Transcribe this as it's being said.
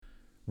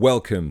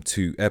Welcome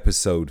to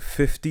episode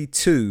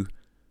 52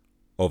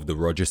 of the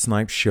Roger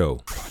Snipes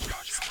Show.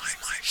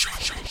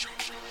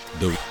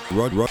 The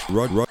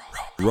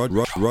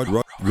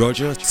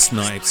Roger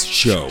Snipes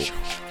Show.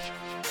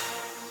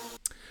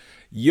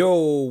 Yo,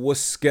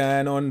 what's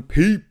going on,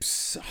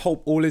 peeps?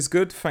 Hope all is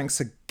good. Thanks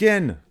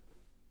again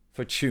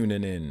for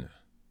tuning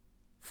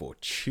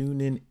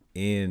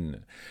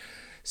in.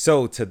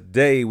 So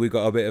today we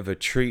got a bit of a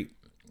treat,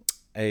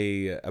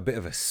 a bit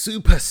of a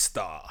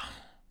superstar,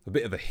 a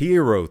bit of a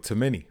hero to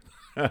many,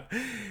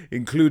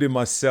 including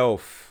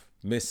myself,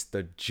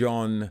 Mr.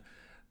 John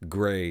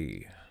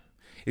Gray.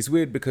 It's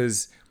weird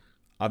because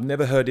I've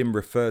never heard him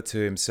refer to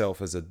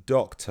himself as a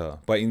doctor,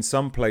 but in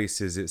some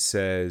places it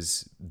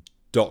says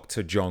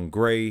Dr. John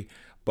Gray,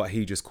 but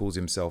he just calls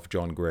himself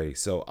John Gray.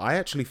 So I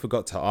actually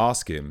forgot to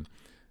ask him,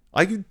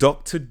 are you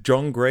Dr.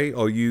 John Gray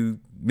or are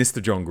you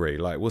Mr. John Gray?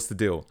 Like, what's the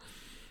deal?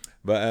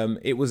 But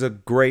it was a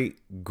great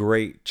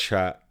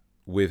chat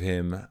with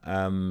him.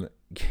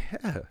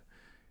 Yeah,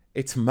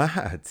 it's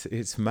mad.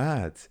 It's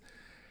mad.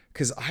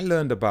 Because I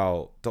learned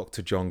about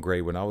Dr. John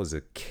Gray when I was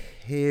a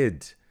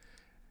kid,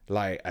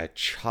 like a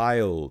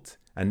child.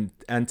 And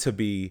to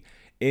be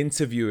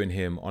interviewing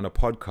him on a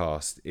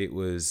podcast, it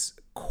was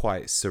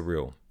quite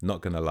surreal,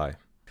 not going to lie.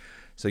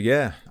 So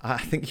yeah, I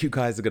think you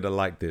guys are going to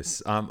like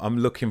this. I'm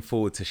looking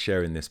forward to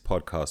sharing this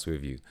podcast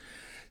with you.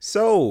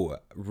 So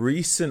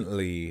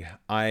recently,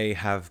 I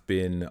have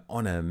been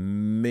on a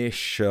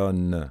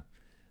mission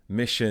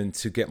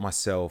to get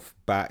myself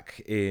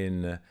back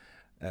in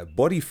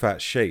body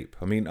fat shape.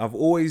 I mean, I've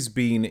always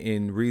been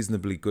in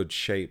reasonably good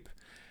shape,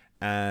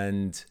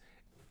 and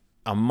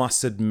I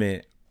must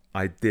admit,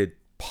 I did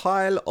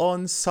pile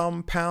on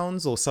some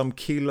pounds or some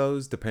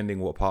kilos,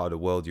 depending what part of the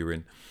world you're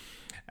in.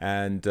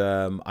 And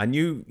I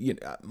knew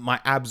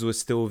my abs were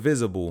still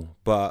visible,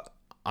 but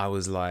I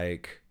was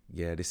like,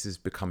 yeah, this is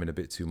becoming a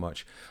bit too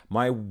much.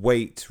 My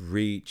weight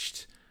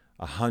reached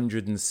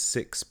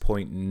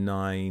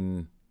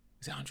 106.9.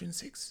 Is it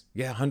 106?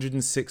 Yeah,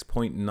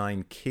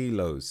 106.9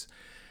 kilos.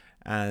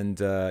 And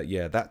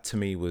yeah, that to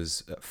me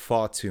was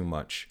far too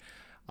much.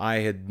 I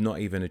had not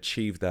even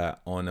achieved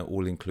that on an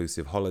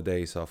all-inclusive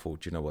holiday. So I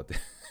thought, you know what,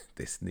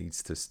 this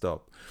needs to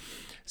stop.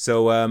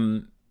 So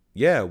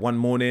yeah, one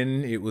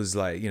morning it was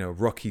like,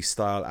 Rocky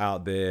style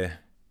out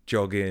there,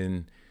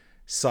 jogging,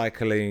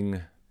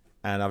 cycling.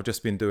 And I've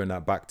just been doing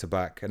that back to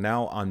back. And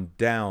now I'm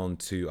down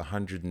to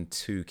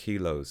 102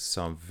 kilos.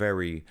 So I'm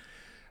very,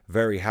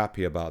 very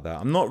happy about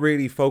that. I'm not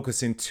really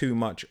focusing too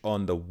much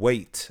on the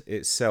weight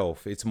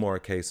itself. It's more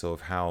a case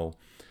of how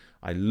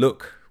I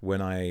look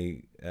when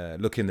I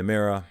look in the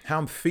mirror, how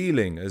I'm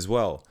feeling as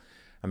well.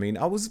 I mean,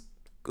 I was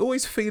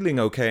always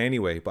feeling okay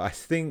anyway, but I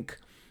think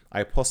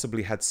I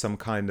possibly had some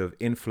kind of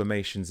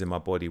inflammations in my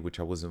body, which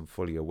I wasn't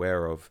fully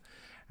aware of.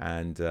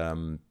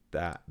 And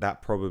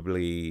that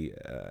probably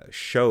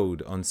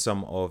showed on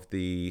some of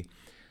the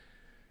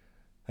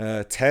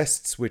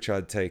tests which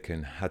I'd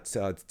taken.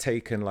 I'd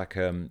taken like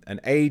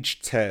an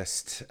age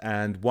test,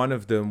 and one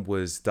of them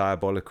was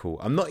diabolical.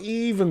 I'm not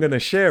even going to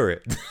share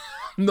it.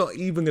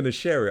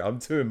 I'm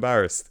too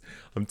embarrassed.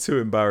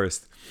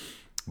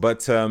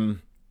 But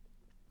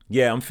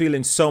yeah, I'm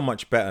feeling so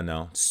much better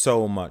now.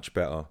 So much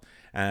better.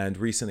 And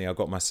recently I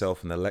got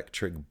myself an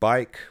electric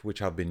bike, which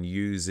I've been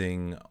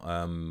using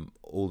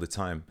all the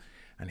time.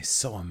 And it's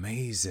so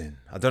amazing.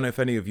 I don't know if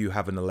any of you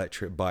have an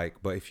electric bike,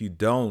 but if you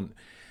don't,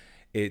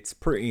 it's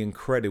pretty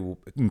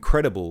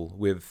incredible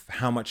with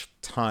how much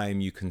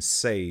time you can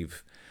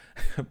save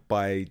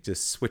by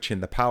just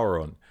switching the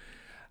power on.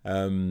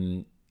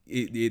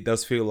 It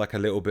does feel like a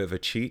little bit of a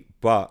cheat,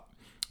 but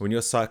when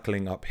you're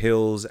cycling up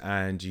hills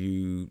and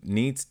you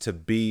need to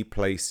be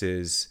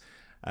places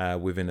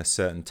within a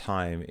certain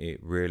time, it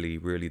really,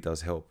 really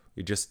does help.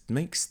 It just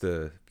makes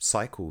the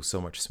cycle so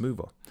much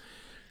smoother.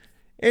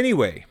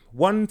 Anyway,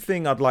 one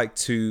thing I'd like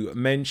to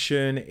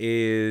mention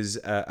is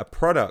a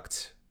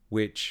product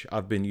which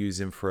I've been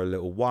using for a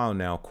little while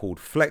now called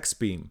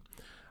FlexBeam.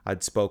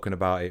 I'd spoken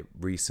about it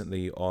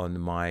recently on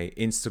my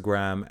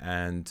Instagram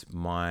and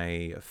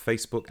my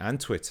Facebook and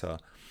Twitter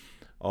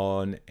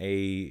on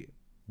a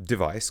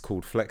device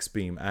called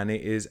FlexBeam, and it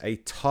is a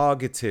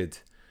targeted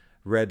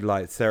red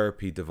light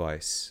therapy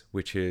device,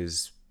 which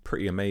is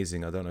pretty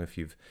amazing. I don't know if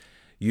you've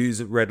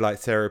used red light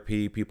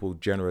therapy. People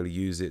generally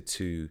use it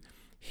to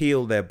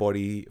heal their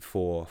body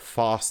for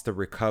faster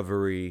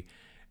recovery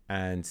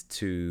and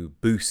to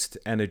boost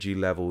energy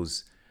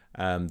levels.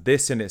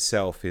 This in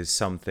itself is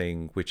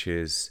something which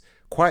is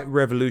quite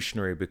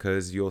revolutionary,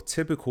 because your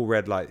typical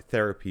red light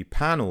therapy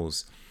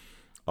panels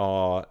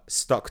are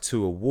stuck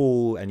to a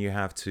wall and you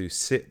have to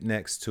sit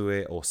next to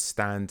it or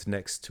stand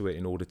next to it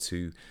in order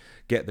to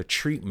get the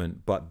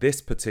treatment. But this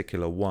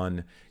particular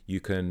one, you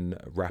can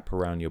wrap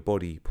around your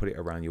body, put it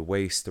around your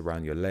waist,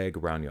 around your leg,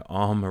 around your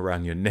arm,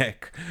 around your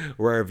neck,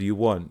 wherever you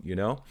want,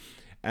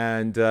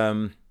 And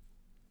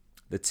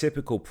the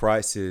typical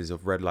prices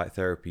of red light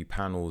therapy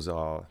panels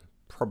are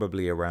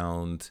probably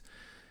around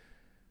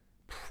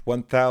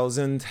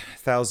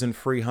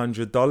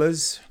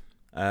 $1,300.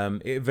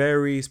 It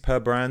varies per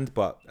brand,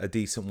 but a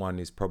decent one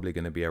is probably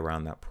going to be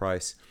around that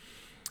price.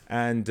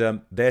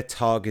 And their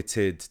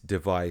targeted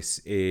device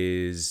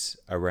is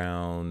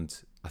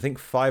around, I think,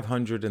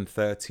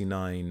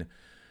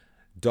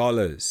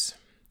 $539.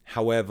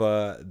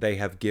 However, they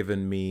have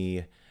given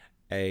me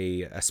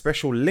a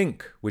special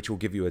link which will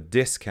give you a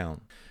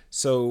discount.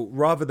 So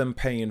rather than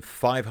paying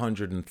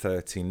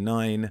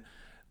 $539,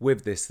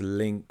 with this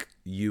link,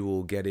 you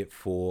will get it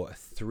for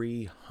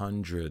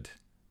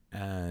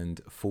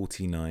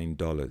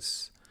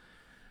 $349.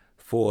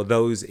 For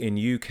those in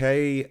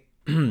UK,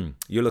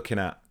 you're looking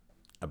at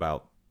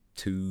about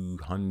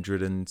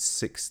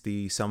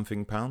 260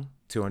 something pound,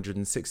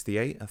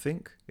 268 I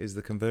think is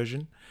the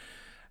conversion,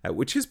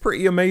 which is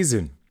pretty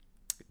amazing.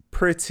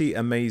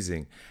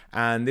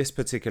 And this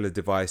particular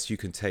device, you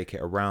can take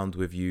it around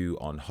with you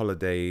on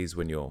holidays,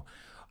 when you're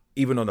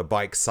even on a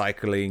bike,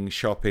 cycling,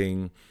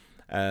 shopping.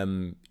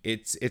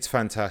 It's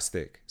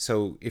fantastic.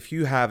 So if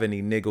you have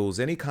any niggles,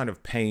 any kind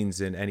of pains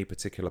in any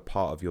particular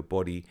part of your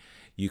body,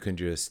 you can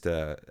just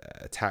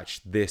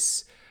attach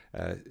this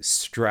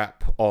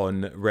strap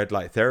on red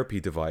light therapy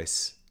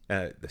device,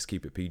 let's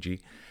keep it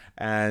PG,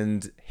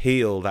 and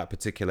heal that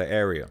particular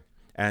area.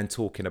 And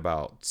talking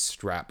about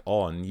strap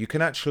on, you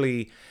can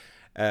actually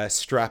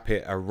strap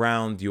it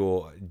around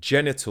your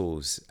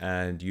genitals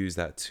and use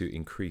that to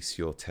increase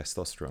your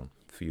testosterone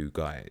for you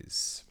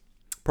guys.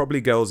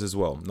 Probably girls as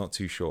well, not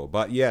too sure.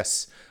 But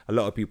yes, a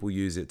lot of people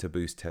use it to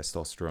boost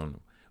testosterone,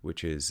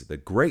 which is the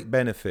great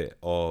benefit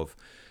of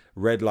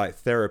red light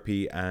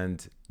therapy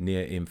and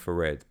near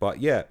infrared.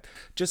 But yeah,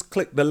 just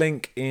click the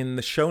link in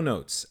the show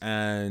notes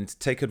and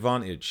take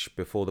advantage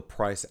before the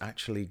price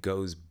actually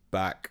goes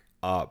back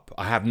up.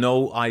 I have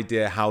no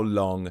idea how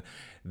long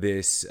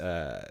this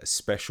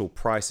special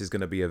price is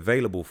going to be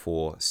available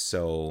for,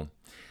 so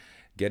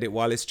get it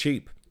while it's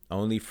cheap.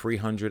 Only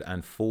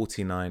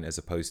 $349 as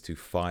opposed to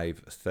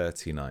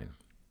 $539.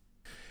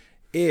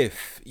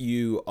 If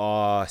you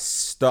are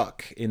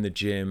stuck in the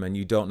gym and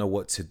you don't know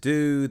what to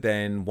do,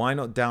 then why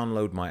not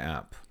download my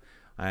app?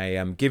 I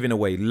am giving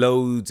away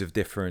loads of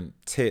different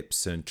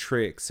tips and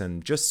tricks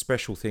and just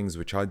special things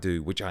which I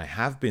do, which I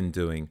have been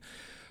doing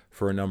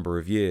for a number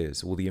of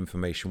years. All the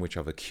information which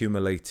I've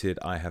accumulated,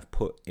 I have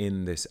put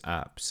in this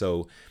app.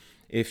 So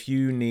if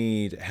you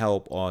need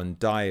help on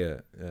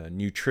diet,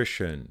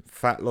 nutrition,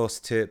 fat loss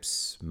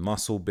tips,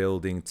 muscle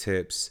building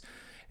tips,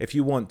 if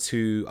you want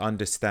to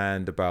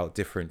understand about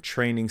different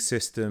training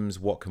systems,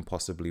 what can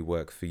possibly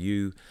work for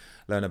you,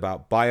 learn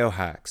about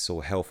biohacks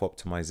or health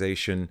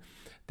optimization,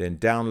 then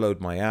download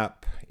my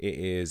app. It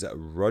is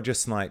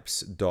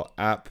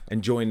rogersnipes.app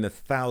and join the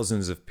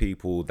thousands of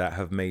people that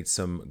have made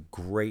some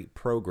great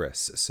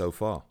progress so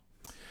far.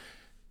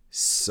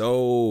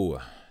 So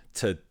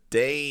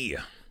today's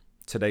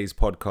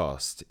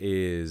podcast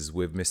is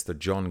with Mr.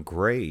 John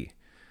Gray.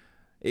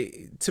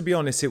 To be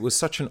honest, it was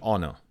such an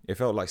honor. It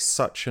felt like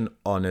such an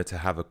honor to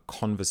have a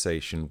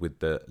conversation with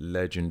the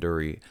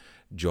legendary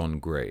John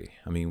Gray.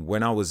 I mean,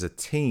 when I was a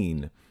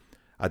teen,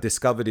 I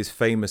discovered his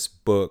famous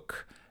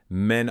book,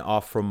 Men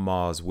Are From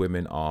Mars,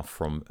 Women Are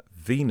From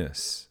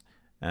Venus.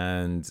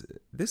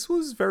 And this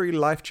was very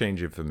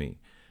life-changing for me,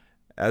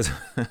 as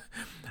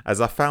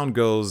I found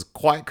girls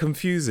quite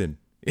confusing.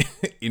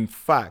 In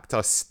fact,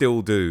 I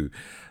still do.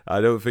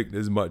 I don't think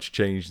there's much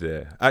change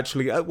there.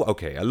 Actually,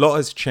 okay, a lot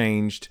has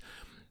changed.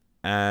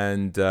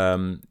 And,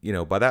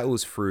 but that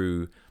was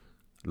through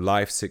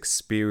life's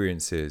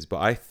experiences.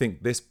 But I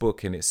think this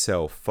book in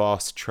itself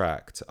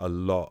fast-tracked a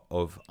lot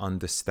of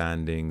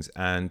understandings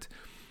and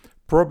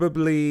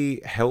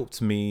probably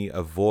helped me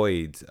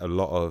avoid a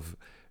lot of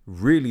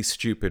really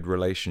stupid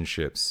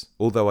relationships,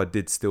 although I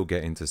did still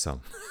get into some.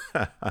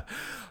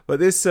 But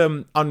this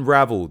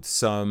unraveled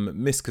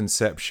some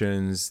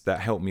misconceptions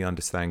that helped me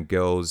understand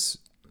girls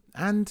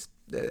and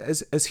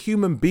as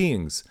human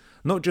beings,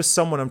 not just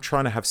someone I'm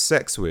trying to have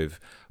sex with,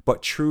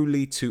 but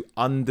truly to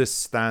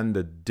understand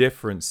the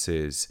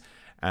differences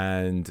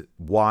and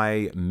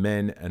why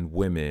men and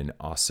women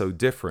are so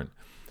different.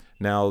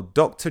 Now,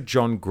 Dr.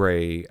 John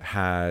Gray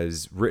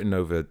has written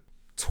over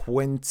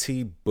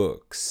 20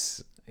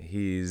 books.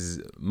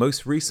 His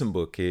most recent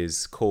book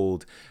is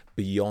called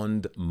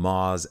Beyond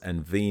Mars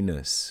and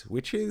Venus,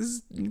 which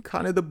is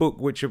kind of the book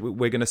which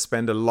we're going to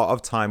spend a lot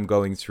of time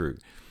going through.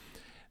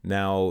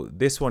 Now,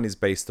 this one is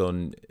based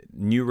on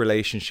new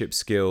relationship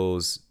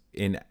skills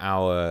in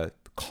our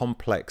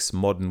complex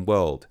modern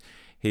world.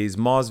 His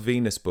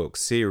Mars-Venus book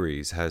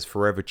series has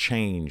forever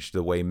changed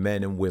the way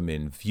men and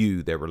women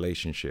view their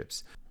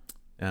relationships.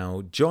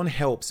 Now, John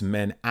helps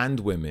men and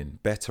women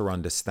better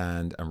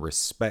understand and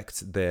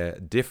respect their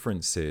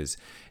differences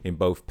in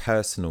both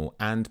personal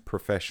and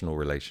professional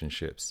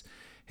relationships.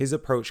 His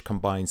approach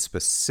combines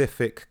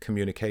specific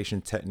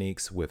communication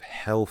techniques with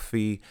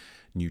healthy,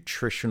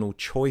 nutritional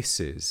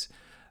choices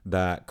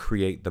that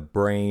create the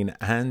brain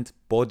and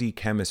body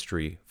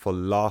chemistry for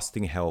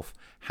lasting health,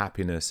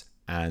 happiness,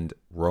 and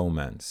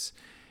romance.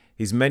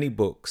 His many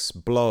books,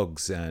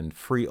 blogs, and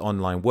free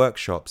online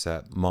workshops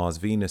at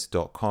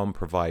marsvenus.com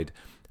provide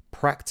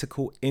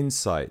practical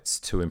insights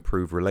to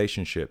improve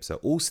relationships at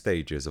all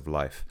stages of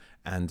life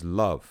and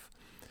love.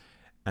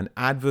 An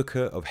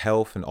advocate of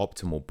health and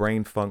optimal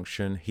brain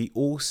function, he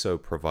also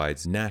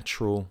provides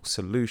natural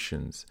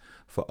solutions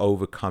for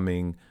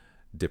overcoming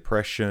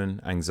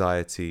depression,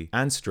 anxiety,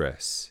 and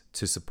stress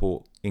to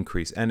support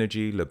increased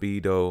energy,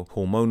 libido,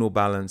 hormonal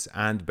balance,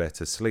 and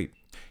better sleep.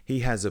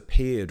 He has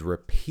appeared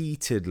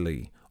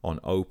repeatedly on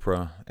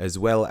Oprah, as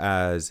well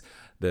as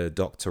the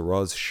Dr.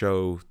 Oz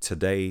show,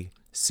 Today,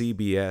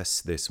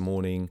 CBS This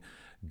Morning,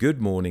 Good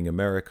Morning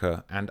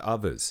America, and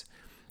others.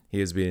 He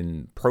has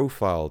been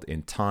profiled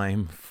in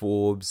Time,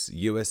 Forbes,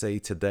 USA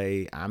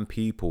Today, and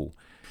People.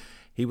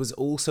 He was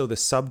also the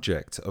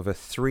subject of a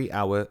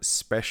 3-hour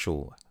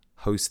special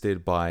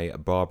hosted by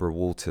Barbara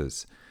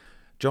Walters.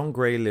 John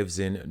Gray lives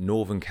in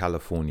Northern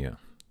California,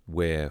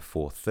 where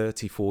for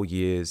 34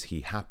 years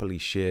he happily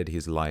shared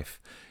his life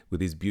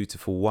with his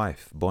beautiful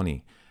wife,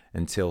 Bonnie,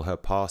 until her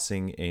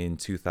passing in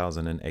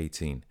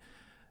 2018.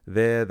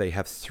 There they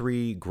have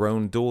 3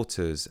 grown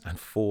daughters and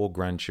 4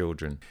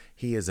 grandchildren.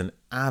 He is an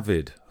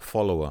avid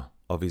follower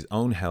of his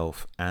own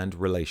health and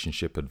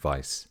relationship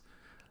advice.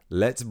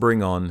 Let's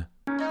bring on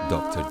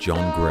Dr.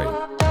 John Gray.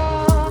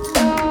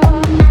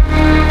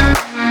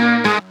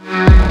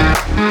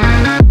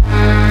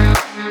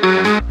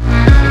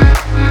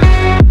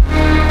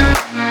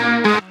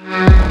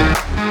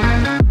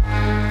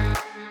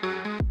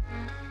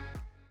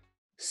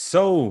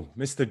 So,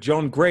 Mr.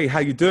 John Gray, how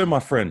you doing, my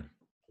friend?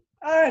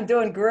 I'm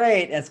doing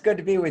great. It's good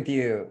to be with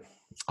you.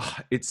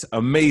 It's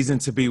amazing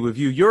to be with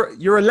you.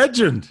 You're a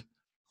legend,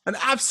 an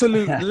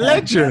absolute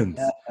legend.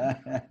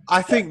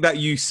 I think that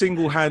you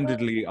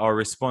single-handedly are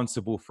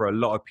responsible for a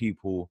lot of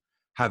people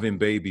having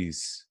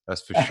babies.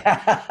 That's for sure.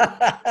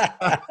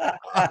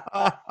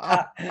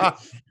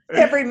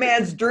 Every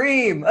man's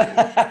dream.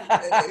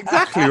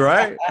 Exactly,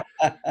 right?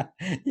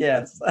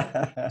 Yes.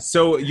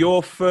 So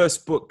your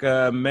first book,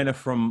 Men Are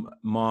From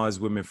Mars,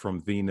 Women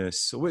From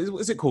Venus. What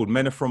is it called?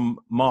 Men Are From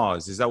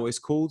Mars. Is that what it's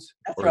called?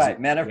 That's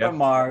right. Men are from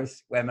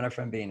Mars, women are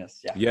from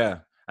Venus. Yeah. Yeah.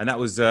 And that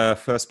was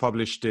first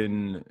published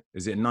in,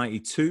 is it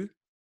 92?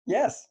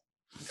 Yes.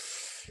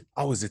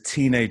 I was a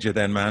teenager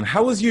then, man.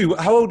 How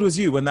old was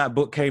you when that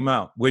book came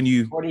out? When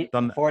you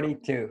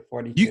 42.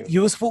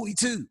 You was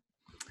 42.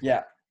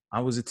 Yeah. I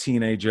was a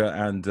teenager,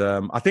 and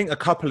I think a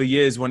couple of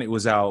years when it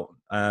was out,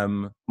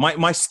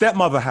 my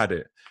stepmother had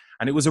it,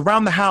 and it was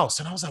around the house,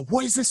 and I was like,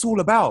 what is this all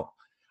about?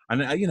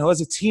 And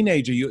as a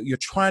teenager, you're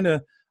trying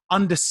to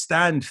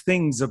understand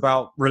things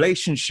about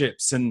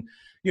relationships and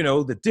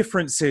the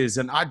differences,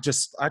 and I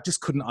just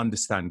couldn't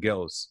understand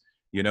girls,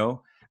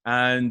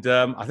 and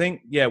I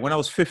think when I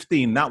was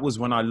 15, that was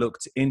when I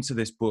looked into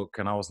this book,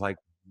 and I was like,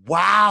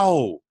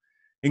 wow,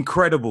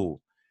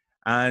 incredible.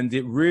 And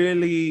it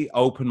really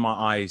opened my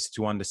eyes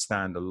to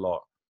understand a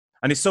lot.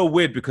 And it's so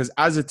weird because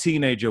as a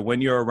teenager,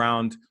 when you're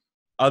around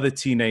other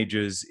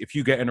teenagers, if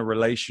you get in a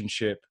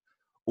relationship,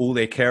 all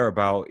they care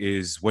about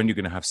is when you're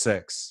going to have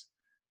sex.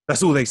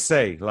 That's all they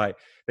say. Like,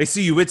 they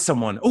see you with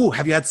someone. Oh,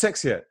 have you had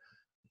sex yet?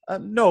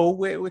 No,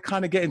 we're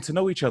kind of getting to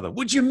know each other.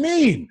 What do you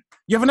mean?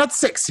 You haven't had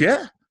sex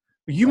yet?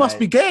 You must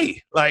be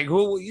gay. Like,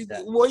 what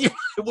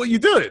are you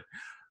doing?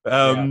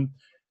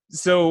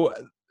 So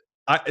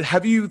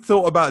have you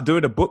thought about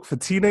doing a book for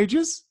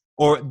teenagers,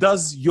 or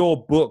does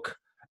your book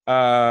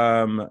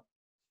it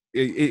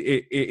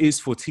is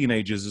for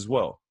teenagers as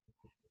well?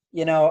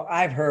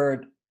 I've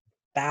heard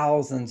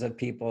thousands of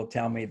people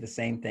tell me the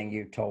same thing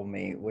you told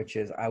me, which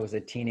is I was a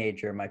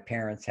teenager, my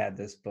parents had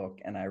this book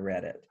and I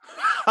read it.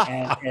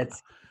 And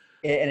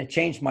it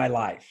changed my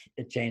life.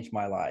 It changed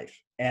my life.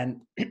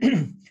 And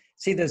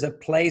see, there's a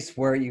place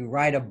where you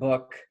write a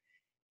book,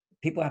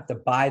 people have to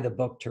buy the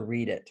book to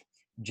read it.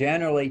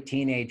 Generally,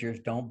 teenagers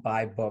don't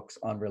buy books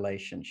on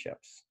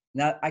relationships.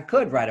 Now, I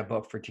could write a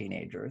book for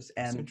teenagers,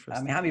 and I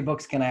mean, how many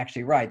books can I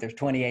actually write? There's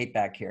 28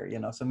 back here,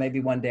 so maybe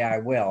one day I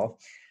will.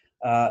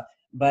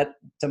 But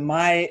to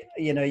my,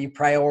 you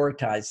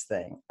prioritize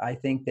thing. I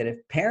think that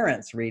if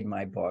parents read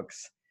my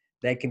books,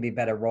 they can be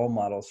better role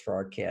models for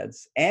our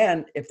kids.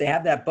 And if they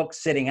have that book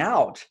sitting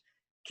out,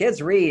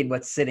 kids read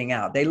what's sitting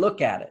out. They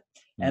look at it.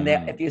 And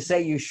if you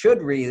say you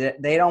should read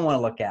it, they don't want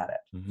to look at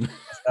it.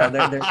 So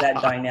there's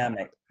that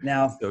dynamic.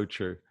 Now, so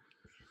true.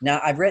 Now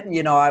I've written,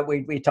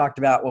 we talked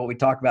about what we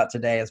talked about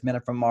today as Men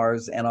Are From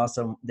Mars, and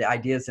also the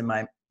ideas in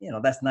my,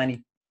 that's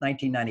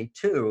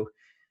 1992.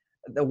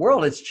 The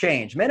world has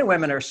changed. Men and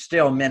women are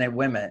still men and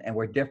women, and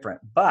we're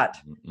different. But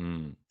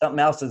something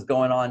else is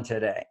going on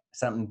today.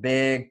 Something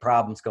big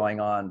problems going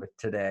on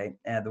today,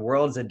 and the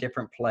world is a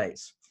different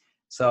place.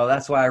 So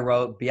that's why I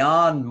wrote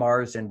Beyond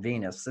Mars and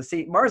Venus. So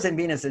see, Mars and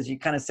Venus is you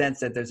kind of sense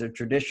that there's a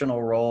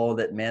traditional role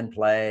that men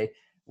play.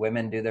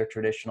 Women do their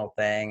traditional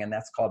thing, and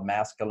that's called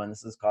masculine.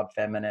 This is called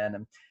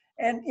feminine.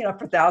 And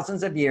for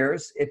thousands of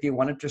years, if you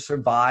wanted to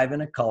survive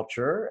in a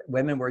culture,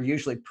 women were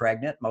usually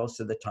pregnant most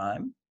of the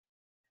time,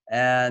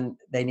 and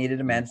they needed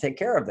a man to take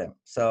care of them.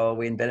 So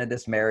we invented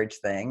this marriage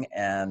thing,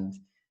 and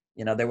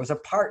there was a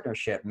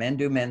partnership. Men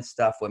do men's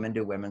stuff, women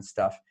do women's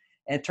stuff.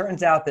 And it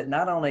turns out that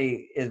not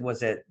only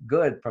was it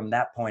good from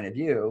that point of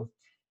view,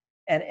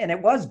 and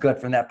it was good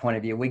from that point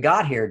of view. We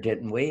got here,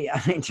 didn't we? I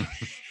mean,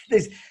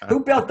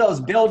 who built those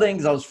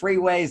buildings, those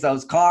freeways,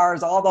 those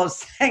cars, all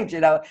those things? You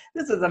know,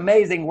 this is an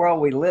amazing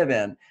world we live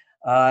in.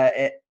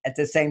 At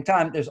the same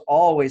time, there's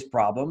always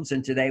problems,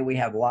 and today we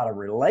have a lot of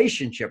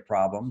relationship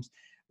problems.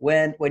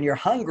 When you're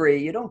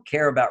hungry, you don't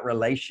care about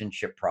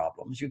relationship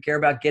problems. You care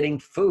about getting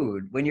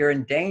food. When you're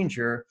in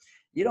danger,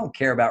 you don't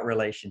care about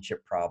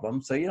relationship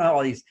problems. So you know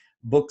all these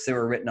books that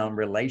were written on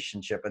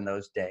relationship in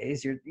those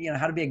days, you know,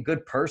 how to be a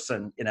good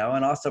person, you know,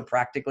 and also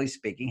practically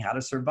speaking, how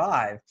to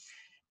survive.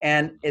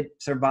 And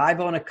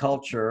survival in a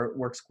culture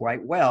works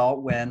quite well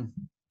when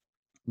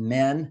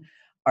men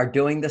are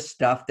doing the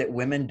stuff that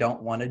women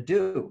don't want to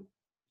do.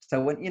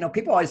 So when, you know,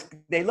 people always,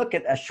 they look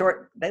at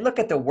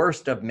the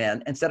worst of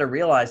men instead of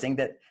realizing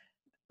that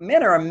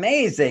men are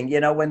amazing. You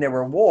know, when there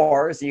were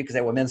wars, you could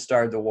say, well, men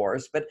started the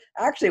wars, but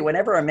actually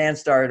whenever a man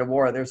started a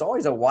war, there's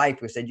always a wife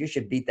who said, you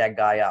should beat that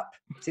guy up.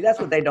 See, that's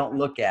what they don't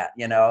look at,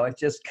 you know, it's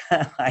just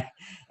kind of like,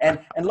 and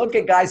look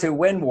at guys who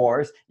win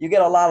wars, you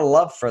get a lot of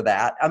love for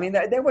that. I mean,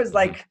 there was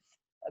like,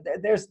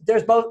 there's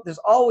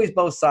always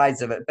both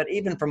sides of it, but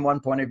even from one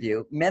point of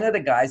view, men are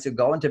the guys who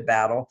go into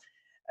battle.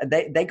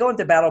 They go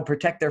into battle to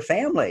protect their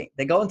family.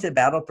 They go into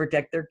battle to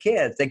protect their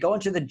kids. They go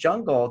into the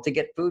jungle to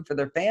get food for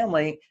their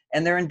family,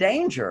 and they're in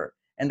danger.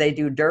 And they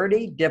do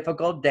dirty,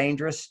 difficult,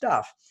 dangerous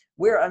stuff.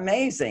 We're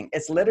amazing.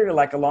 It's literally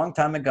like a long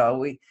time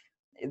ago,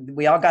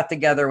 we all got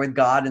together with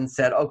God and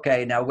said,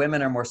 okay, now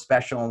women are more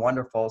special and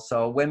wonderful.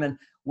 So women,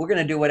 we're going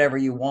to do whatever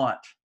you want.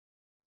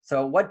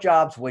 So what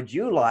jobs would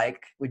you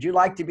like? Would you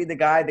like to be the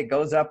guy that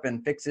goes up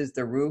and fixes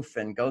the roof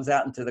and goes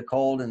out into the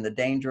cold and the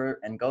danger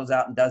and goes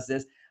out and does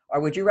this? Or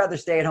would you rather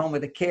stay at home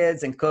with the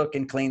kids and cook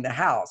and clean the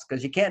house?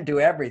 Because you can't do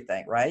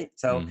everything, right?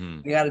 So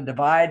you got to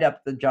divide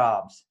up the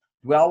jobs.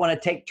 Do we all want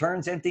to take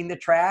turns emptying the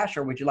trash,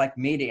 or would you like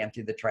me to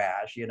empty the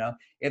trash? You know,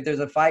 if there's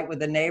a fight with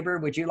the neighbor,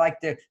 would you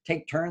like to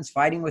take turns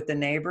fighting with the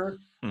neighbor?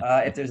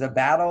 If there's a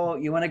battle,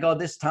 you want to go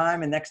this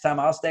time, and next time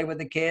I'll stay with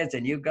the kids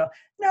and you go.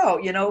 No,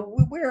 you know,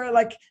 we're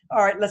like,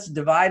 all right, let's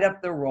divide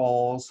up the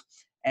roles.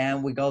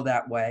 And we go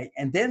that way.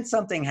 And then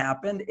something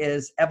happened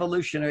is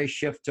evolutionary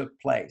shift took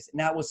place.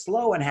 Now it was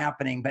slow in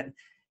happening, but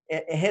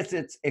it hits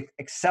its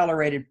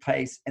accelerated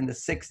pace in the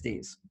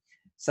 60s.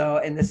 So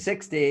in the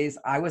 60s,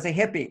 I was a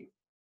hippie.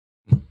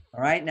 All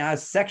right. Now I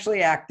was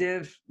sexually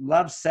active,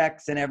 loved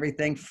sex and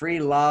everything, free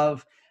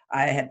love.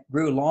 I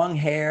grew long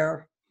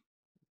hair,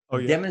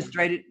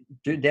 demonstrated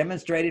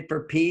for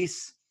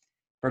peace,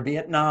 for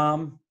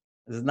Vietnam.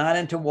 I was not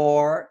into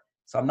war.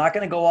 So I'm not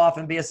going to go off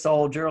and be a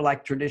soldier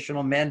like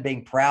traditional men,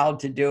 being proud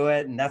to do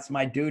it. And that's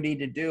my duty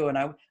to do. And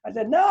I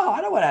said, no,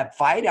 I don't want to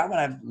fight. I want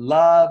to have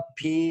love,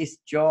 peace,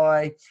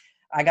 joy.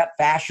 I got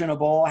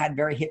fashionable. I had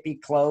very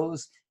hippie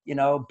clothes, you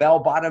know,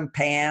 bell-bottom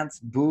pants,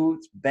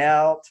 boots,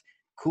 belt,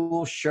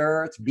 cool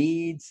shirts,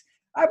 beads.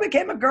 I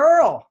became a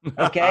girl.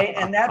 Okay.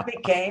 And that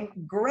became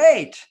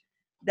great.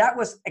 That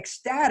was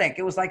ecstatic.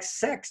 It was like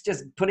sex,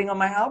 just putting on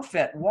my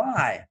outfit.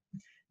 Why?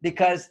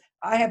 Because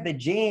I have the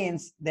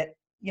genes that,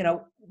 you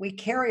know, we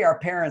carry our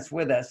parents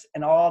with us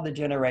and all the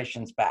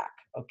generations back.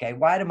 Okay.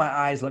 Why do my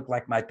eyes look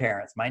like my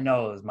parents? My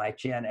nose, my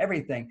chin,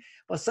 everything.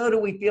 Well, so do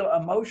we feel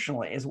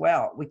emotionally as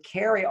well. We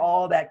carry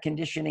all that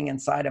conditioning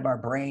inside of our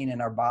brain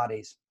and our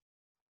bodies.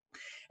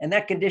 And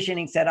that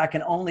conditioning said, I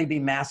can only be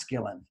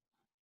masculine.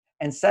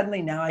 And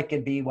suddenly now I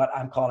could be what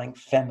I'm calling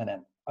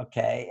feminine.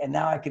 Okay. And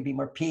now I could be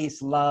more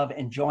peace, love,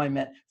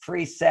 enjoyment,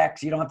 free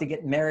sex. You don't have to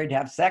get married to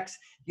have sex.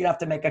 You don't have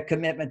to make a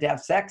commitment to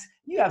have sex.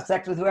 You have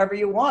sex with whoever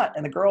you want.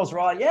 And the girls were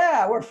all,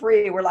 yeah, we're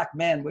free. We're like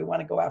men. We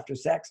want to go after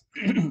sex.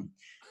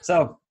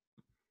 So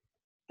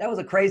that was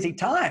a crazy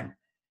time.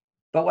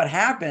 But what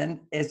happened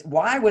is,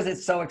 why was it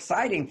so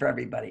exciting for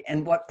everybody?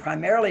 And what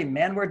primarily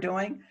men were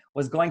doing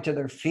was going to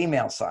their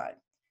female side,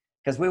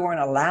 because we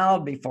weren't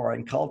allowed before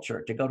in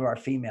culture to go to our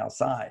female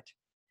side.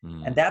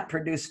 And that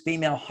produced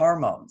female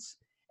hormones.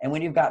 And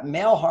when you've got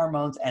male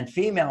hormones and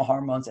female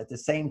hormones at the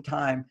same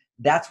time,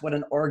 that's what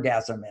an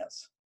orgasm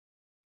is.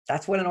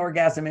 That's what an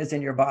orgasm is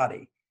in your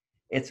body.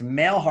 It's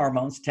male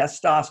hormones,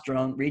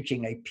 testosterone,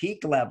 reaching a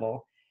peak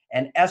level,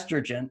 and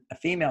estrogen, a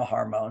female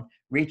hormone,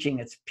 reaching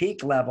its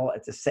peak level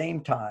at the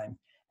same time.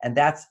 And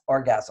that's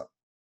orgasm.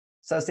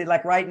 So see,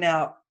 like right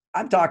now,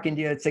 I'm talking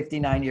to you at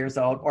 69 years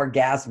old,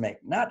 orgasmic,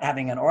 not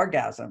having an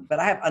orgasm, but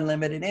I have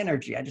unlimited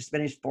energy. I just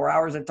finished 4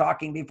 hours of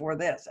talking before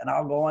this, and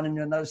I'll go on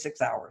into another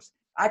 6 hours.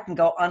 I can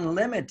go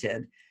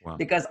unlimited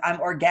because I'm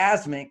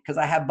orgasmic, because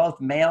I have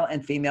both male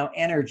and female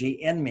energy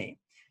in me.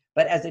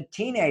 But as a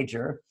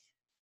teenager,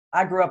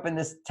 I grew up in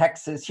this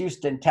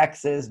Houston,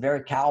 Texas,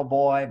 very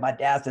cowboy. My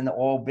dad's in the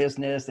oil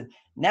business. And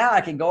now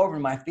I can go over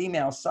to my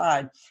female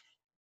side.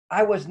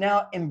 I was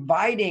now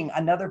inviting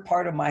another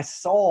part of my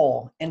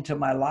soul into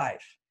my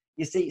life.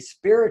 You see,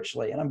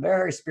 spiritually, and I'm a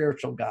very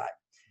spiritual guy.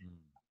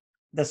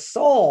 The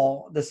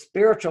soul, the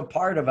spiritual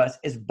part of us,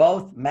 is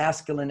both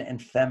masculine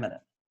and feminine.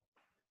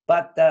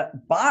 But the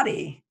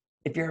body,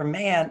 if you're a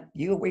man,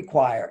 you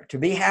require to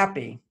be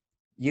happy,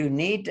 you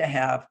need to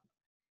have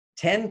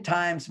 10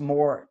 times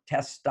more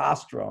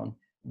testosterone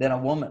than a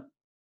woman.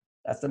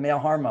 That's the male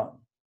hormone.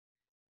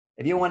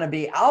 If you want to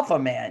be alpha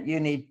man,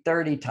 you need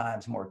 30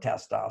 times more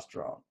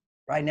testosterone.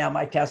 Right now,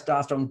 my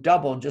testosterone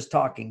doubled just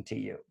talking to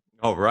you.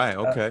 Oh, right.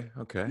 Okay.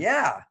 Okay.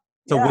 Yeah.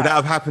 So would Yeah. that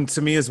have happened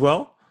to me as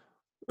well?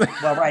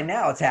 Well, right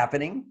now it's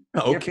happening.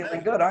 Okay. You're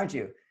feeling good, aren't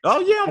you? Oh,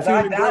 yeah, I'm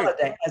feeling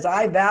great. As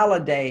I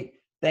validate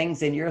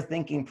things in your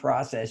thinking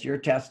process, your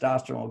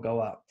testosterone will go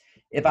up.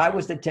 If I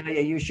was to tell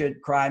you, you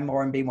should cry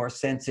more and be more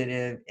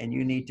sensitive, and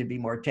you need to be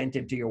more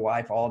attentive to your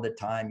wife all the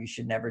time, you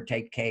should never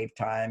take cave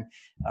time,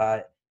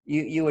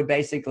 you would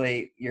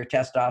basically, your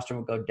testosterone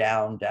would go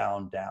down,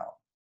 down, down.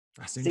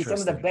 That's See, interesting.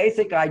 some of the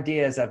basic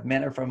ideas of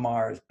Men Are From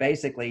Mars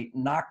basically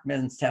knocked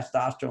men's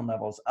testosterone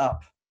levels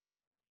up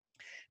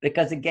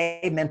because it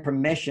gave men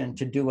permission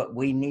to do what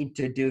we need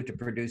to do to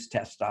produce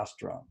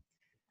testosterone.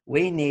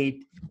 We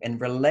need, in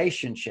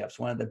relationships,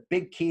 one of the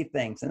big key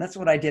things, and that's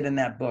what I did in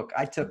that book.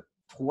 I took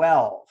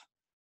 12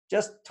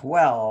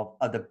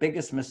 of the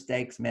biggest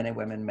mistakes men and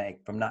women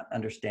make from not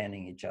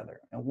understanding each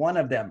other. And one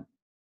of them,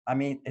 I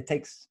mean, it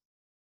takes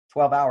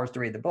 12 hours to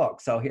read the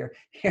book. So here,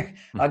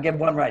 I'll give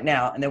one right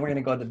now, and then we're going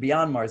to go to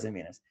Beyond Mars and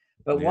Venus.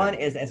 But one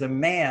is, as a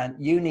man,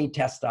 you need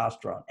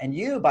testosterone. And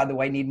you, by the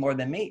way, need more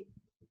than me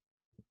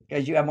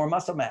because you have more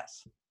muscle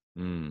mass.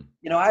 You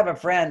know, I have a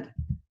friend,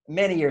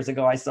 many years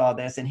ago, I saw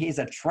this, and he's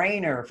a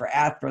trainer for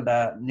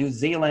the New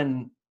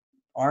Zealand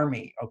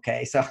Army.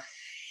 Okay. So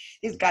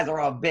these guys are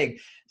all big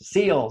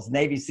SEALs,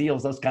 Navy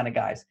SEALs, those kind of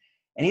guys.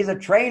 And he's a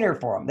trainer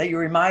for them. You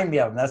remind me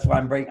of him. That's why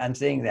I'm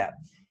seeing that.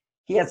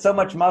 He had so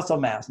much muscle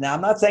mass. Now,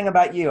 I'm not saying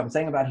about you. I'm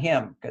saying about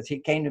him because he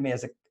came to me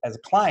as a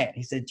client.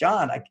 He said,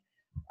 John,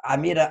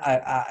 I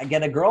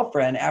get a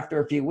girlfriend.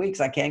 After a few weeks,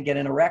 I can't get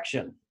an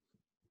erection.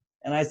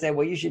 And I said,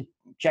 well, you should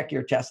check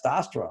your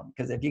testosterone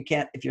because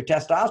if your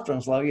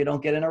testosterone's low, you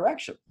don't get an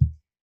erection.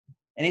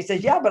 And he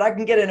says, yeah, but I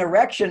can get an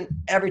erection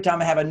every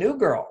time I have a new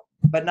girl,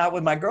 but not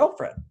with my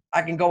girlfriend.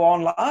 I can go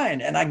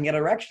online and I can get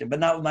an erection, but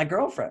not with my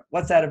girlfriend.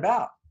 What's that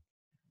about?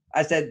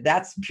 I said,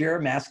 that's pure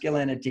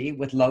masculinity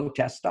with low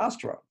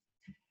testosterone.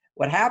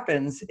 What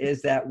happens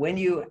is that when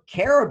you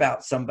care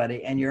about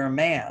somebody and you're a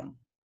man,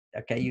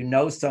 okay, you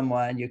know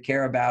someone, you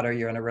care about her,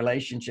 you're in a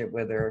relationship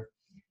with her,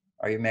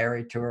 are you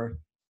married to her?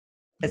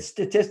 It's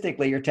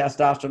statistically, your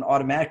testosterone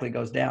automatically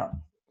goes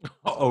down.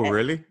 Oh,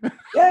 really?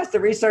 Yes, the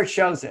research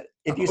shows it.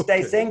 If you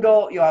stay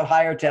single, you'll have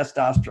higher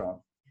testosterone.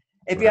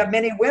 If you have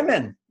many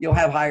women, you'll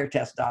have higher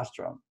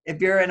testosterone.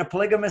 If you're in a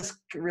polygamous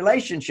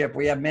relationship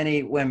where you have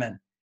many women,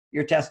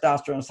 your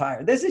testosterone is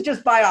higher. This is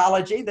just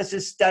biology. This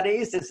is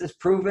studies. This is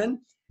proven.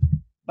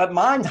 But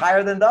mine's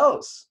higher than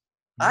those.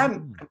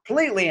 I'm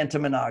completely into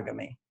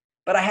monogamy,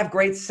 but I have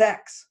great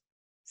sex.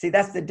 See,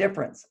 that's the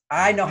difference.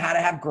 I know how to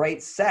have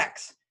great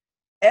sex.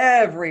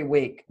 Every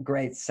week,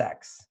 great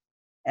sex.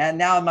 And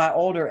now in my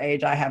older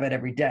age, I have it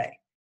every day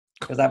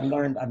because I've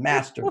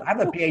mastered. I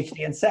have a PhD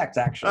in sex,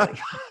 actually.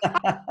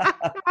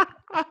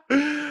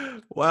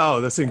 Wow,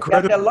 that's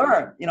incredible. You have to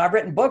learn. You know, I've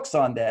written books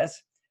on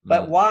this,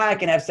 but why I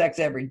can have sex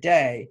every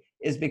day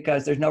is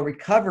because there's no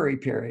recovery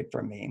period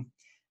for me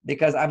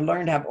because I've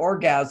learned to have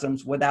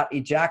orgasms without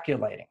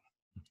ejaculating.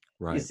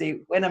 Right. You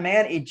see, when a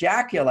man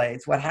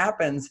ejaculates, what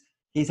happens,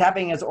 he's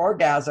having his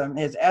orgasm,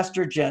 his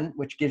estrogen,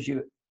 which gives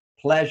you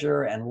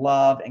pleasure and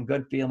love and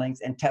good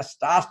feelings, and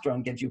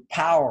testosterone gives you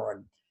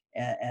power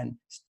and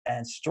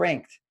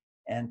strength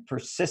and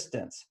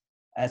persistence.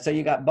 And so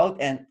you got both,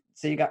 and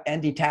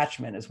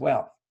detachment as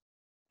well.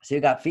 So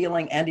you got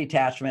feeling and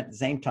detachment at the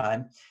same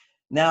time.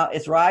 Now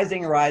it's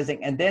rising,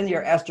 and then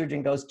your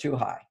estrogen goes too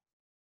high.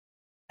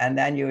 And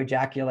then you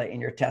ejaculate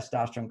and your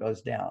testosterone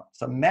goes down.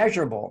 So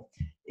measurable,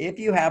 if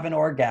you have an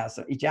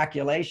orgasm,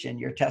 ejaculation,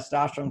 your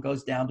testosterone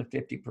goes down to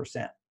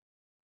 50%.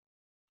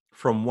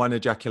 From one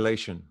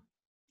ejaculation?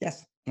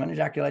 Yes, one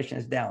ejaculation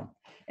is down.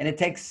 And it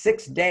takes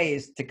 6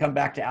 days to come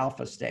back to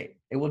alpha state.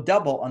 It will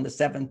double on the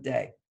 7th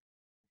day.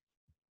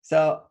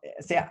 So,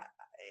 see,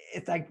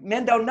 it's like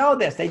men don't know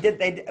this.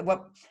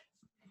 Well,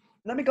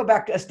 let me go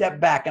back a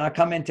step back and I'll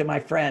come into my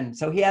friend.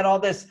 So he had all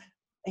this,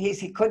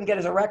 he couldn't get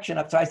his erection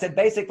up. So I said,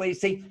 basically,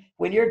 see,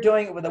 when you're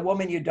doing it with a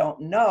woman you don't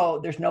know,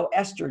 there's no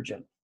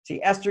estrogen.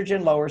 See,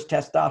 estrogen lowers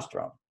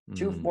testosterone.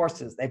 Two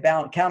forces, they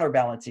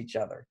counterbalance each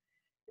other.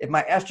 If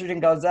my estrogen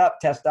goes up,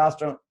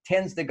 testosterone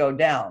tends to go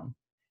down.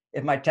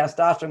 If my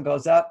testosterone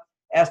goes up,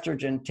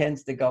 estrogen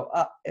tends to go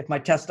up. If my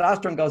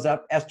testosterone goes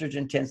up,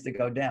 estrogen tends to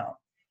go down.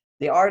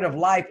 The art of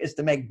life is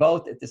to make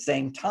both at the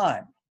same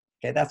time.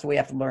 Okay, that's what we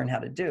have to learn how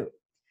to do.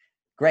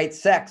 Great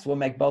sex will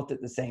make both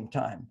at the same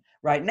time.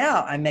 Right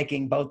now, I'm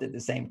making both at the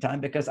same time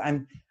because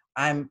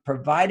I'm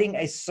providing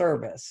a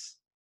service.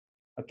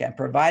 Okay, I'm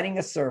providing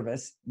a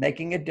service,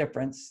 making a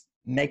difference.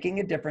 Making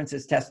a difference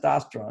is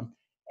testosterone,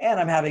 and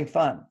I'm having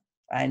fun.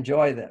 I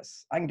enjoy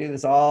this. I can do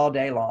this all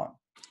day long.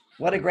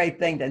 What a great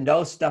thing to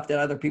know stuff that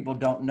other people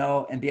don't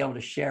know and be able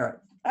to share it.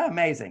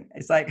 Amazing.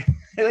 It's like,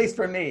 at least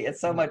for me, it's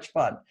so much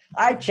fun.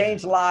 I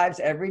change lives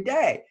every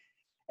day.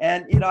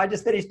 And, you know, I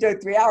just finished doing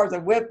 3 hours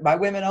of my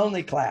women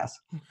only class.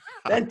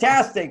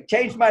 Fantastic.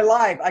 Changed my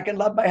life. I can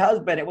love my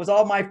husband. It was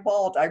all my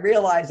fault. I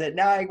realize it.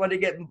 Now I want to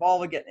get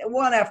involved again.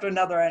 One after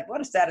another. And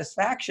what a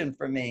satisfaction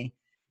for me.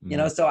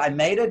 So I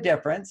made a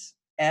difference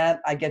and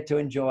I get to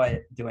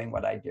enjoy doing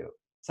what I do.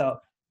 So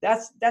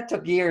that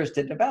took years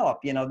to develop.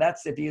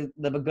 That's if you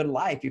live a good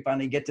life, you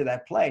finally get to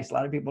that place. A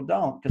lot of people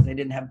don't because they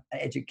didn't have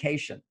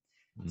education.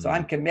 So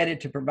I'm committed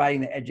to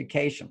providing the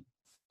education.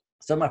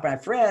 So my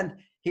friend,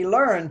 he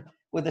learned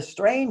with a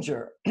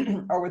stranger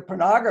or with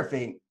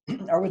pornography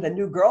or with a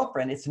new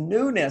girlfriend, its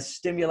newness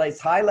stimulates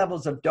high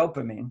levels of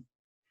dopamine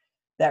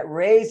that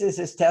raises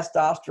his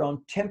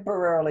testosterone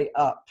temporarily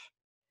up.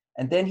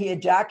 And then he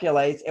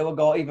ejaculates, it will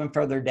go even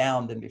further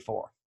down than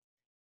before.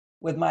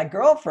 With my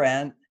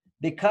girlfriend,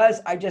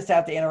 because I just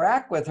have to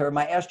interact with her,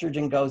 my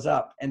estrogen goes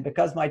up. And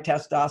because my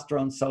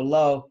testosterone's so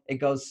low, it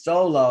goes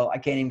so low, I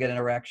can't even get an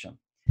erection.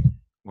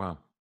 Wow.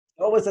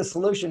 What was the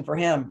solution for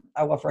him?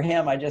 Well, for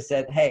him, I just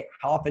said, hey,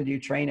 how often do you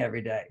train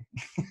every day?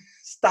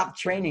 Stop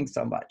training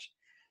so much.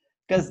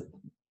 Because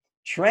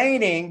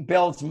training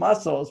builds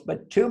muscles,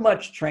 but too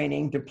much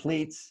training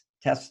depletes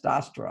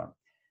testosterone.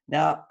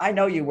 Now, I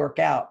know you work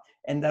out.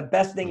 And the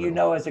best thing you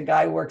know as a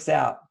guy who works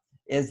out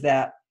is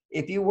that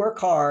if you work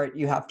hard,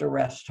 you have to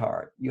rest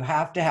hard. You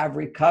have to have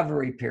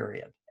recovery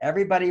period.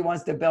 Everybody who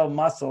wants to build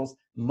muscles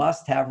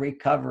must have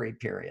recovery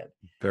period.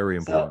 Very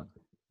important.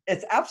 So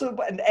it's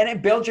absolutely, and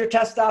it builds your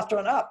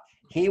testosterone up.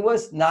 He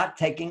was not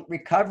taking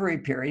recovery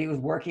period. He was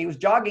working, he was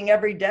jogging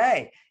every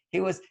day. He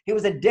was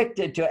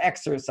addicted to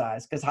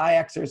exercise because high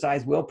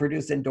exercise will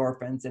produce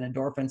endorphins and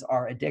endorphins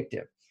are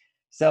addictive.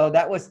 So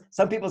that was,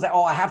 some people say,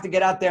 oh, I have to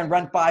get out there and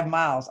run 5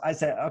 miles. I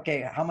said,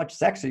 okay, how much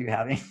sex are you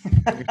having?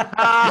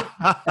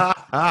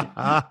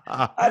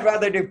 I'd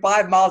rather do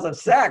 5 miles of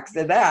sex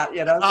than that,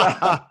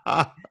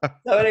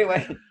 So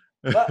anyway,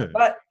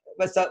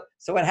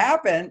 so what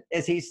happened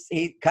is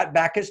he cut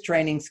back his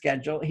training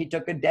schedule. He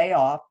took a day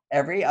off.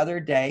 Every other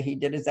day he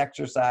did his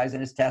exercise and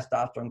his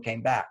testosterone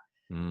came back.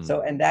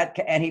 So,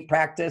 and he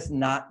practiced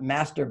not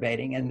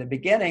masturbating. In the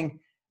beginning,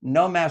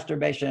 no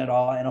masturbation at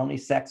all and only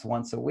sex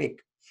once a week.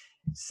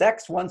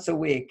 Sex once a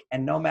week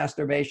and no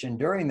masturbation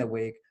during the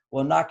week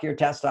will knock your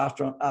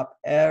testosterone up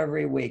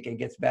every week. It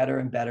gets better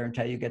and better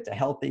until you get to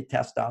healthy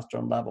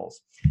testosterone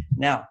levels.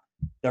 Now,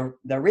 the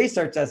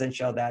research doesn't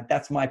show that.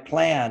 That's my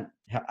plan.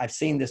 I've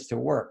seen this to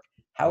work.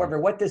 However,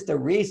 what does the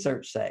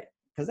research say?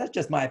 Because that's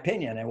just my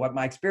opinion and what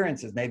my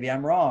experience is. Maybe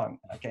I'm wrong.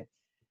 Okay.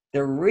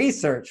 The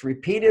research,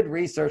 repeated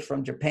research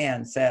from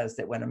Japan says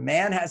that when a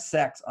man has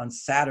sex on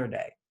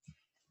Saturday,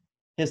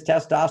 his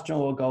testosterone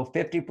will go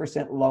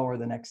 50% lower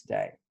the next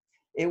day.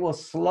 It will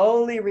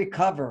slowly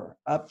recover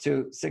up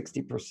to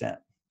 60%.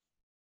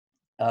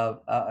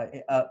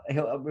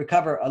 He'll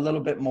recover a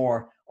little bit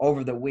more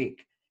over the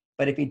week.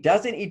 But if he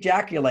doesn't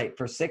ejaculate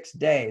for 6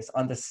 days,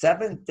 on the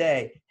 7th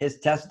day, his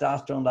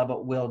testosterone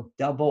level will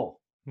double.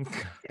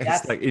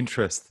 It's like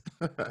interest.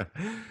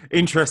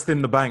 Interest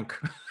in the bank.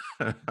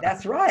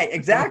 That's right.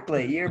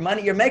 Exactly. You're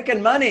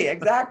making money.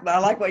 Exactly. I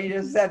like what you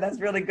just said. That's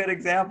a really good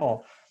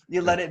example.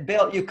 You let it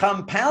build, you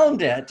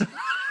compound it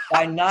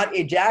by not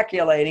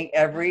ejaculating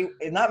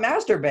not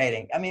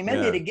masturbating. I mean,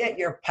 maybe to get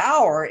your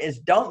power is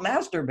don't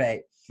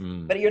masturbate,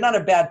 but you're not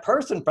a bad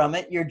person from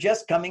it. You're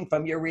just coming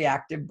from your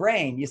reactive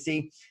brain. You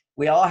see,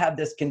 we all have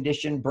this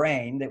conditioned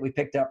brain that we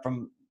picked up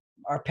from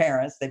our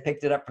parents. They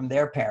picked it up from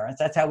their parents.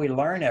 That's how we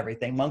learn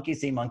everything. Monkey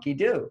see, monkey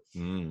do.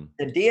 The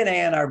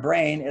DNA in our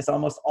brain is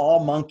almost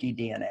all monkey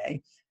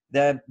DNA.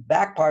 The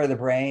back part of the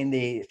brain,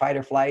 the fight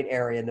or flight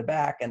area in the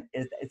back, and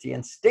it's the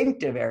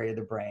instinctive area of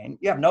the brain.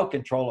 You have no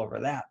control over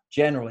that,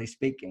 generally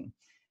speaking.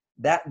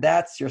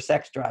 That's your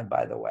sex drive,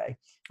 by the way.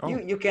 Oh.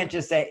 You can't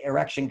just say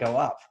erection go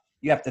up.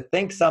 You have to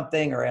think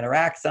something or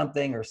interact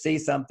something or see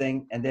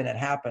something, and then it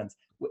happens.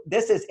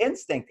 This is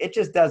instinct. It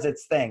just does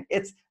its thing.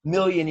 It's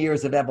million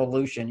years of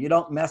evolution. You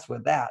don't mess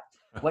with that.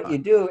 What you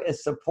do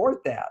is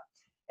support that.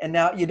 And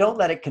now you don't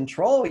let it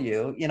control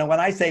you. When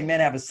I say men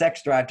have a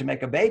sex drive to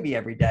make a baby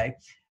every day,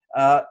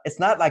 it's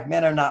not like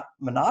men are not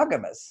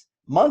monogamous.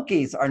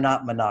 Monkeys are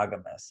not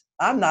monogamous.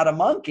 I'm not a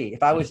monkey.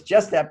 If I was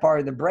just that part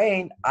of the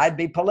brain, I'd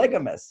be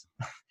polygamous.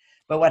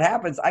 But what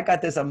happens, I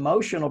got this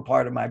emotional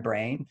part of my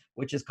brain,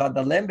 which is called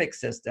the limbic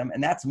system,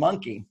 and that's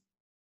monkey.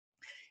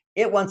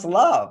 It wants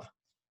love.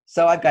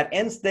 So I've got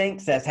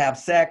instinct says have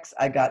sex.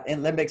 I got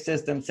limbic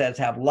system says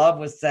have love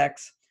with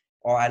sex,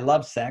 or I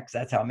love sex.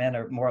 That's how men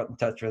are more in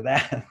touch with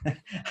that.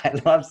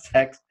 I love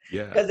sex.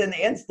 Yeah. Because in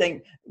the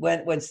instinct,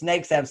 when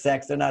snakes have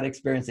sex, they're not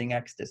experiencing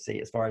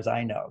ecstasy, as far as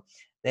I know.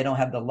 They don't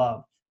have the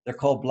love. They're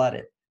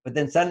cold-blooded. But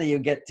then suddenly you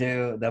get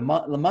to the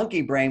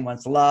monkey brain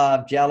wants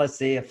love,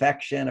 jealousy,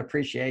 affection,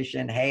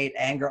 appreciation, hate,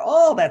 anger.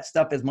 All that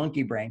stuff is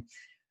monkey brain.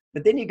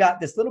 But then you got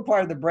this little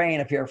part of the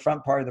brain up here,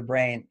 front part of the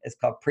brain, is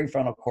called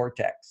prefrontal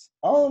cortex.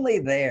 Only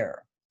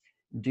there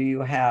do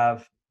you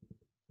have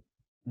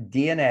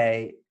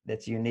DNA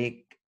that's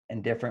unique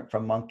and different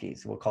from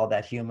monkeys. We'll call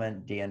that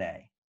human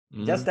DNA.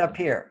 Just up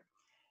here.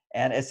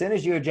 And as soon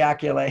as you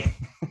ejaculate,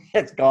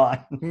 it's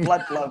gone.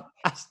 Blood flow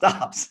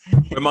stops.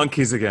 We're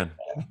monkeys again.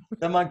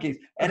 The monkeys.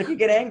 And if you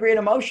get angry and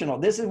emotional,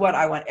 this is what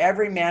I want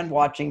every man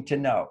watching to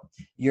know.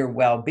 Your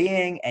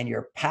well-being and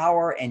your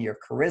power and your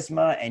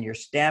charisma and your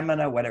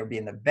stamina, whether it be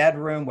in the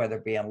bedroom, whether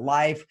it be in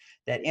life,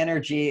 that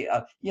energy.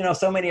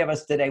 So many of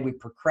us today, we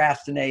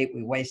procrastinate,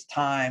 we waste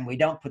time, we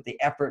don't put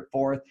the effort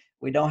forth,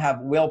 we don't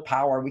have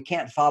willpower, we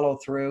can't follow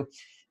through.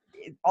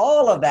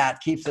 All of that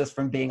keeps us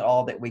from being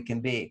all that we can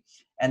be.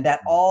 And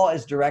that all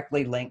is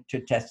directly linked to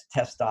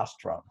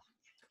testosterone.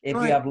 If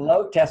you have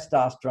low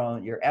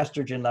testosterone, your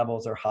estrogen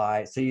levels are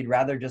high. So you'd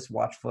rather just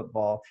watch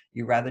football.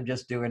 You'd rather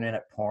just do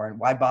internet porn.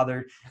 Why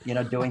bother,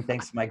 doing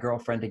things to my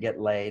girlfriend to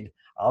get laid?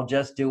 I'll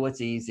just do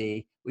what's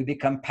easy. We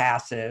become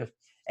passive.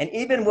 And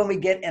even when we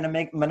get in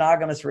a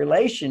monogamous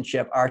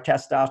relationship, our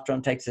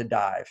testosterone takes a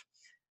dive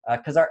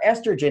because our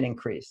estrogen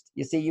increased.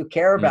 You see, you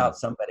care about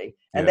somebody.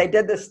 And they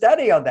did the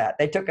study on that.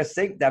 They took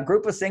a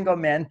group of single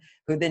men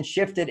who then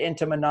shifted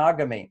into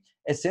monogamy.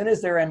 As soon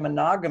as they're in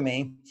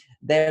monogamy,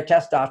 their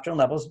testosterone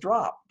levels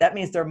drop. That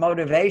means their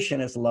motivation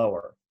is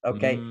lower.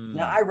 Okay.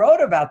 Now, I wrote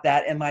about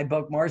that in my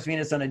book, Mars,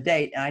 Venus on a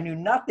Date. And I knew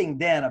nothing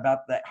then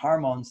about the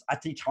hormones. I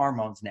teach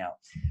hormones now,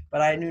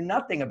 but I knew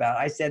nothing about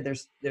it. I said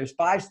there's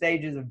 5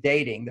 stages of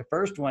dating. The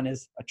first one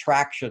is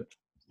attraction.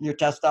 Your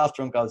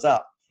testosterone goes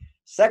up.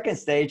 Second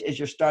stage is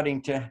you're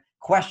starting to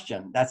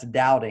question. That's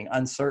doubting,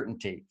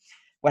 uncertainty.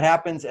 What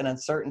happens in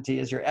uncertainty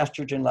is your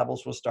estrogen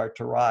levels will start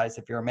to rise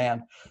if you're a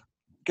man,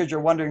 because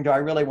you're wondering, do I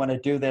really want to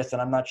do this?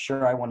 And I'm not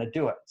sure I want to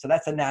do it. So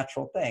that's a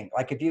natural thing.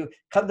 Like if you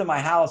come to my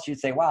house, you'd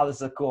say, wow, this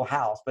is a cool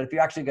house. But if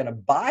you're actually going to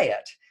buy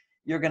it,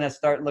 you're going to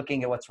start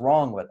looking at what's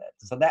wrong with it.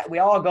 So that we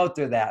all go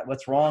through that.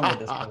 What's wrong with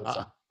this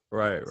person?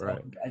 Right.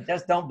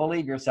 Just don't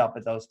believe yourself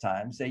at those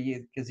times. So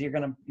because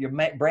your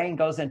brain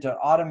goes into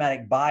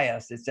automatic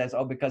bias. It says,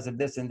 oh, because of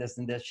this and this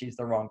and this, she's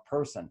the wrong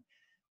person.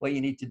 What you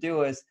need to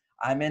do is,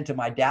 I'm into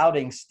my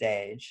doubting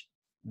stage.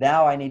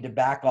 Now I need to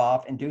back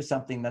off and do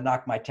something to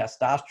knock my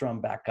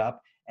testosterone back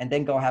up, and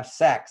then go have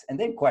sex and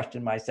then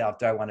question myself,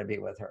 do I want to be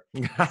with her?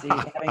 See,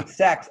 having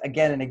sex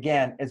again and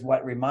again is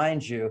what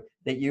reminds you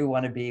that you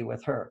want to be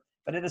with her.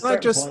 But at a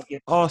certain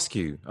point,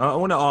 I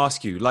want to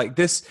ask you like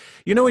this,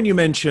 when you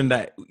mentioned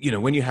that,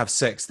 when you have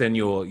sex, then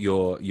your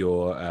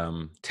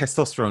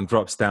testosterone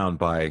drops down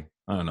by,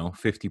 I don't know,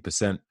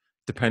 50%,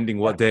 depending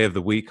what day of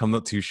the week. I'm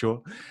not too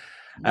sure.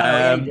 No,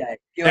 any day.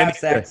 If you have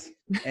sex,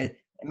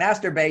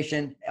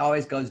 masturbation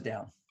always goes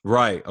down.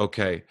 Right.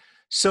 Okay.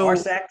 So or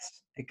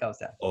sex, it goes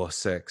down. Or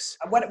sex.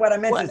 What I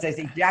meant to say is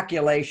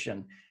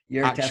ejaculation.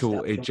 Your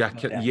actual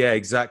ejaculation. Yeah,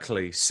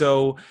 exactly.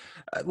 So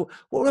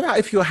what about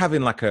if you're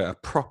having like a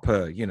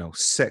proper,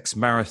 sex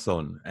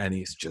marathon and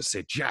it's just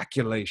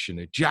ejaculation,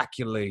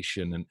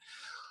 and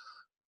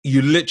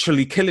you're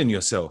literally killing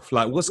yourself?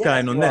 Like, what's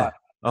going on there?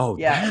 Oh,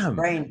 yeah,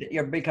 damn.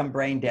 You become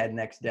brain dead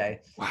next day.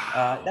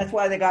 Wow. That's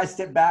why the guys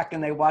sit back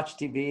and they watch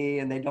TV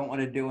and they don't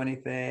want to do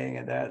anything.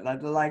 And they're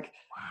like,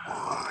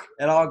 wow.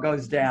 It all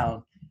goes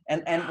down.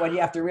 And what you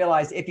have to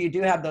realize, if you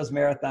do have those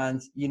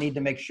marathons, you need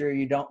to make sure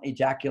you don't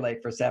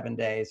ejaculate for 7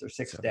 days or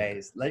 6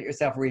 days. Let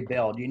yourself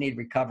rebuild. You need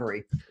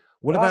recovery.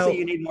 Also,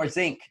 you need more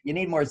zinc. You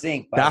need more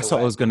zinc. That's what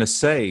I was going to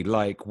say.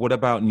 Like, what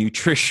about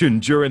nutrition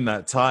during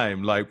that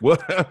time? Like,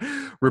 what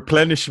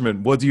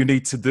replenishment? What do you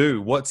need to do?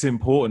 What's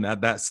important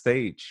at that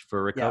stage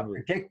for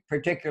recovery? Yeah,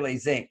 particularly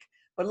zinc.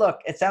 But look,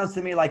 it sounds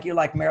to me like you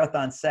like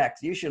marathon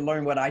sex. You should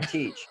learn what I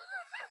teach,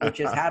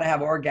 which is how to have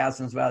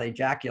orgasms without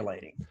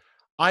ejaculating.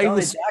 Don't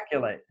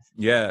ejaculate.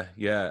 Yeah.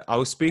 I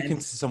was speaking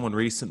to someone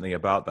recently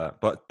about that.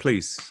 But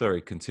please,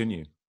 sorry,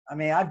 continue. I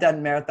mean, I've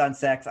done marathon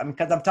sex.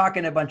 Because I'm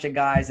talking to a bunch of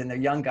guys and they're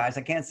young guys.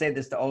 I can't say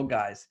this to old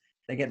guys.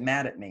 They get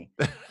mad at me.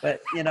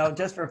 But,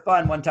 just for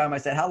fun, one time I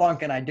said, how long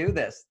can I do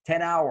this?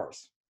 10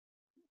 hours.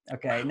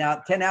 Okay.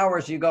 Now, 10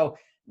 hours, you go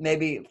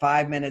maybe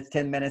 5 minutes,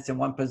 10 minutes in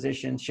one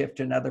position, shift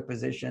to another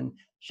position,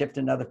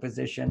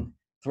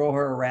 throw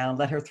her around,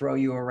 let her throw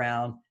you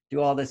around,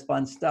 do all this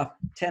fun stuff.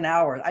 10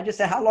 hours. I just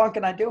said, how long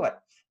can I do it?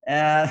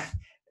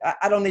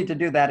 I don't need to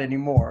do that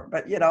anymore,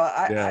 but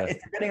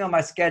it's depending on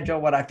my schedule,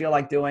 what I feel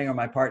like doing or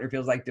my partner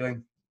feels like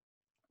doing.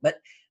 But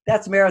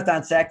that's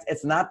marathon sex.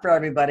 It's not for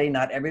everybody.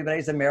 Not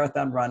everybody's a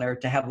marathon runner.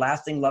 To have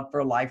lasting love for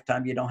a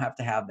lifetime, you don't have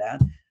to have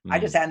that. I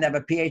just hadn't have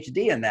a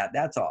PhD in that.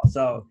 That's all.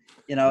 So,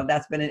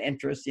 that's been an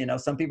interest.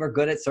 Some people are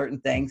good at certain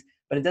things,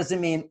 but it doesn't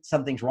mean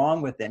something's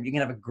wrong with them. You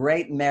can have a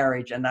great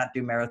marriage and not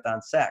do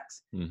marathon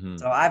sex. Mm-hmm.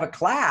 So I have a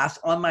class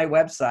on my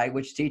website,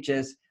 which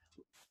teaches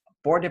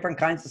 4 different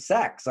kinds of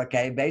sex.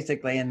 Okay.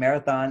 Basically, in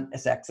marathon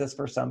sex is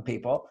for some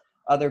people.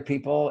 Other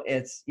people,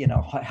 it's,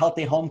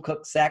 healthy home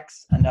cooked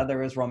sex.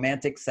 Another is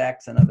romantic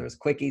sex. Another is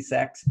quickie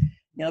sex.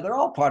 They're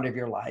all part of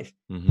your life.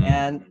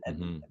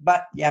 Mm-hmm.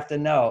 But you have to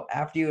know,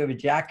 after you have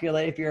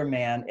ejaculated, if you're a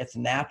man, it's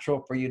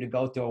natural for you to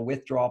go through a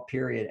withdrawal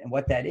period. And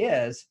what that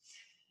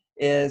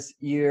is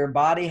your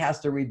body has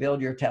to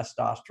rebuild your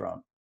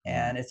testosterone.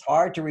 And it's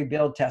hard to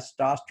rebuild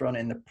testosterone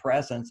in the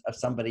presence of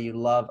somebody you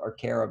love or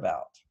care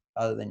about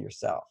other than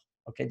yourself.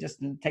 Okay,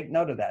 just take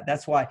note of that.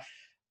 That's why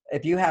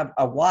if you have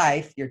a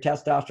wife, your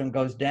testosterone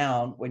goes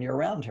down when you're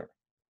around her.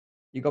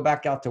 You go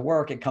back out to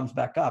work, it comes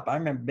back up. I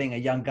remember being a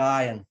young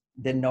guy and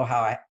didn't know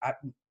how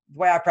the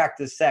way I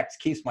practice sex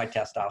keeps my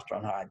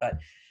testosterone high. But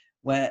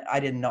when I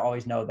didn't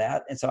always know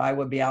that. And so I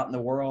would be out in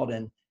the world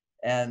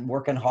and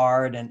working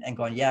hard and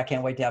going, yeah, I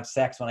can't wait to have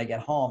sex when I get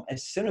home.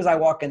 As soon as I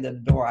walk into the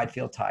door, I'd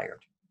feel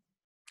tired.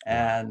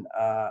 And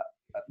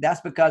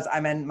that's because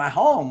I'm in my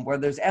home where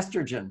there's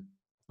estrogen.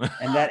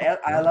 And that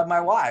I love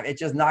my wife. It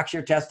just knocks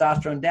your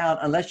testosterone down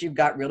unless you've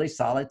got really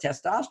solid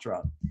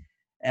testosterone.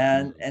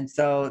 And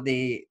so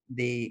the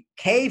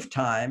cave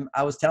time,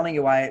 I was telling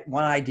you why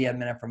one idea,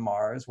 Men Are From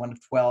Mars, one of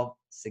 12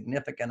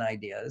 significant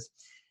ideas,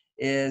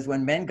 is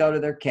when men go to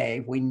their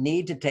cave, we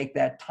need to take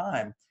that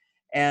time.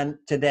 And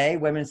today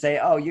women say,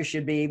 oh, you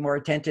should be more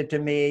attentive to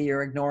me.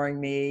 You're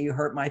ignoring me. You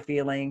hurt my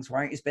feelings. Why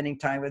aren't you spending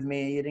time with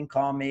me? You didn't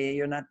call me.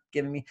 You're not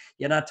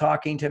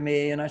talking to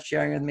me. You're not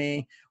sharing with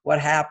me. What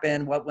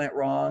happened? What went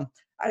wrong?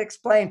 I'd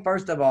explain,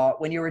 first of all,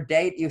 when you were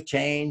dating, you've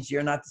changed.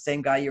 You're not the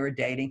same guy you were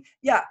dating.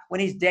 Yeah, when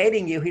he's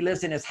dating you, he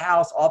lives in his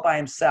house all by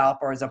himself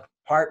or his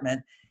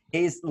apartment.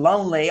 He's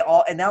lonely.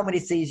 And now when he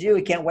sees you,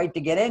 he can't wait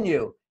to get in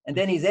you. And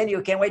then he's in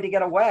you, can't wait to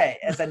get away.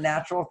 It's a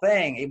natural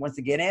thing. He wants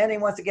to get in, he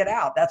wants to get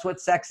out. That's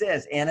what sex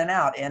is, in and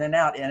out, in and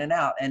out, in and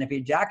out. And if he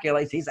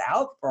ejaculates, he's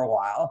out for a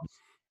while.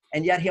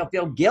 And yet he'll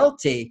feel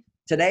guilty.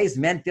 Today's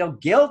men feel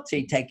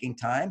guilty taking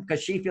time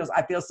because she feels,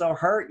 I feel so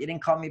hurt. You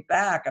didn't call me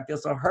back. I feel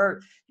so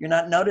hurt. You're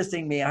not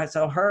noticing me. I'm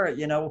so hurt.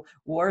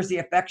 Where's the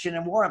affection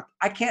and warmth?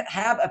 I can't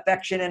have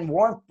affection and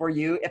warmth for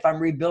you if I'm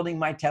rebuilding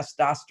my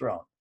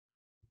testosterone.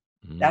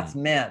 That's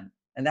men.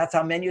 And that's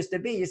how men used to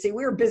be. You see,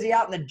 we were busy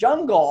out in the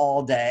jungle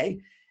all day,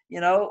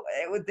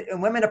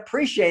 and women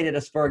appreciated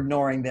us for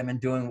ignoring them and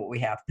doing what we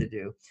have to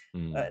do.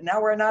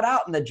 Now we're not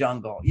out in the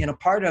jungle.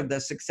 Part of the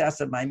success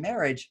of my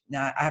marriage,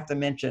 now I have to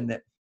mention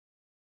that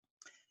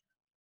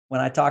when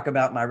I talk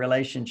about my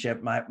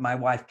relationship, my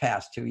wife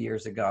passed 2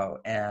 years ago,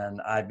 and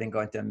I've been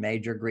going through a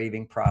major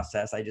grieving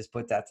process. I just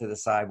put that to the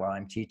side while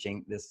I'm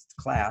teaching this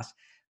class.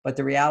 But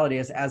the reality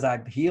is, as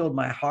I've healed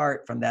my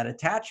heart from that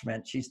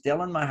attachment, she's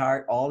still in my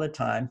heart all the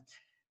time.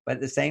 But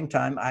at the same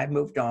time, I've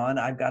moved on.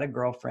 I've got a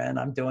girlfriend.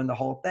 I'm doing the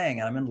whole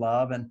thing. I'm in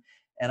love and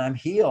I'm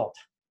healed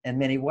in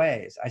many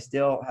ways. I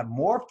still have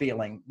more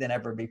feeling than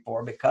ever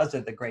before because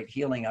of the great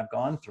healing I've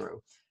gone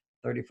through,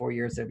 34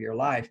 years of your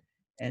life.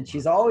 And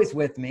she's always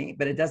with me,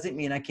 but it doesn't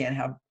mean I can't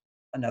have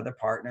another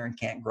partner and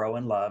can't grow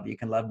in love. You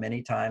can love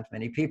many times,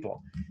 many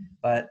people,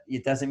 but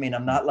it doesn't mean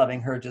I'm not loving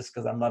her just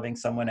because I'm loving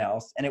someone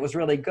else. And it was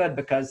really good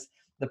because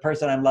the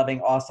person I'm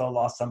loving also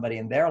lost somebody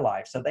in their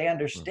life. So they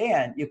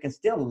understand you can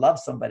still love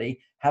somebody,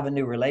 have a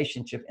new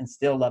relationship, and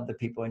still love the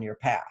people in your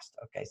past.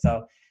 Okay.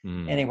 So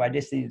anyway, I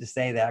just needed to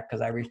say that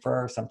because I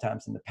refer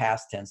sometimes in the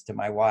past tense to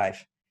my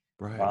wife,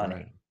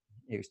 Bonnie,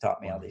 who's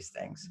taught me all these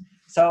things.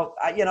 So,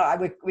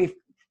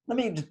 let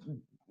me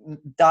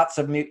dots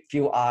of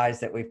few I's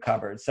that we've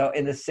covered. So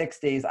in the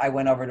 60s, I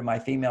went over to my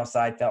female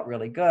side, felt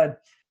really good.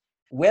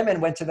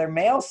 Women went to their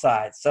male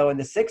side. So in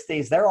the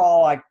 60s, they're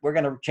all like, we're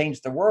going to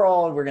change the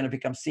world. We're going to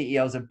become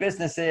CEOs of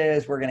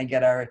businesses. We're going to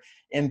get our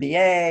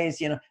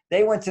MBAs.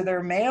 They went to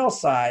their male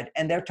side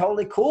and they're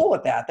totally cool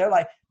with that. They're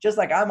like, just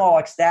like I'm all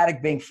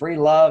ecstatic being free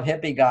love,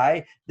 hippie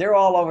guy. They're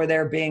all over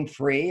there being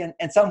free.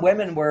 And some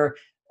women were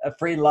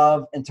free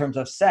love in terms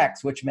of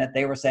sex, which meant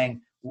they were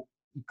saying,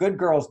 good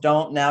girls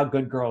don't, now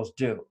good girls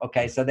do.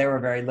 Okay. So they were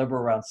very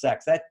liberal around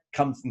sex. That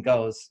comes and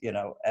goes,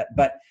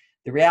 but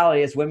the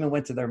reality is women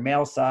went to their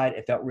male side.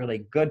 It felt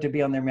really good to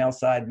be on their male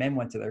side. Men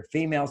went to their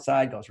female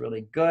side. Goes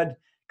really good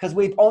because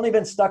we've only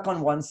been stuck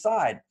on one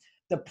side.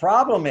 The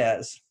problem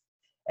is,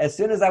 as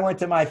soon as I went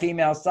to my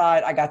female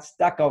side, I got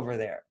stuck over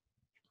there.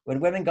 When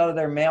women go to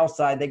their male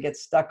side, they get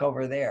stuck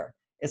over there.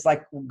 It's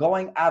like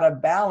going out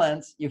of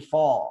balance, you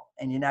fall,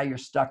 and now you're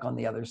stuck on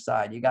the other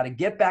side. You got to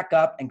get back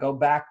up and go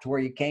back to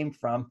where you came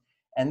from.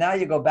 And now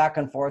you go back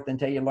and forth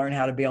until you learn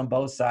how to be on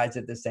both sides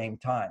at the same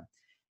time.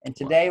 And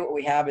today what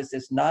we have is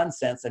this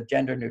nonsense of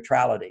gender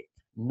neutrality,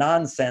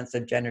 And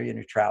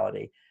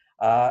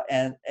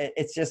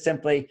it's just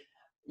simply,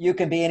 you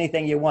can be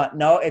anything you want.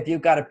 No, if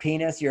you've got a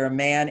penis, you're a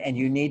man and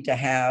you need to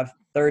have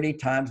 30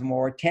 times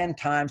more, 10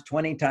 times,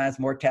 20 times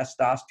more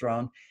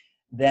testosterone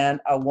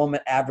than a woman,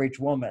 average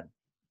woman.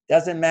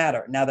 Doesn't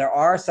matter. Now, there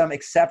are some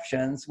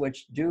exceptions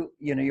which do,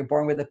 you're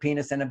born with a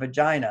penis and a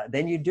vagina.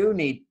 Then you do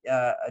need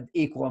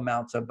equal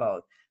amounts of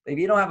both. If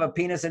you don't have a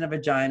penis and a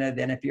vagina,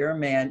 then if you're a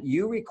man,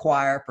 you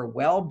require for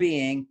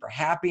well-being, for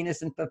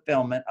happiness and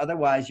fulfillment.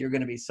 Otherwise, you're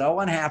going to be so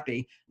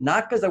unhappy,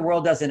 not because the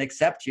world doesn't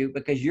accept you,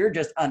 because you're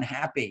just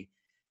unhappy.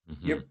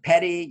 You're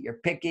petty, you're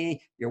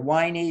picky, you're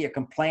whiny, you're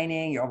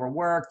complaining, you're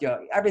overworked,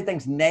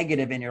 everything's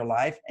negative in your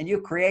life, and you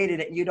created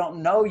it and you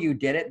don't know you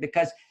did it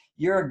because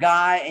you're a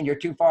guy and you're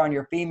too far on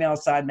your female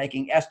side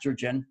making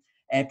estrogen.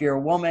 And if you're a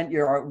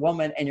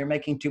woman and you're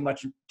making too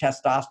much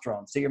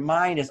testosterone. So your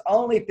mind is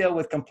only filled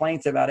with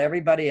complaints about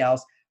everybody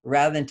else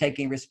rather than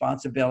taking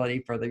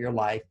responsibility for your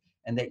life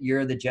and that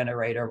you're the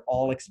generator of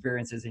all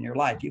experiences in your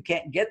life. You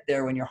can't get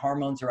there when your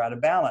hormones are out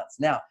of balance.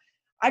 Now,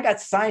 I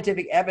got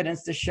scientific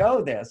evidence to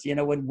show this.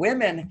 When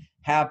women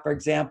have, for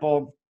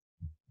example,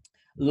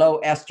 low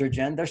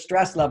estrogen, their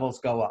stress levels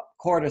go up.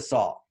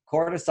 Cortisol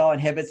Cortisol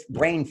inhibits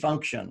brain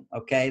function.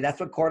 Okay. That's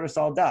what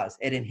cortisol does.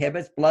 It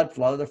inhibits blood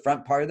flow, the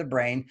front part of the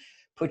brain,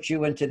 puts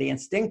you into the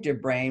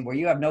instinctive brain where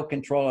you have no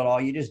control at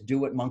all. You just do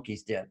what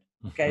monkeys did.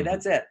 Okay.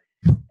 That's it.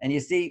 And you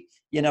see,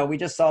 we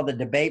just saw the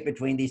debate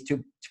between these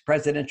two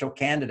presidential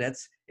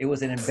candidates. It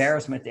was an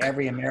embarrassment to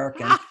every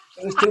American.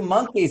 It was two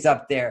monkeys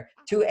up there,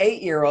 two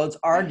 8-year-olds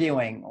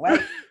arguing. Well,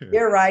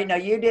 you're right. No,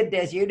 you did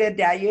this. You did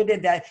that. You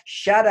did that.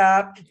 Shut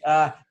up.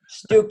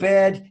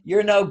 Stupid.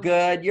 You're no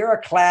good. You're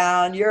a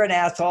clown. You're an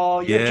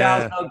asshole. Your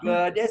child's no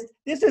good.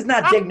 This is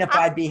not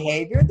dignified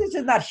behavior. This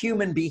is not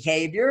human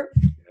behavior.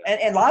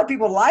 And a lot of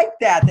people like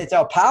that. They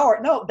say, power.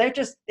 No, they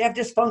have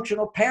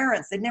dysfunctional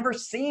parents. They've never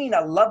seen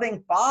a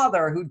loving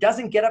father who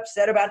doesn't get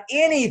upset about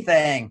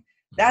anything.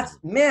 That's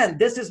men.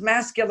 This is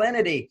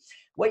masculinity.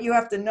 What you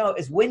have to know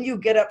is when you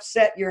get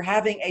upset, you're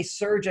having a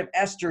surge of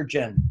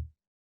estrogen.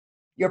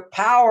 Your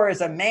power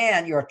as a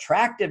man, your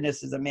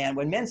attractiveness as a man.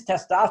 When men's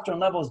testosterone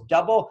levels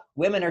double,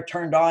 women are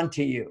turned on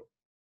to you.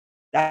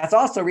 That's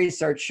also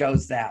research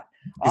shows that.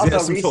 Is it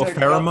some sort of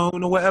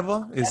pheromone or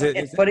whatever?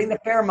 It's putting the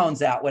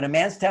pheromones out. When a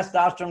man's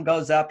testosterone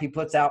goes up, he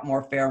puts out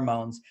more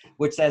pheromones,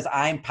 which says,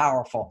 I'm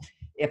powerful.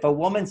 If a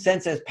woman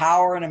senses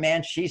power in a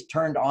man, she's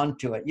turned on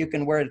to it. You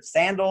can wear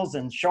sandals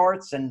and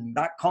shorts and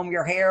not comb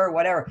your hair or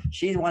whatever.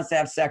 She wants to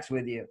have sex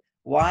with you.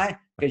 Why?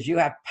 Because you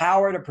have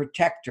power to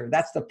protect her.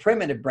 That's the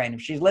primitive brain.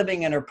 If she's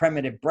living in her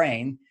primitive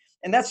brain,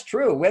 and that's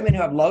true. Women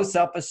who have low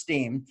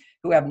self-esteem,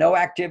 who have no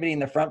activity in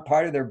the front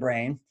part of their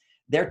brain,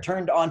 they're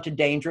turned on to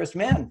dangerous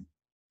men.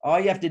 All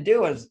you have to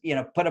do is,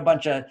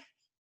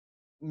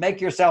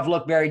 make yourself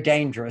look very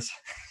dangerous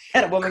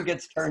and a woman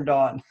gets turned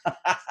on.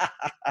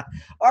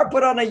 Or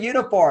put on a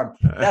uniform.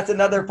 That's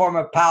another form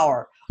of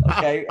power.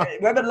 Okay.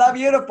 Women love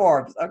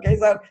uniforms. Okay.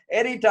 So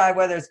anytime,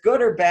 whether it's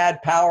good or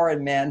bad, power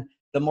in men,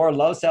 the more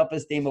low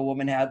self-esteem a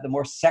woman has, the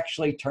more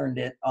sexually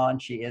turned on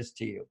she is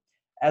to you.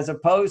 As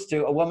opposed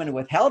to a woman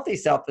with healthy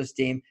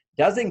self-esteem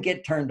doesn't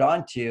get turned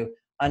on to you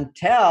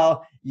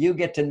until you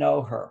get to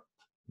know her.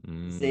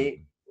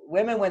 See,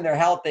 women, when they're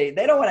healthy,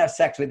 they don't want to have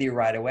sex with you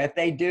right away. If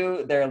they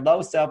do, they're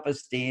low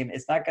self-esteem.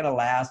 It's not going to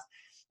last.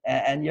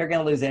 And you're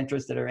going to lose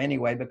interest in her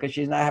anyway, because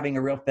she's not having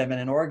a real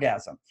feminine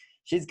orgasm.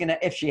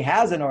 If she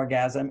has an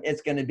orgasm,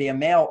 it's going to be a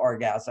male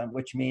orgasm,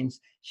 which means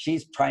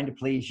she's trying to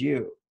please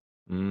you.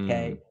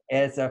 Okay.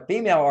 It's a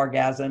female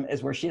orgasm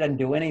is where she doesn't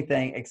do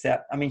anything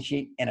except,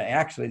 she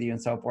interacts with you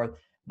and so forth,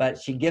 but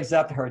she gives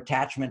up her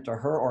attachment to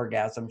her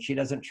orgasm. She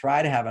doesn't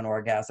try to have an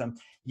orgasm.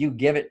 You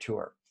give it to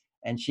her.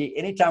 And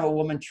anytime a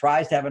woman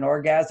tries to have an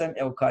orgasm,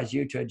 it will cause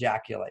you to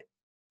ejaculate.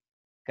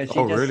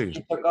 Really?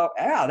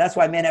 That's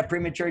why men have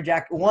premature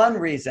ejaculation. One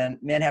reason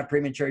men have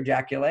premature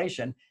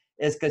ejaculation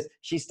is because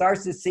she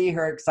starts to see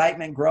her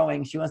excitement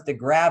growing. She wants to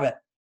grab it.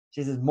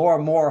 She says more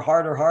and more,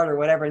 harder, harder,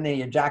 whatever, and then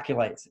he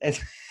ejaculates.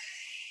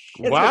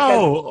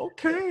 Wow.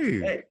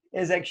 Okay.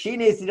 It's like she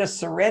needs to just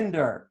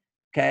surrender,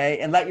 okay,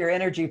 and let your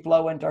energy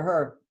flow into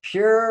her.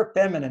 Pure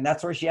feminine.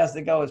 That's where she has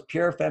to go, is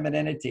pure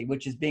femininity,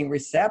 which is being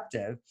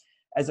receptive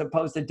as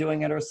opposed to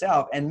doing it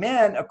herself. And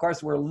men, of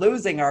course, we're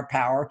losing our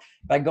power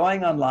by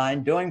going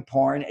online, doing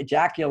porn,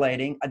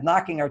 ejaculating,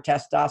 knocking our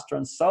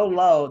testosterone so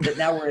low that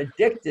now we're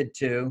addicted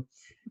to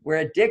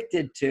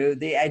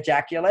the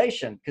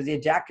ejaculation, because the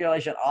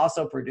ejaculation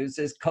also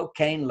produces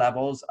cocaine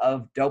levels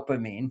of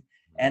dopamine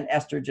and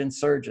estrogen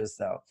surges,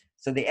 though.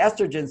 So the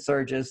estrogen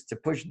surges to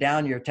push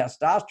down your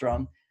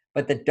testosterone,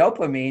 but the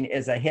dopamine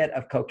is a hit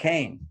of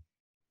cocaine.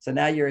 So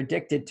now you're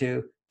addicted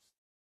to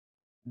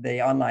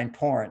the online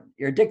porn.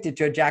 You're addicted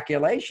to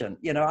ejaculation.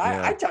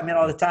 I tell men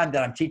all the time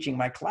that I'm teaching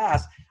my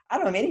class, I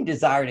don't have any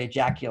desire to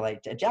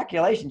ejaculate.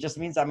 Ejaculation just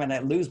means I'm going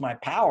to lose my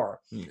power.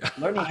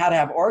 Learning how to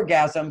have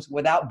orgasms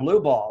without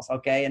blue balls,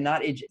 okay? And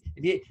not,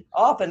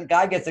 often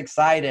guy gets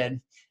excited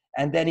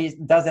and then he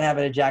doesn't have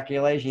an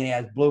ejaculation, he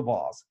has blue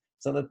balls.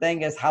 So the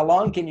thing is, how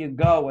long can you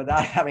go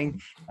without having,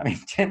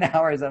 10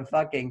 hours of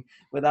fucking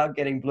without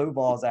getting blue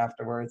balls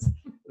afterwards?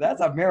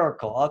 That's a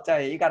miracle. I'll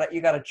tell you, you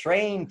gotta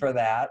train for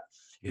that.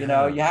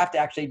 Yeah. You have to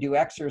actually do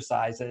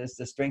exercises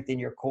to strengthen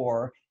your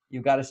core.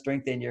 You've got to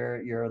strengthen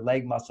your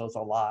leg muscles a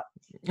lot.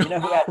 Who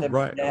had the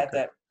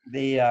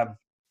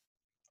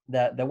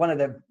one of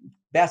the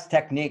best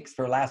techniques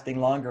for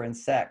lasting longer in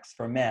sex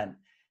for men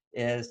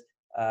is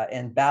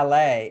in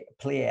ballet,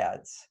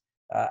 Pleiades.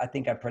 I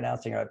think I'm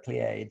pronouncing it right,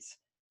 Pleiades.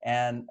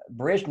 And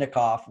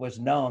Baryshnikov was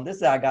known, this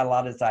is how I got a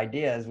lot of his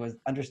ideas, was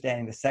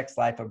understanding the sex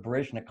life of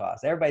Baryshnikov.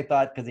 Everybody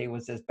thought because he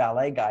was this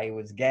ballet guy, he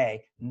was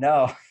gay.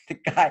 No,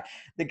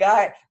 the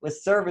guy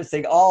was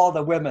servicing all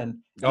the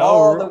women,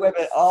 all the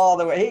women.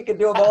 He could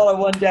do them all in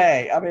one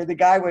day. The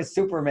guy was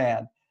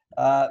Superman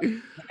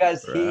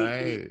because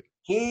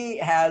he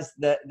has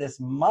this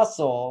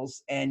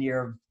muscles in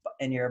your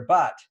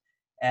butt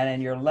and in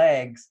your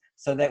legs,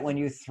 so that when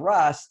you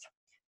thrust,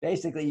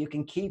 basically, you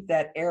can keep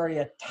that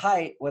area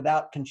tight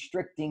without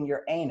constricting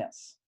your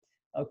anus.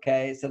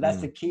 Okay, so that's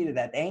the key to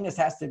that. The anus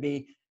has to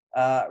be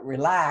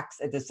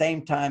relaxed at the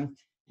same time.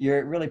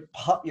 You're really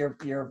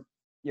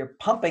you're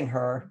pumping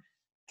her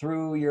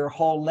through your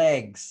whole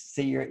legs.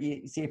 See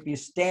if you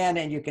stand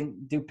and you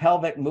can do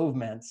pelvic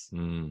movements.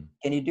 Can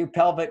you do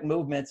pelvic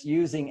movements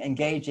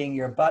engaging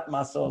your butt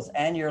muscles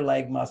and your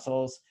leg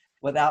muscles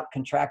without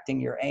contracting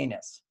your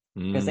anus?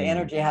 Because the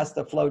energy has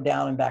to flow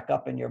down and back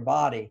up in your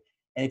body.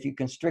 And if you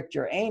constrict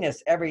your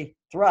anus, every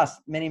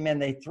thrust, many men,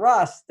 they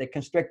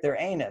constrict their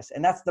anus.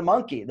 And that's the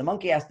monkey. The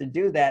monkey has to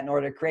do that in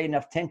order to create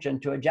enough tension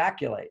to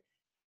ejaculate.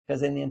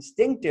 Because in the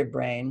instinctive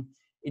brain,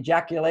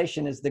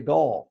 ejaculation is the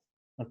goal.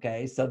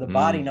 Okay, so the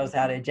body knows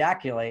how to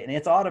ejaculate, and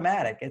it's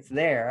automatic. It's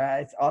there.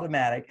 It's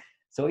automatic.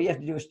 So what you have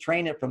to do is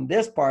train it from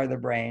this part of the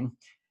brain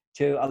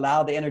to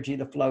allow the energy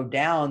to flow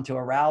down to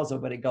arousal,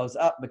 but it goes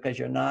up because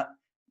you're not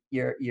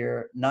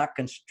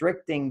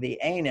constricting the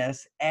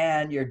anus,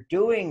 and you're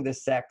doing the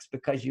sex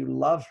because you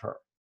love her.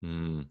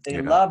 So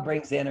love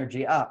brings the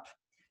energy up.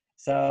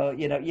 So,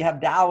 you have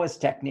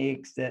Taoist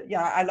techniques that,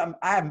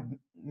 I'm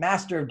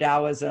master of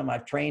Taoism.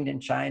 I've trained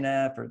in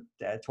China for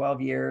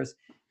 12 years.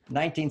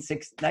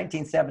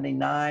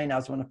 1979, I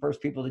was one of the first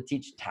people to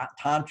teach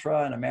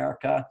Tantra in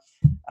America.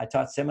 I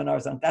taught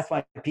seminars on, that's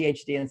my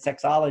PhD in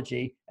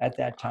sexology at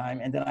that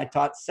time. And then I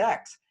taught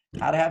sex,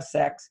 how to have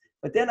sex.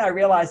 But then I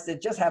realized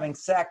that just having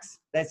sex,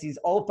 that's these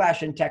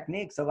old-fashioned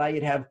techniques allow you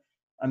to have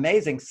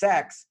amazing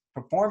sex,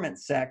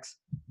 performance sex,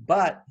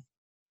 but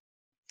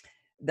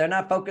they're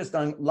not focused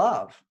on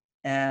love.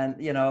 And,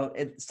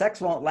 sex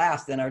won't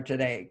last in our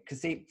today.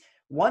 Because see,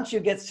 once you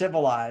get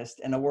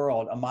civilized in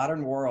a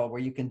modern world where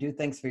you can do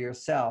things for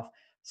yourself,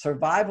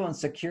 survival and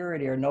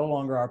security are no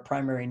longer our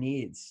primary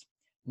needs.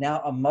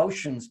 Now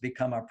emotions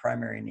become our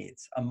primary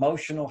needs.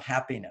 Emotional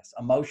happiness,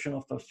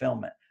 emotional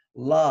fulfillment,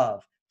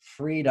 love,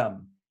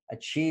 freedom,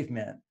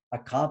 achievement,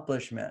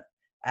 accomplishment,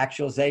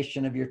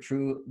 actualization of your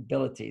true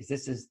abilities.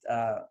 This is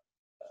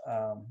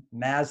Maslow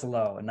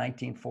in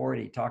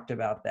 1940 talked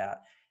about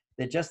that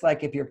just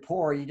like if you're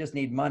poor, you just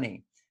need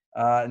money.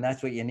 And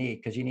that's what you need,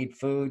 because you need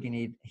food, you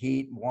need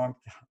heat, warmth,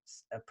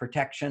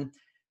 protection.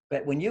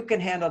 But when you can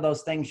handle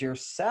those things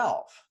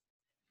yourself,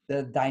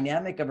 the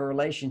dynamic of a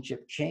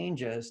relationship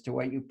changes to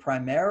what you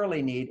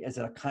primarily need is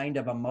a kind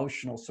of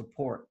emotional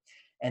support.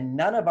 And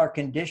none of our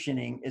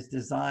conditioning is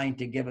designed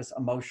to give us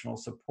emotional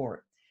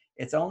support.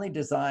 It's only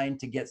designed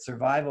to get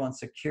survival and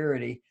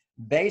security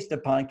based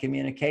upon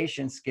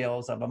communication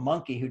skills of a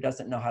monkey who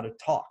doesn't know how to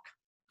talk.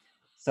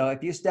 So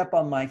if you step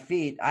on my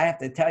feet, I have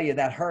to tell you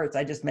that hurts.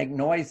 I just make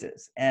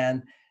noises.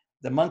 And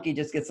the monkey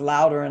just gets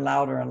louder and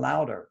louder and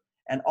louder.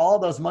 And all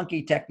those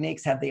monkey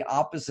techniques have the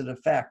opposite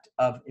effect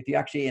of, if you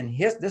actually, in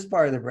this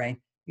part of the brain,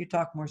 you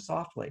talk more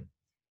softly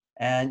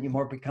and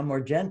you become more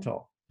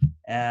gentle,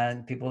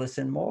 and people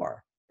listen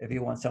more if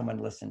you want someone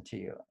to listen to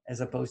you,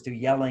 as opposed to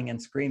yelling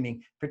and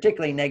screaming,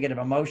 particularly negative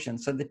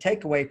emotions. So the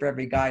takeaway for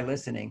every guy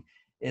listening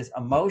is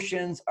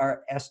emotions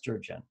are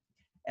estrogen.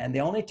 And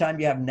the only time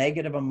you have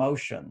negative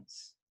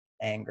emotions,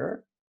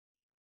 anger,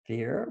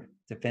 fear,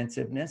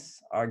 defensiveness,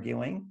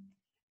 arguing,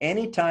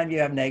 anytime you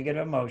have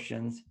negative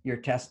emotions, your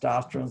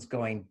testosterone's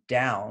going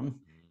down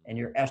and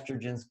your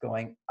estrogen's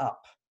going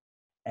up,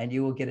 and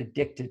you will get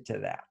addicted to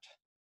that.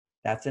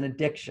 That's an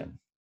addiction.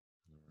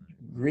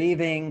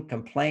 Grieving,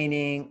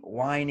 complaining,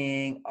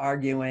 whining,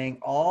 arguing,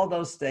 all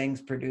those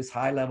things produce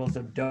high levels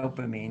of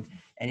dopamine.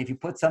 And if you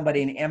put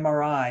somebody in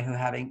MRI who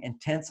having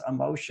intense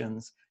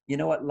emotions, you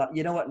know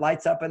what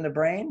lights up in the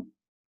brain?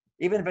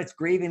 Even if it's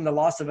grieving the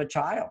loss of a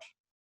child.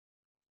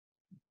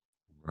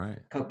 Right.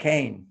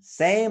 Cocaine,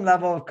 same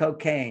level of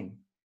cocaine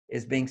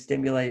is being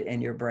stimulated in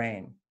your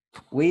brain.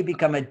 We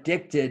become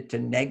addicted to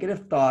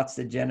negative thoughts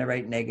that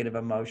generate negative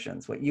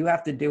emotions. What you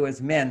have to do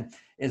as men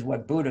is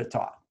what Buddha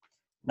taught.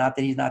 Not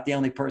that he's not the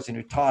only person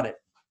who taught it.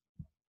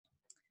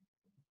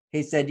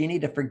 He said, you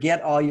need to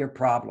forget all your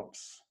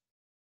problems.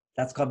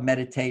 That's called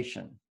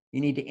meditation.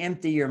 You need to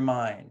empty your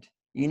mind.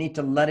 You need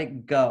to let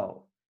it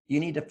go.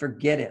 You need to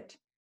forget it.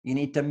 You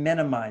need to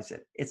minimize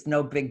it. It's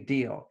no big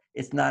deal.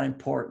 It's not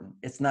important.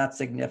 It's not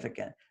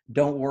significant.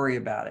 Don't worry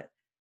about it.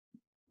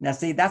 Now,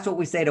 see, that's what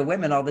we say to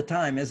women all the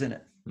time, isn't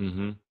it?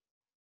 Mm-hmm.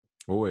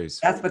 Always.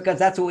 That's because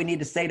that's what we need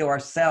to say to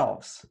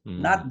ourselves,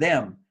 not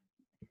them.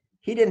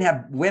 He didn't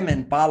have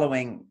women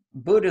following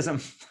Buddhism.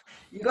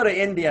 You go to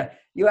India,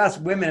 you ask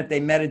women if they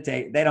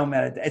meditate. They don't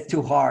meditate. It's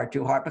too hard,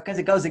 because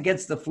it goes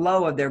against the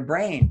flow of their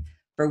brain.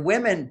 For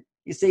women,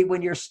 you see,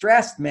 when you're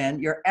stressed, man,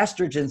 your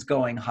estrogen's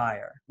going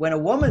higher. When a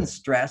woman's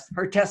stressed,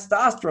 her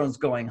testosterone's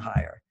going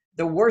higher.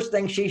 The worst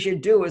thing she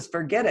should do is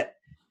forget it.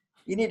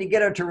 You need to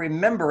get her to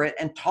remember it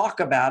and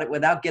talk about it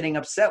without getting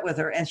upset with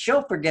her, and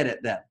she'll forget it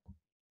then.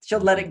 She'll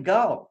let it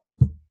go.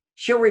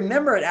 She'll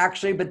remember it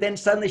actually, but then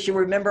suddenly she'll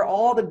remember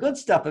all the good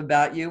stuff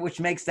about you, which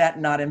makes that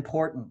not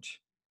important.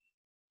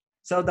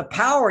 So the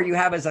power you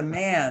have as a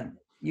man,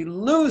 you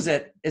lose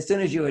it as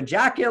soon as you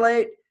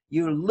ejaculate.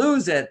 You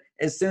lose it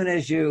as soon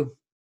as you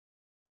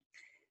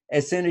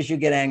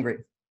get angry.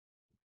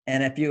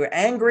 And if you're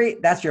angry,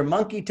 that's your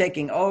monkey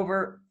taking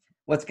over.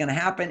 What's going to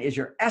happen is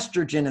your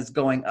estrogen is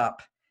going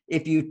up.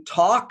 If you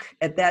talk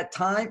at that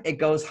time, it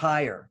goes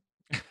higher.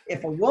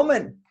 If a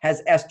woman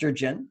has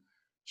estrogen,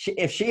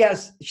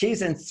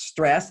 she's in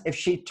stress. If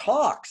she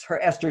talks,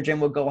 her estrogen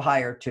will go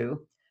higher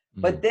too.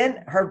 But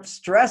then her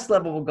stress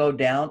level will go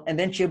down, and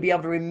then she'll be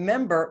able to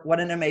remember what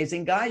an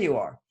amazing guy you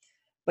are.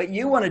 But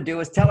you want to do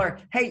is tell her,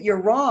 hey,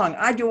 you're wrong.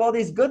 I do all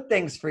these good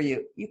things for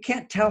you. You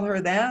can't tell her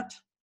that.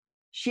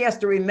 She has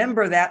to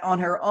remember that on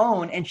her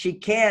own, and she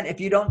can if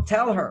you don't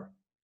tell her.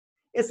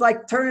 It's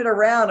like turn it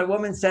around. A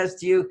woman says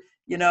to you,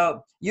 you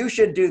know, you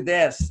should do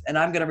this, and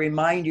I'm going to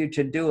remind you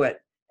to do it.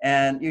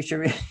 And you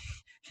should,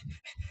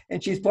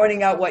 and she's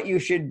pointing out what you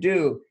should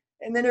do.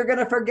 And then you're going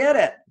to forget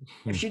it.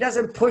 If she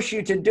doesn't push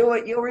you to do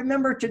it, you'll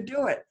remember to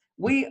do it.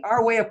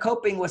 Our way of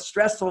coping with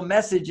stressful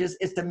messages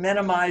is to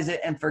minimize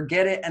it and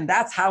forget it. And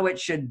that's how it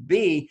should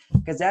be,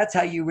 because that's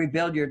how you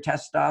rebuild your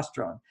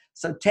testosterone.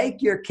 So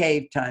take your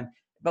cave time.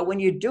 But when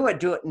you do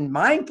it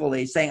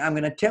mindfully, saying, I'm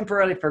going to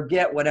temporarily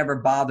forget whatever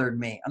bothered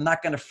me. I'm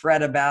not going to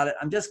fret about it.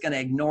 I'm just going to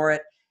ignore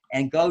it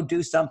and go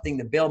do something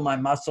to build my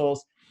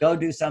muscles, go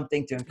do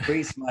something to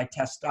increase my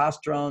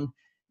testosterone.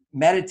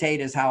 Meditate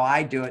is how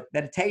I do it.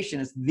 Meditation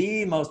is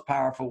the most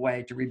powerful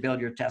way to rebuild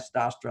your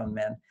testosterone,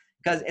 men,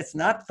 because it's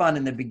not fun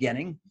in the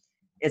beginning.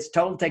 It's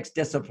total takes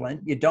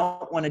discipline. You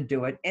don't want to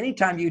do it.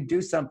 Anytime you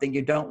do something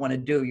you don't want to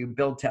do, you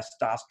build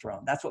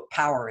testosterone. That's what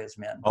power is,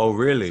 men. Oh,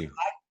 really?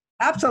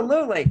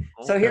 Absolutely. Okay.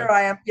 So here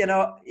I am, you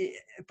know,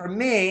 for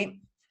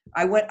me,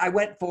 I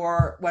went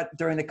for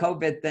during the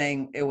COVID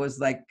thing, it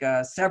was like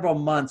several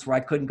months where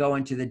I couldn't go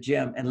into the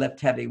gym and lift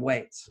heavy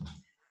weights.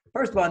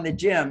 First of all, in the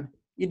gym,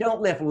 you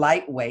don't lift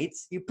light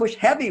weights, you push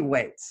heavy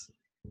weights,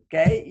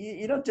 okay?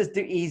 You don't just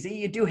do easy,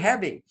 you do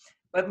heavy.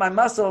 But my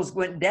muscles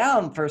went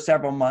down for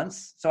several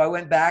months, so I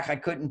went back. I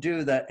couldn't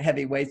do the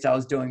heavy weights I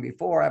was doing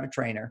before. I have a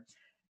trainer.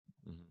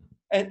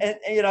 And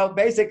you know,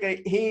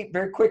 basically, he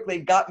very quickly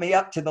got me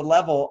up to the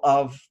level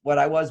of what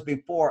I was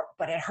before,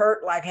 but it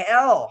hurt like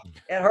hell.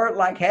 It hurt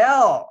like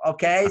hell,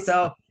 okay?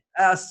 So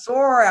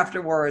sore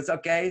afterwards,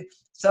 okay?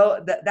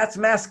 So that's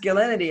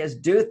masculinity, is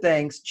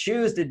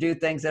choose to do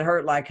things that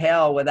hurt like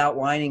hell without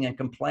whining and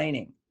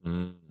complaining.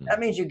 Mm-hmm. That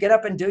means you get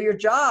up and do your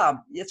job.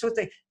 That's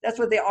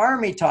what the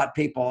army taught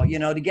people, you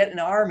know, to get in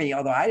the army.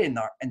 Although I didn't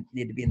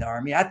need to be in the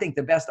army. I think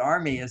the best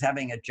army is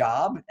having a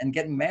job and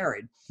getting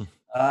married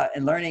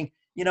and learning.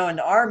 You know, in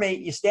the army,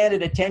 you stand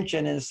at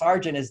attention and the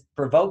sergeant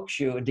provokes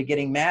you into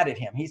getting mad at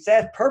him. He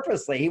says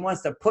purposely, he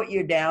wants to put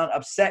you down,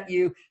 upset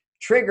you,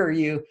 trigger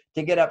you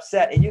to get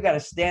upset, and you got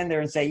to stand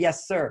there and say,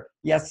 yes, sir.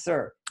 Yes,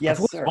 sir. Yes,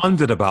 I've sir. I've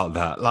wondered about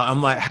that. Like,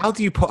 I'm like, how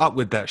do you put up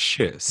with that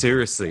shit?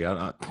 Seriously.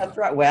 That's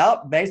right.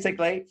 Well,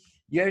 basically,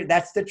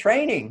 that's the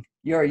training.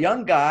 You're a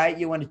young guy.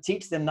 You want to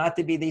teach them not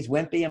to be these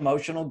wimpy,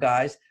 emotional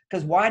guys.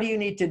 Because why do you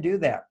need to do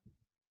that?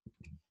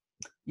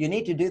 You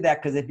need to do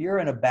that because if you're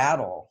in a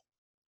battle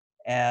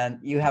and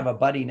you have a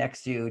buddy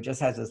next to you who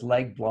just has his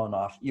leg blown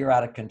off, you're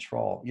out of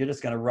control. You're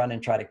just going to run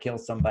and try to kill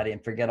somebody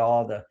and forget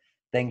all the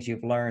things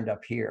you've learned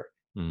up here.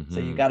 Mm-hmm. So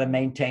you got to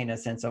maintain a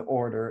sense of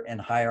order and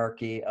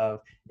hierarchy of,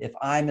 if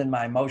I'm in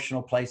my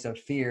emotional place of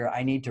fear,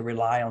 I need to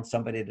rely on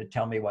somebody to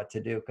tell me what to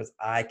do because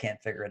I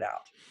can't figure it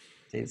out.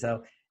 See,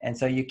 so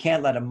you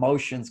can't let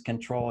emotions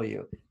control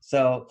you.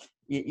 So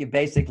you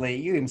basically,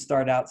 you even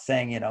start out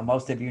saying, you know,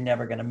 most of you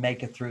never going to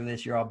make it through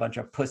this. You're all a bunch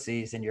of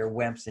pussies and you're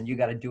wimps and you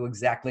got to do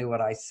exactly what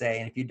I say.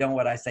 And if you don't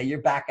what I say, you're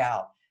back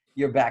out,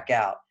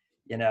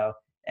 you know.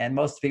 And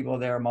most people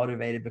there are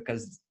motivated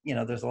because, you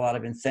know, there's a lot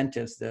of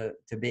incentives to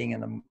being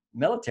in the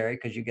military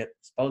because you get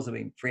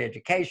supposedly free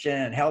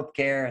education and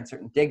healthcare and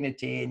certain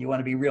dignity. And you want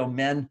to be real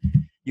men,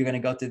 you're going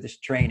to go through this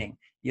training.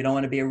 You don't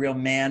want to be a real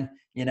man,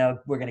 you know,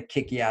 we're going to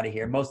kick you out of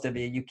here. Most of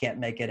you can't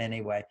make it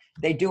anyway.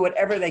 They do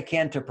whatever they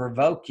can to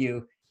provoke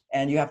you,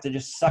 and you have to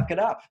just suck it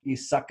up. You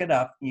suck it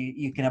up.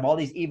 You can have all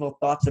these evil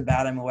thoughts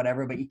about him or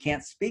whatever, but you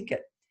can't speak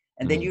it.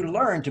 And then you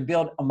learn to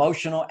build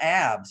emotional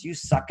abs. You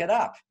suck it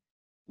up.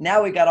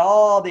 Now we got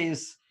all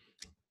these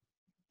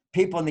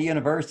people in the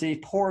university,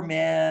 poor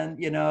men,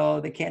 you know,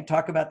 they can't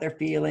talk about their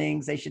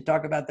feelings. They should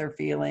talk about their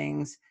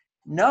feelings.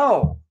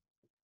 No.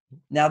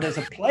 Now there's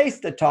a place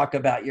to talk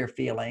about your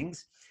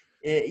feelings.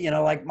 You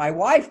know, like my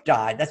wife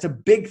died. That's a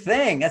big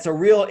thing. That's a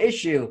real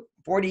issue.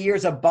 40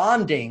 years of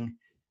bonding.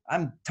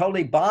 I'm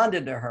totally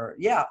bonded to her.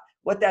 Yeah.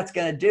 What that's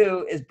going to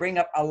do is bring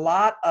up a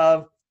lot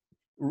of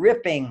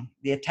ripping.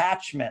 The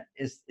attachment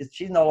is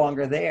she's no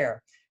longer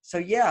there. So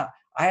yeah,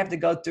 I have to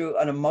go through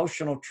an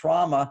emotional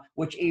trauma,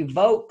 which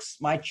evokes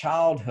my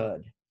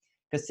childhood.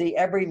 Because see,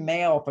 every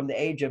male from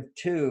the age of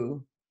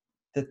 2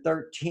 to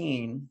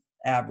 13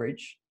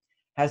 average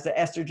has the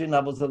estrogen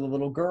levels of a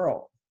little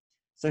girl.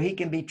 So he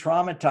can be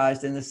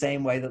traumatized in the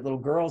same way that little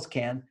girls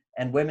can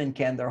and women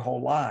can their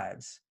whole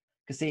lives.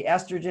 Because see,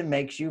 estrogen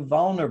makes you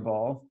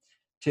vulnerable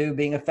to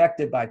being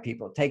affected by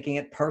people, taking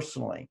it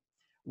personally.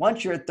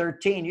 Once you're at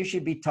 13, you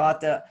should be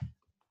taught to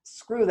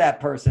screw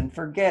that person,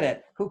 forget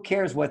it. Who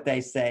cares what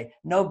they say?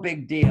 No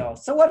big deal.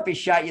 So what if he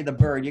shot you the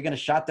bird? You're going to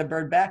shot the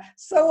bird back?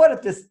 So what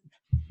if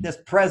this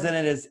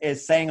president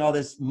is saying all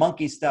this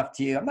monkey stuff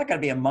to you? I'm not going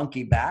to be a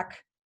monkey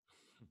back.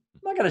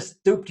 I'm not going to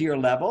stoop to your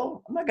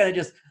level. I'm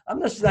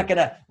just not going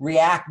to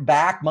react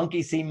back.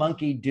 Monkey see,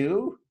 monkey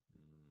do.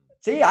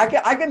 See,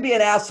 I can be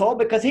an asshole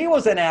because he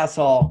was an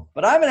asshole,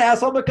 but I'm an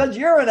asshole because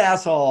you're an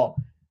asshole.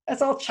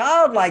 That's all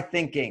childlike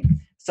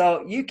thinking.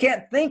 So you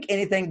can't think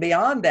anything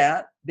beyond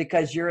that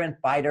because you're in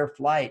fight or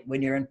flight.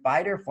 When you're in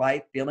fight or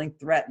flight, feeling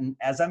threatened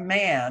as a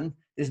man,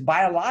 this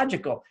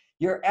biological,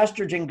 your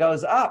estrogen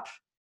goes up.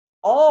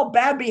 All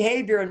bad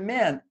behavior in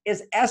men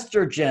is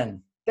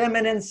estrogen,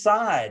 feminine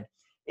side.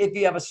 If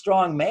you have a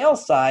strong male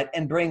side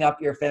and bring up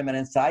your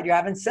feminine side, you're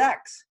having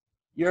sex.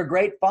 You're a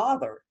great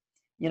father.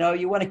 You know,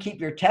 you want to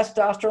keep your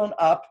testosterone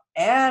up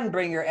and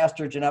bring your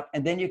estrogen up,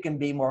 and then you can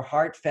be more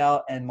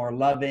heartfelt and more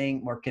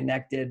loving, more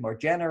connected, more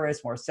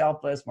generous, more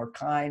selfless, more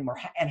kind,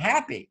 and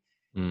happy.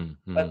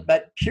 Mm-hmm.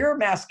 But pure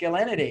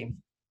masculinity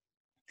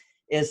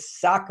is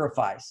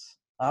sacrifice.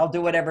 I'll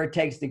do whatever it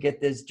takes to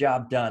get this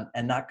job done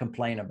and not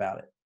complain about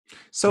it.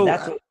 So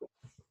that's what,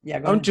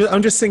 yeah, I'm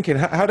just thinking,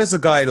 how does a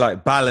guy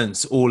like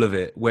balance all of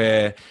it,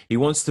 where he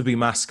wants to be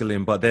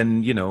masculine, but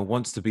then, you know,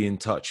 wants to be in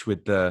touch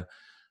with the,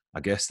 I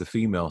guess, the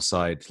female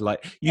side?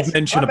 Like you'd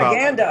mentioned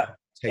propaganda. About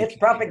it's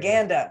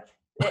propaganda.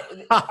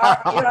 You don't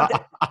have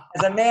to,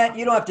 as a man,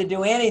 you don't have to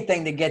do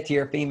anything to get to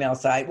your female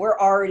side. We're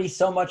already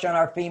so much on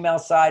our female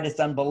side.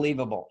 It's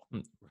unbelievable.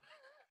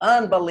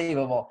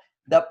 Unbelievable.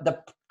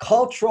 The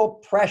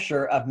cultural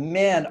pressure of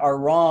men are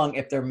wrong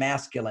if they're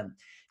masculine,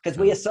 because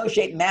we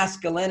associate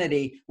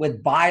masculinity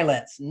with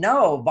violence.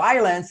 No,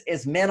 violence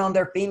is men on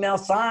their female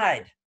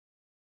side.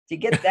 Do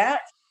you get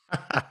that?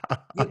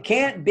 You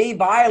can't be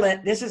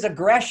violent. This is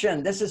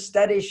aggression. This is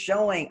studies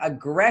showing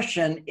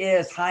aggression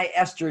is high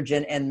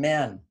estrogen in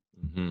men.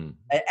 Mm-hmm.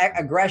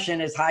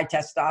 Aggression is high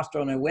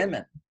testosterone in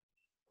women.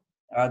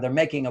 They're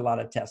making a lot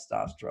of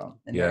testosterone,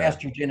 and their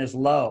estrogen is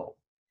low.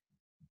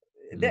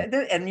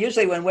 And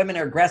usually when women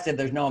are aggressive,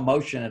 there's no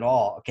emotion at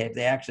all. Okay.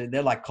 If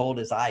they're like cold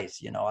as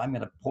ice, you know, I'm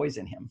going to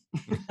poison him.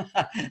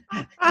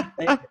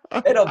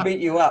 They don't beat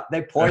you up.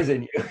 They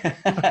poison you.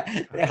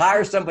 They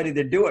hire somebody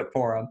to do it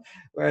for them,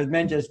 whereas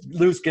men just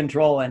lose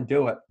control and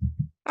do it.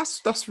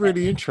 That's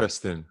really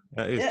interesting.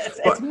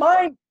 It's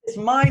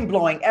mind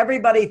blowing.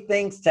 Everybody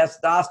thinks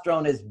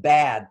testosterone is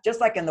bad.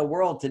 Just like in the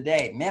world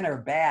today, men are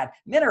bad.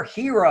 Men are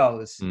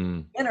heroes.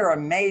 Men are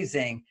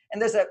amazing.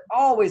 And there's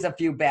always a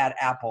few bad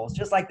apples,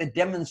 just like the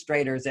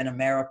demonstrators in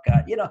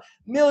America. You know,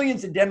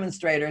 millions of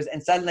demonstrators,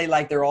 and suddenly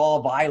like they're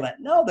all violent.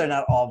 No, they're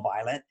not all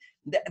violent.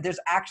 There's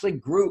actually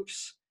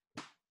groups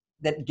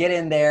that get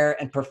in there,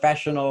 and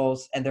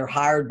professionals, and they're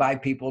hired by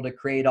people to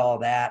create all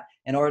that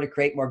in order to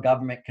create more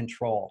government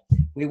control.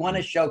 We want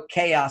to show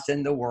chaos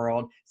in the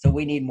world, so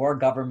we need more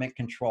government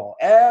control.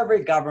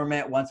 Every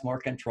government wants more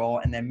control,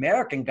 and the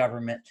American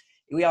government,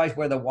 we always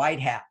wear the white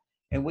hat,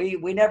 and we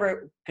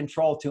never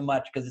control too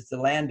much because it's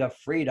the land of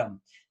freedom.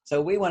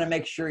 So we want to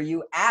make sure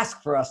you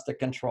ask for us to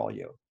control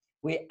you.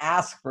 We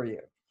ask for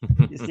you.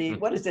 You see,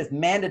 what is this?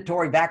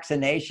 Mandatory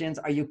vaccinations?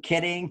 Are you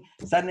kidding?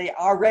 Suddenly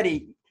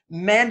already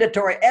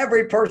mandatory.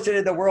 Every person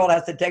in the world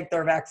has to take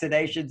their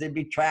vaccinations and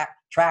be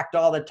tracked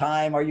all the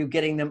time. Are you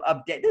getting them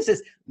updated? This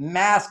is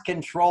mass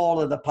control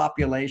of the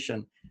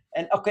population.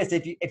 And okay, so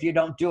if you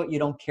don't do it, you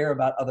don't care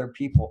about other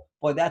people.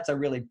 Boy, that's a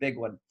really big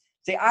one.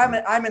 See,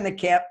 I'm in the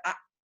camp.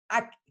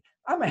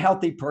 I'm a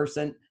healthy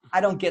person.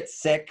 I don't get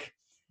sick.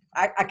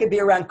 I could be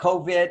around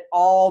COVID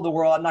all the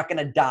world. I'm not going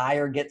to die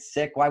or get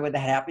sick. Why would that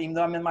happen? Even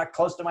though I'm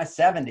close to my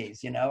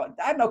 70s, you know,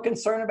 I have no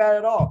concern about it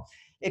at all.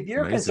 If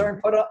you're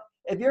concerned,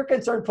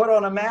 put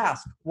on a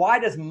mask. Why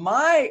does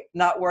my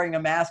not wearing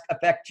a mask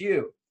affect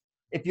you?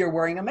 If you're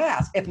wearing a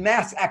mask, if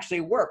masks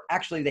actually work,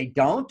 actually they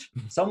don't.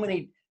 So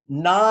many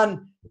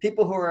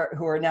people who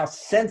are now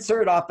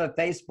censored off of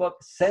Facebook,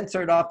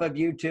 censored off of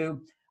YouTube.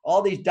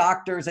 All these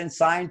doctors and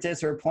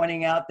scientists are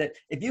pointing out that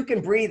if you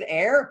can breathe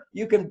air,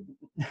 you can.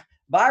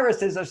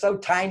 Viruses are so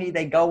tiny,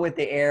 they go with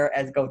the air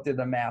as go through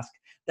the mask.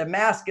 The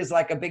mask is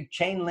like a big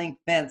chain link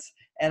fence,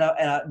 and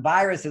a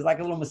virus is like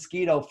a little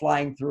mosquito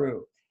flying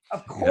through.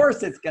 Of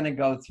course it's going to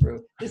go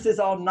through. This is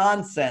all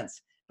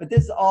nonsense. But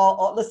this is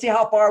all, let's see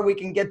how far we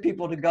can get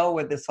people to go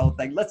with this whole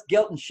thing. Let's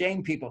guilt and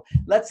shame people.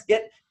 Let's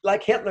get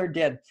like Hitler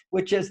did,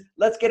 which is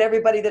let's get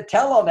everybody to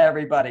tell on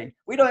everybody.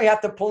 We don't even have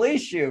to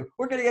police you.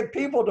 We're going to get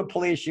people to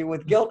police you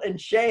with guilt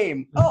and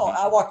shame. Oh,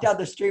 I walk down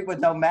the street with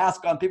no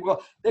mask on. People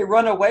go, they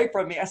run away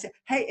from me. I say,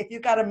 hey, if you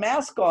got a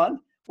mask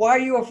on, why are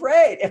you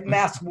afraid if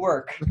masks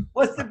work?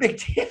 What's the big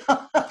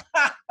deal?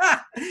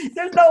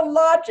 There's no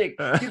logic.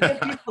 You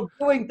get people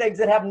doing things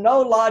that have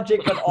no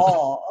logic at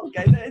all.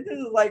 Okay, this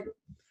is like,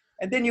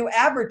 and then you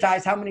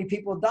advertise how many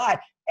people die.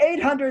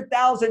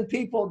 800,000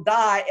 people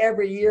die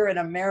every year in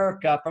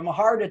America from a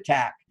heart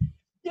attack.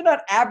 You're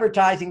not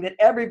advertising that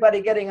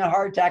everybody getting a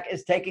heart attack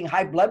is taking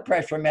high blood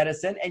pressure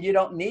medicine, and you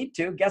don't need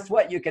to. Guess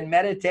what? You can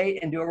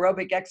meditate and do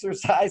aerobic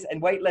exercise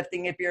and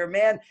weightlifting if you're a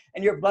man,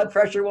 and your blood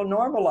pressure will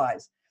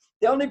normalize.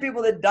 The only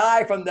people that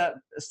die from the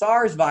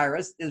SARS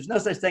virus, there's no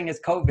such thing as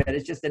COVID.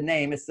 It's just a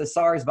name. It's the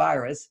SARS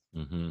virus,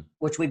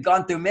 which we've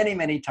gone through many,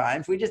 many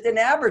times. We just didn't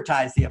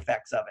advertise the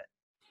effects of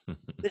it.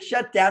 The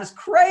shutdown is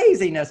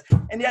craziness.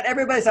 And yet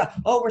everybody says,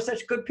 oh, we're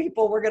such good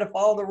people. We're going to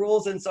follow the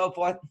rules and so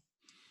forth.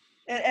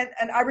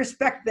 And I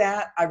respect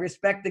that. I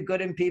respect the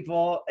good in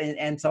people.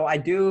 And so I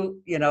do,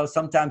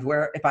 sometimes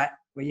well,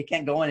 you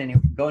can't go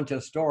into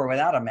a store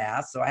without a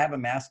mask. So I have a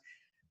mask,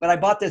 but I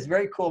bought this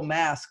very cool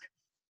mask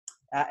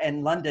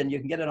in London. You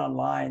can get it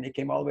online. It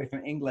came all the way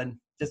from England.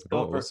 Just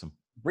go for awesome.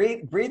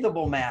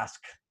 Breathable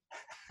mask.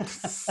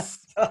 So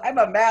I have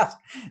a mask.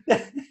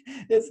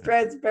 It's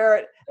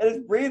transparent and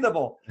it's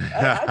breathable.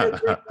 I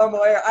just breathe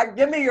normal air.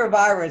 Give me your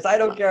virus. I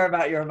don't care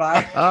about your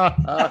virus.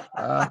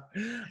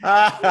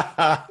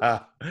 I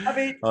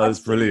mean, that's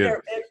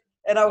brilliant.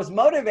 And I was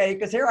motivated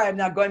because here I am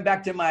now going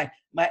back to my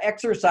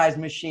exercise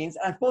machines.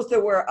 I'm supposed to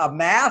wear a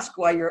mask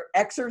while you're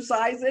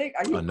exercising.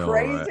 Are you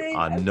crazy?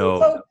 Right? I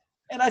know.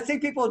 And I see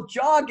people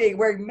jogging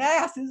wearing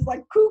masks. It's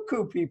like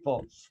cuckoo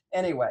people.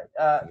 Anyway.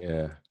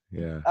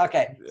 Yeah.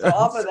 Okay. So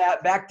off of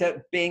that, back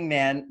to being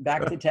men,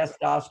 back to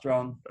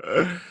testosterone.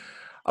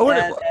 I want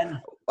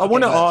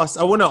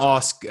to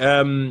ask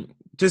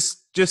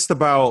just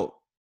about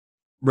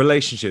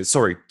relationships.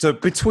 Sorry. So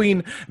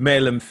between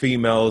male and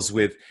females,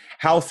 with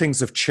how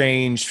things have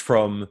changed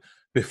from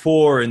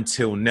before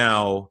until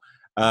now,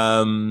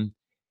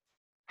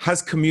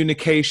 has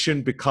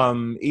communication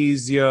become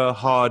easier,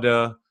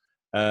 harder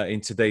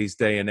in today's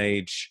day and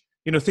age?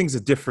 Things are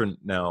different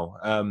now.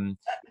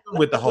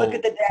 With the whole look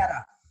at the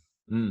data.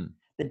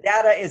 The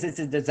data it's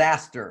a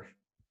disaster.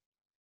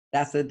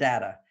 That's the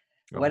data.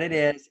 What it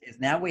is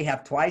now we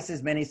have twice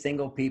as many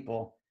single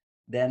people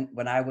than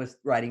when I was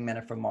writing Men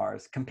Are From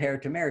Mars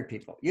compared to married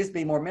people. It used to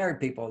be more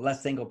married people,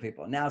 less single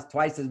people. Now it's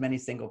twice as many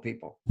single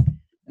people.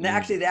 And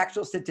actually the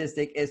actual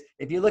statistic is,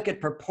 if you look at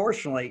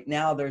proportionally,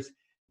 now there's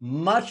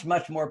much,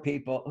 much more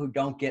people who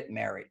don't get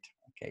married.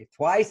 Okay,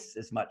 twice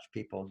as much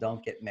people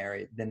don't get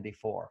married than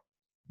before.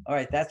 All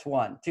right, that's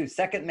one. Two,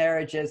 second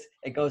marriages,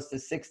 it goes to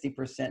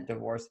 60%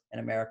 divorce in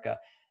America.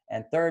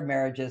 And third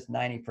marriages,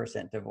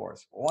 90%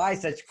 divorce. Why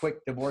such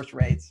quick divorce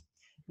rates?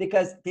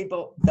 Because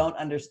people don't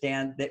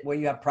understand that when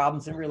you have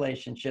problems in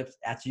relationships,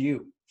 that's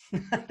you.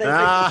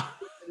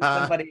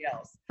 Somebody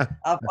else.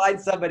 I'll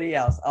find somebody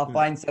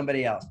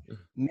else.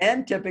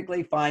 Men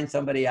typically find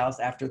somebody else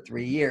after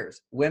 3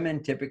 years.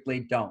 Women typically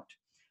don't.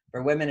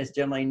 For women, it's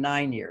generally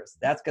 9 years.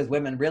 That's because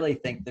women really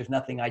think there's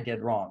nothing I did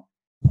wrong.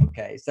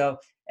 Okay, so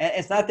and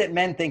it's not that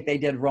men think they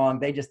did wrong.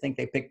 They just think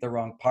they picked the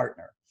wrong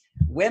partner.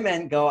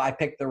 Women go, I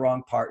picked the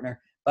wrong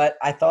partner, but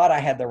I thought I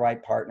had the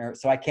right partner,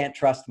 so I can't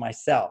trust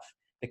myself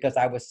because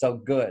I was so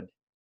good.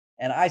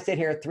 And I sit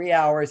here 3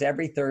 hours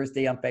every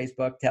Thursday on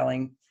Facebook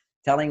telling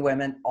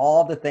women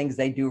all the things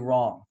they do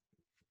wrong.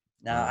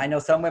 Now, I know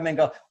some women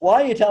go,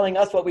 why are you telling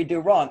us what we do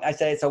wrong? I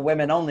say it's a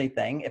women-only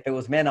thing. If it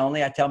was men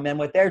only, I tell men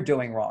what they're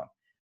doing wrong.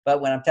 But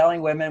when I'm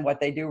telling women what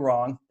they do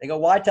wrong, they go,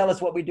 why tell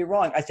us what we do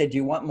wrong? I say, do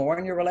you want more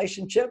in your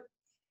relationship?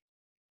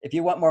 If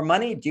you want more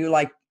money, do you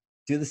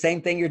do the same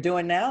thing you're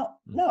doing now?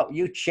 No,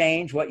 you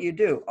change what you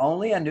do.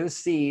 Only a new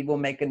seed will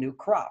make a new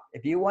crop.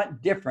 If you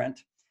want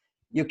different,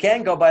 you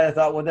can go by the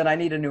thought, well, then I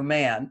need a new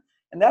man.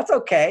 And that's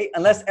okay,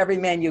 unless every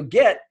man you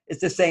get is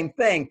the same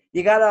thing.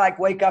 You got to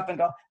wake up and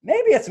go,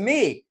 maybe it's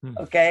me,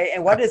 okay?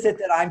 And what is it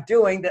that I'm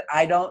doing that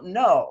I don't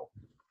know?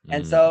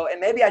 And so,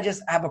 and maybe I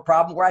just have a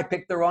problem where I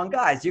picked the wrong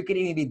guys. You could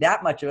even be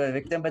that much of a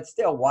victim, but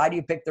still, why do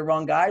you pick the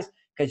wrong guys?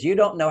 Because you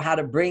don't know how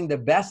to bring the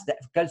best,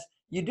 because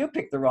you do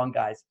pick the wrong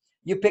guys.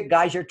 You pick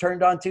guys you're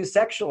turned on to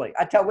sexually.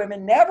 I tell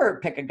women, never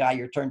pick a guy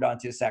you're turned on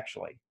to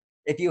sexually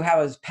if you have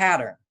a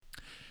pattern.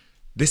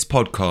 This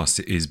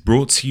podcast is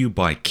brought to you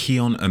by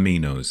Kion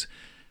Aminos.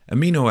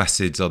 Amino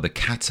acids are the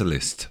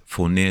catalyst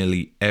for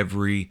nearly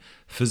every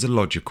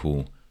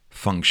physiological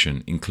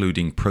function,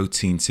 including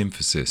protein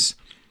synthesis.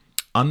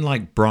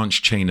 Unlike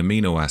branch-chain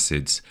amino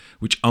acids,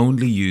 which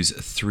only use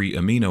 3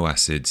 amino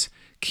acids,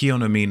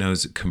 Kion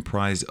Aminos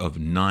comprise of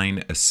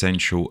 9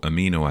 essential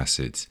amino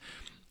acids.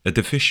 A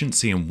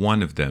deficiency in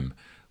one of them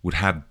would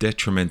have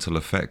detrimental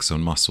effects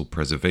on muscle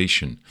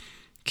preservation.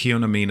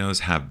 Kion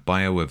Aminos have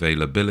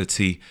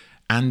bioavailability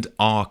and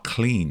are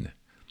clean.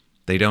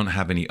 They don't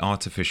have any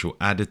artificial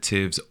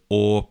additives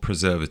or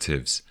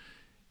preservatives.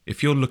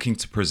 If you're looking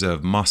to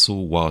preserve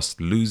muscle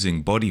whilst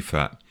losing body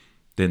fat,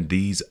 then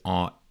these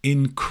are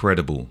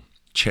incredible.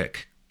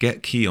 Check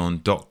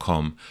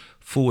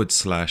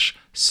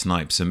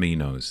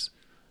getkion.com/snipesaminos.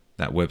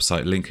 That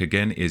website link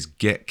again is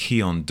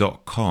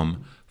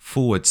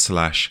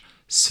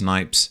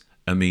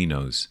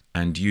getkion.com/snipesaminos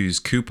and use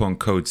coupon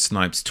code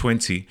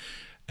SNIPES20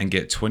 and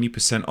get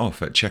 20%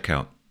 off at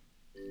checkout.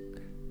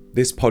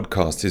 This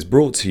podcast is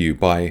brought to you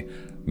by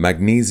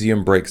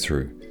Magnesium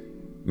Breakthrough.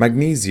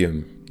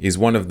 Magnesium is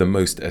one of the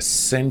most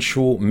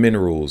essential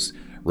minerals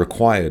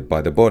required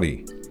by the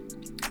body.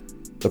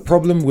 The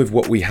problem with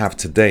what we have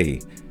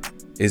today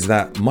is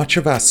that much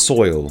of our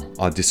soil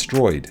are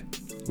destroyed,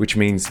 which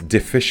means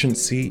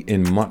deficiency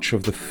in much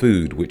of the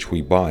food which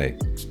we buy.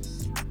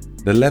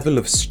 The level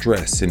of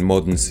stress in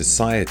modern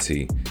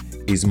society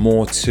is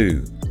more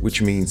too,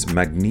 which means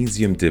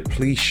magnesium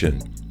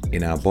depletion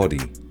in our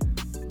body.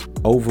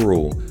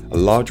 Overall, a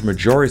large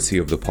majority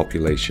of the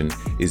population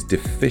is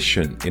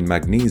deficient in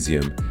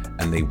magnesium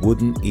and they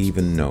wouldn't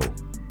even know.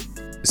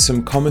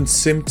 Some common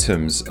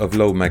symptoms of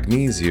low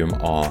magnesium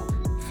are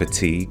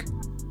fatigue,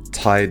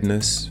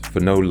 tiredness for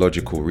no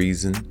logical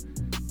reason,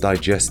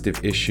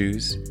 digestive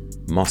issues,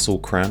 muscle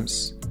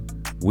cramps,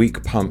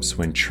 weak pumps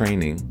when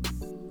training,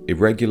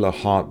 irregular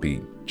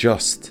heartbeat,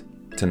 just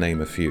to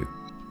name a few.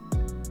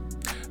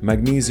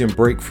 Magnesium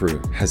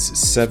Breakthrough has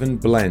 7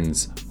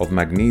 blends of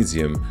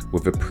magnesium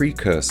with a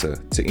precursor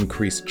to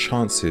increase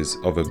chances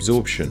of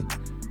absorption.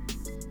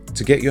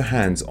 To get your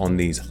hands on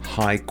these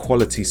high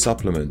quality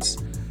supplements,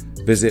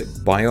 visit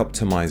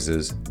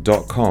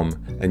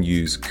bioptimizers.com and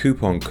use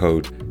coupon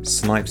code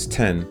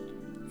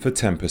SNIPES10 for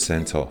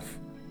 10% off.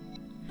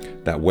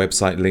 That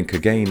website link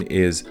again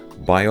is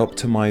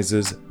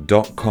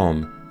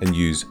bioptimizers.com and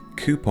use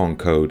coupon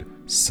code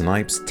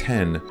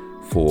SNIPES10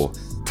 for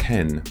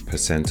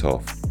 10%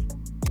 off.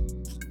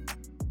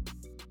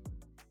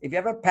 If you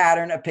have a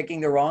pattern of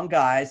picking the wrong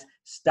guys,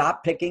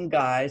 stop picking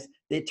guys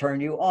that turn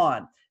you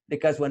on.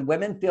 Because when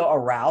women feel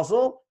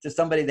arousal to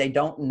somebody they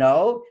don't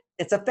know,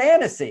 it's a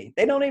fantasy.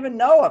 They don't even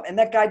know him, and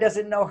that guy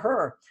doesn't know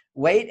her.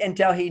 Wait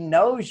until he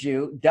knows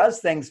you, does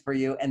things for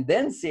you, and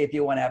then see if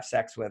you want to have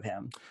sex with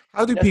him.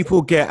 How do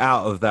people get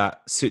out of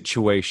that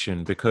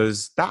situation?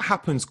 Because that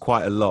happens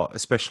quite a lot,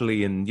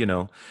 especially in,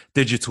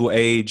 digital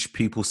age.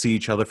 People see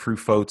each other through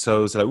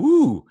photos, like,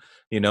 ooh,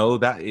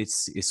 that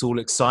it's all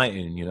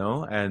exciting,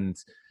 and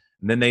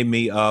then they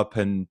meet up,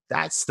 and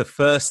that's the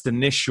first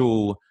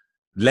initial,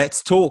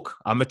 let's talk,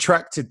 I'm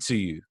attracted to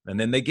you. And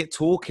then they get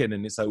talking,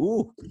 and it's like,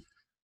 ooh,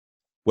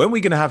 when are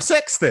we going to have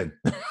sex then?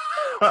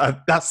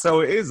 That's how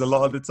it is a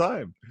lot of the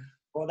time.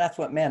 Well, that's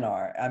what men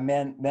are.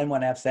 Men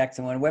want to have sex.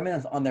 And when women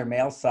are on their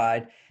male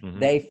side,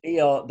 they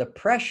feel the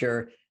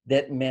pressure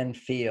that men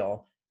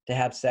feel to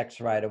have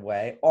sex right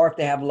away. Or if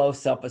they have low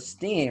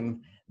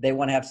self-esteem, they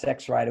want to have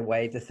sex right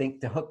away to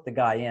hook the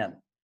guy in.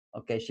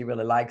 Okay, she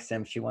really likes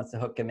him. She wants to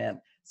hook him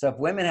in. So if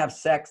women have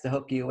sex to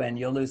hook you in,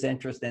 you'll lose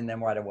interest in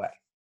them right away.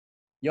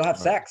 You'll have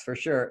sex for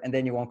sure, and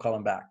then you won't call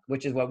him back,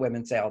 which is what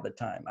women say all the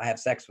time. I have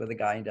sex with a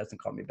guy and he doesn't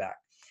call me back.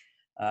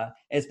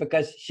 It's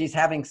because she's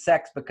having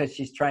sex because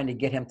she's trying to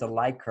get him to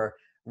like her,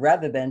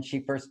 rather than she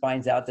first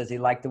finds out, does he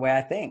like the way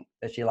I think?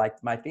 Does she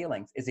like my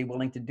feelings? Is he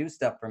willing to do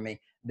stuff for me?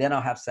 Then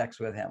I'll have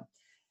sex with him.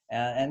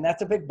 And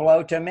that's a big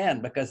blow to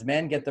men, because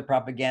men get the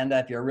propaganda.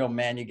 If you're a real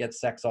man, you get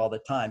sex all the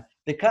time,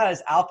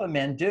 because alpha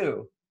men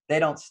do. They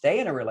don't stay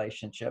in a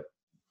relationship.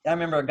 I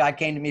remember a guy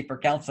came to me for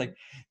counseling,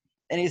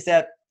 and he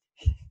said,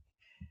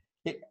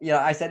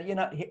 I said,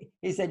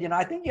 he said,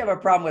 I think you have a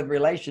problem with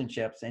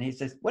relationships. And he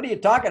says, what are you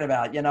talking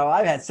about?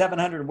 I've had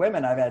 700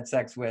 women I've had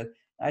sex with.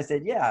 I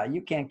said, yeah,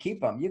 you can't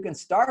keep them. You can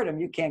start them.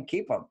 You can't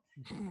keep them.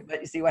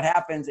 But you see, what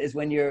happens is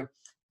when you're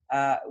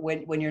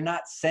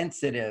not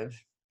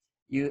sensitive,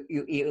 you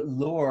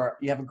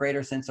have a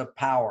greater sense of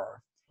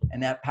power,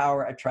 and that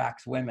power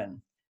attracts women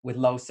with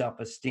low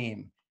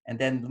self-esteem. And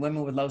then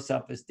women with low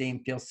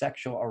self-esteem feel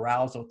sexual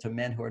arousal to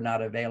men who are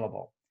not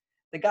available.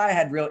 The guy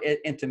had real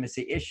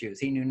intimacy issues.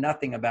 He knew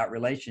nothing about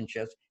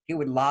relationships. He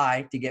would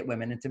lie to get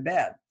women into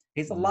bed.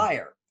 He's a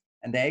liar,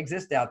 and they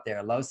exist out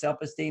there. Low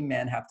self-esteem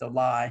men have to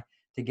lie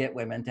to get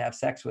women to have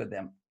sex with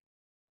them.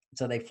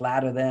 So they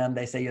flatter them.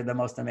 They say, you're the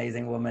most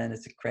amazing woman.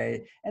 It's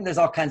crazy. And there's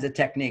all kinds of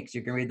techniques.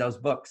 You can read those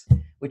books,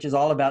 which is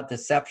all about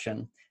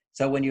deception.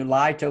 So when you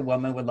lie to a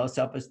woman with low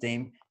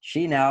self-esteem,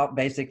 she now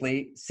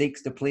basically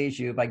seeks to please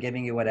you by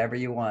giving you whatever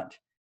you want.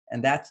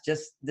 And that's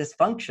just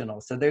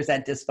dysfunctional. So there's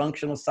that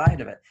dysfunctional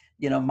side of it.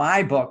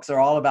 My books are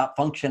all about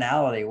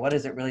functionality. What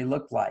does it really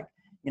look like?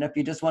 If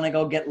you just want to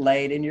go get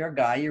laid and you're a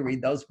guy, you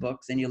read those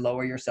books and you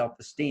lower your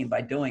self-esteem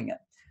by doing it.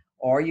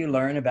 Or you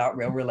learn about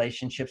real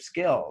relationship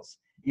skills.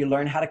 You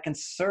learn how to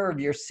conserve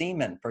your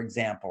semen, for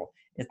example.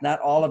 It's not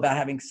all about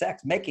having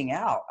sex, making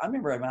out. I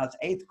remember when I was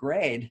 8th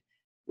grade,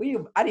 I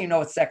didn't even know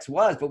what sex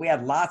was, but we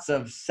had lots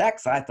of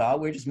sex, I thought.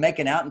 We were just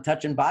making out and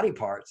touching body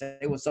parts.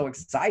 It was so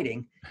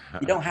exciting.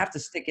 You don't have to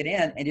stick it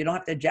in, and you don't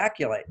have to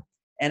ejaculate.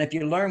 And if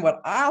you learn what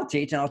I'll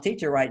teach, and I'll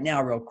teach it right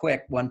now real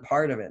quick, one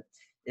part of it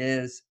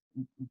is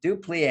do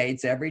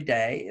Pleiades every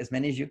day, as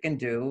many as you can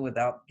do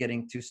without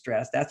getting too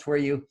stressed. That's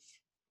where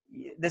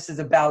this is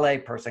a ballet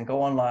person.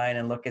 Go online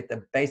and look at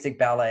the basic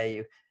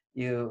ballet.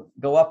 You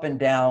go up and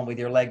down with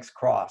your legs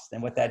crossed.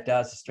 And what that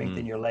does is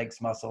strengthen your legs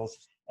muscles,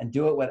 and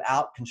do it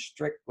without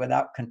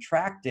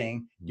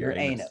contracting your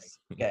anus.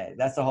 Okay,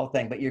 that's the whole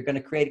thing. But you're going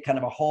to create kind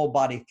of a whole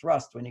body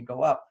thrust. When you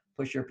go up,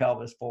 push your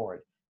pelvis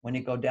forward. When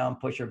you go down,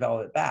 push your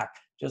pelvis back.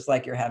 Just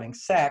like you're having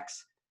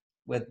sex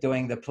with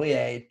doing the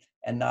plie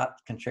and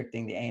not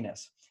constricting the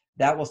anus.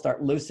 That will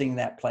start loosening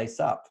that place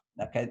up.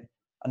 Okay.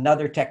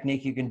 Another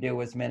technique you can do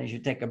as men is you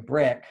take a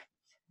brick,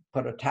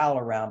 put a towel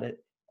around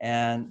it,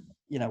 and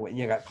you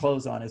got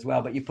clothes on as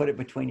well, but you put it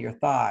between your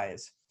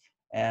thighs.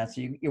 And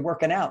so you're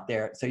working out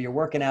there. So you're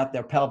working out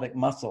their pelvic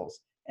muscles.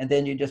 And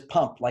then you just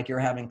pump like you're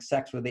having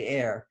sex with the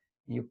air.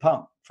 You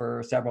pump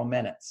for several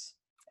minutes.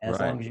 And as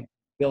long as you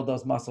build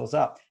those muscles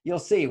up, you'll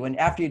see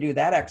after you do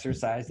that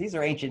exercise, these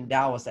are ancient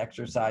Taoist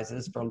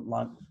exercises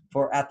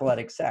for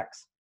athletic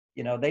sex.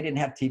 They didn't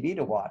have TV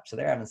to watch, so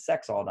they're having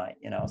sex all night,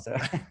 so.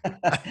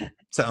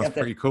 Sounds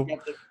pretty cool.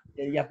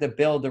 You have to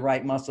build the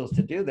right muscles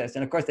to do this.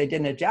 And of course, they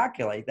didn't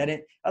ejaculate.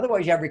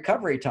 Otherwise, you have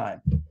recovery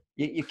time.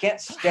 You can't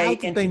stay How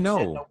did they interested.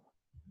 know?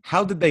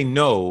 How did they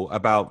know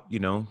about,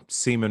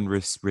 semen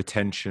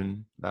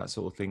retention, that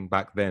sort of thing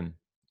back then?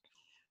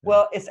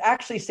 Well, it's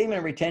actually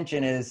semen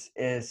retention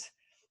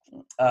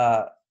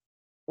uh,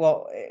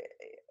 well,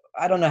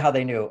 I don't know how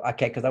they knew.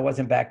 Okay, because I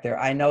wasn't back there.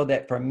 I know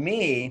that for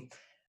me,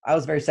 I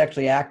was very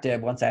sexually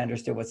active once I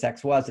understood what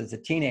sex was as a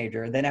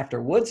teenager. Then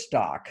after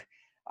Woodstock,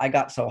 I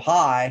got so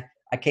high,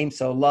 I came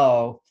so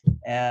low,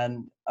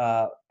 and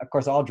of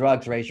course, all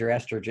drugs raise your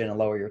estrogen and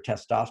lower your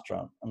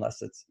testosterone,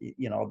 unless it's the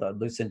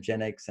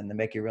hallucinogenics and they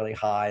make you really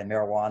high, and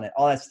marijuana,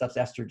 all that stuff's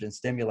estrogen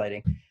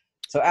stimulating.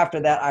 So after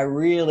that, I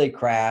really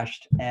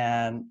crashed,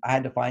 and I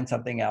had to find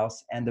something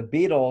else. And the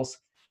Beatles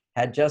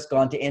had just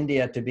gone to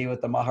India to be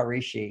with the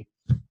Maharishi,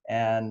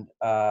 and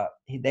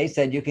they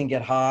said you can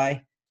get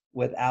high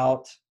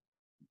without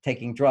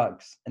taking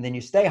drugs, and then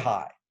you stay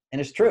high. And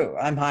it's true,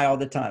 I'm high all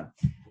the time.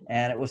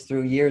 And it was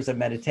through years of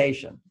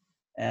meditation.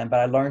 But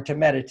I learned to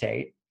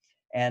meditate,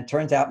 and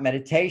turns out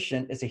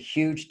meditation is a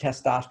huge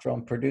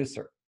testosterone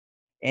producer.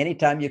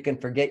 Anytime you can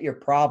forget your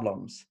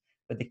problems,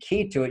 but the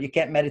key to it, you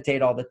can't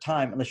meditate all the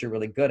time unless you're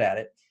really good at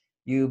it.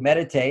 You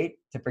meditate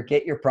to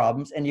forget your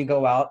problems, and you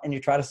go out and you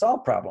try to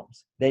solve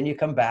problems. Then you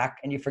come back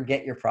and you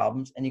forget your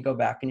problems, and you go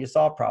back and you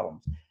solve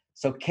problems.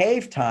 So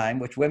cave time,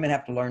 which women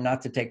have to learn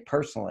not to take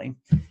personally,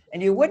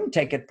 and you wouldn't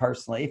take it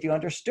personally if you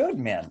understood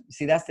men.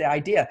 See, that's the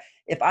idea.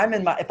 If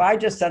I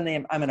just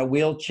suddenly I'm in a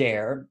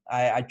wheelchair,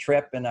 I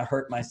trip and I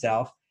hurt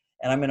myself,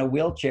 and I'm in a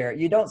wheelchair,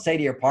 you don't say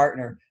to your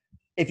partner,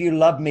 if you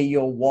love me,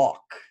 you'll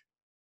walk.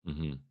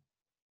 Mm-hmm.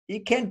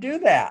 You can't do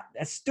that.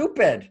 That's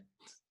stupid.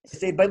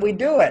 See, but we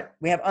do it.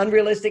 We have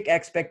unrealistic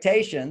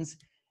expectations.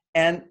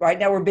 And right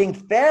now we're being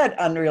fed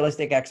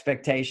unrealistic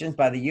expectations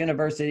by the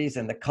universities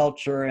and the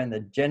culture and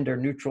the gender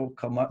neutral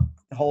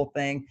whole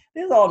thing.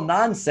 This is all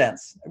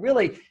nonsense.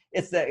 Really,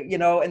 it's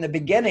in the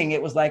beginning,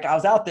 it was like I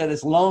was out there,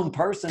 this lone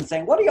person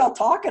saying, what are y'all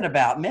talking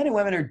about? Men and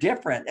women are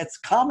different. It's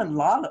common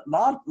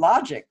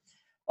logic.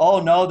 Oh,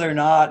 no, they're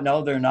not.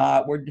 No, they're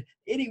not.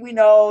 We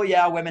know,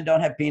 yeah, women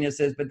don't have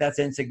penises, but that's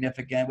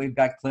insignificant. We've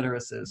got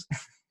clitorises.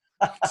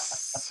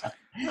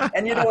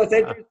 And what's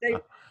interesting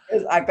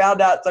is I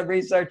found out some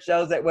research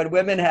shows that when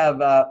women have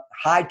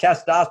high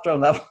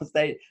testosterone levels,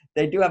 they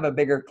do have a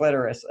bigger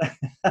clitoris.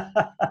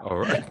 All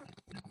right.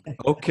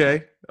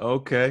 Okay.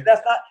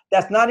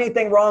 That's not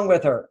anything wrong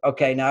with her.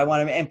 Okay, now I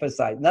want to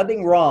emphasize,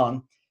 nothing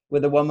wrong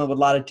with a woman with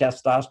a lot of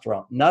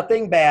testosterone.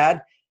 Nothing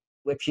bad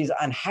if she's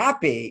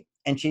unhappy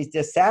and she's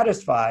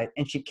dissatisfied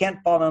and she can't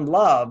fall in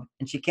love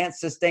and she can't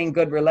sustain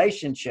good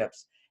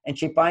relationships. And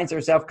she finds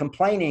herself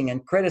complaining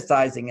and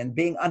criticizing and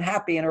being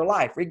unhappy in her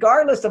life.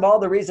 Regardless of all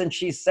the reasons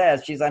she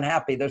says she's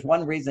unhappy, there's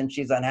one reason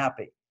she's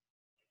unhappy.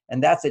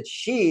 And that's that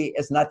she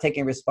is not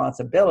taking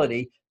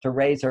responsibility to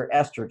raise her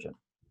estrogen.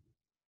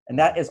 And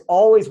that is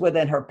always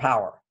within her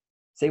power.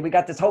 See, we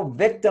got this whole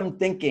victim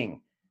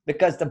thinking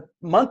because the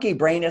monkey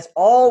brain is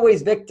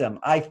always victim.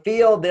 I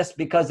feel this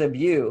because of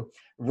you,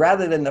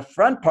 rather than the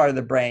front part of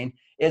the brain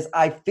is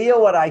I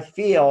feel what I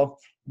feel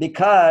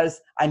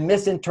because I'm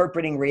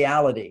misinterpreting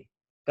reality.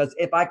 Because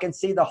if I can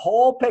see the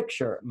whole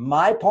picture,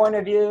 my point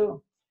of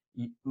view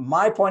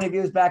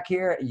is back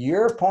here,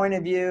 your point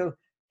of view,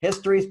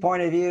 history's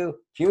point of view,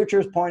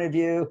 future's point of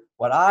view,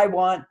 what I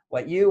want,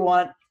 what you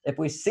want. If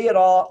we see it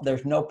all,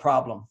 there's no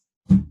problem.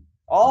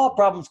 All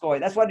problems go away.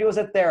 That's what I do as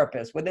a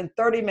therapist. Within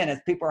 30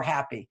 minutes, people are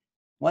happy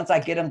once I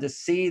get them to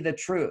see the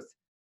truth.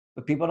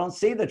 But people don't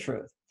see the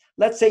truth.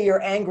 Let's say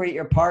you're angry at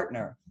your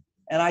partner.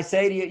 And I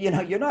say to you,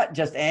 you're not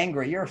just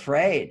angry, you're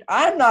afraid.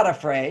 I'm not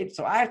afraid.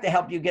 So I have to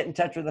help you get in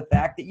touch with the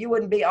fact that you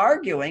wouldn't be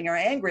arguing or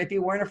angry if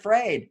you weren't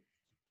afraid.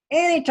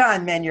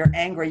 Anytime, men, you're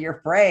angry, you're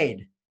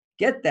afraid.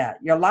 Get that.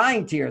 You're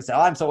lying to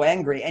yourself. I'm so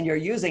angry. And you're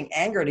using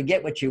anger to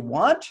get what you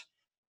want,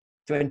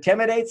 to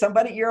intimidate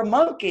somebody. You're a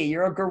monkey.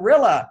 You're a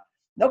gorilla.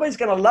 Nobody's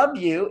going to love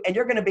you, and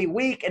you're going to be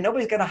weak, and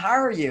nobody's going to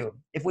hire you.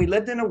 If we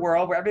lived in a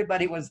world where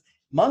everybody was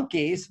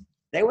monkeys,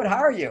 they would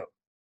hire you.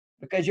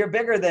 Because you're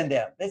bigger than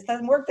them. This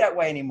doesn't work that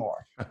way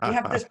anymore. You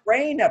have this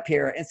brain up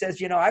here and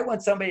says, I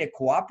want somebody to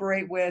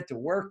cooperate with, to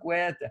work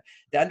with,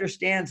 that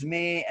understands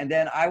me. And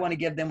then I want to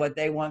give them what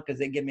they want because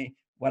they give me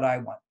what I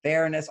want.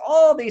 Fairness,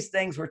 all these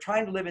things. We're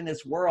trying to live in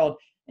this world.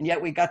 And yet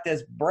we got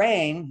this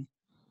brain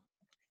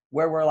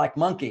where we're like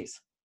monkeys.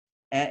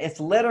 And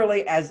it's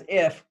literally as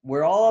if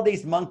we're all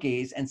these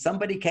monkeys and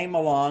somebody came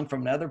along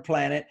from another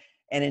planet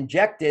and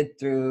injected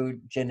through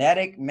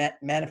genetic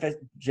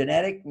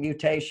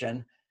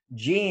mutation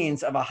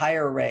genes of a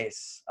higher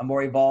race, a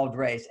more evolved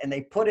race, and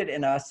they put it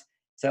in us.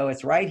 So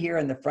it's right here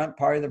in the front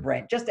part of the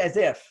brain, just as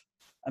if,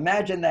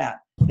 imagine that,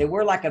 they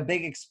were like a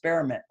big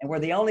experiment and we're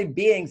the only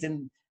beings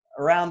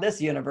around this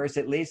universe,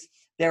 at least,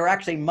 they were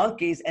actually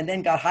monkeys and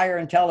then got higher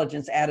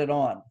intelligence added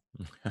on.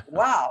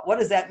 Wow, what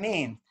does that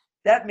mean?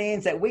 That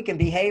means that we can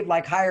behave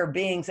like higher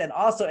beings and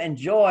also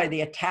enjoy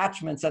the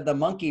attachments of the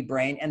monkey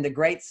brain and the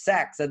great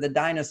sex of the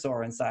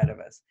dinosaur inside of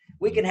us.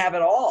 We can have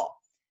it all.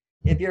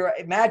 If you're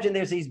imagine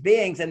there's these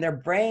beings and their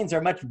brains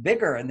are much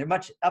bigger and they're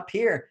much up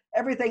here,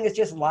 everything is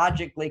just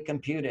logically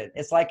computed.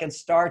 It's like in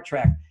Star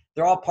Trek,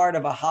 they're all part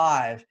of a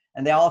hive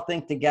and they all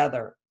think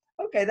together.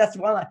 Okay, that's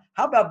one.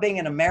 How about being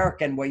an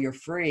American where you're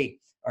free,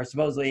 or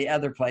supposedly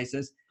other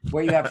places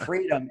where you have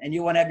freedom and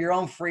you want to have your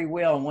own free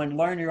will and want to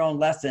learn your own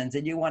lessons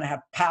and you want to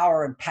have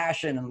power and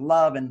passion and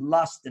love and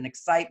lust and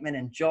excitement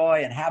and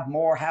joy and have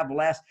more, have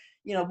less.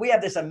 You know, we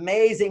have this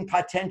amazing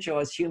potential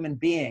as human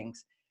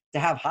beings to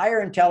have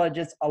higher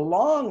intelligence,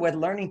 along with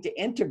learning to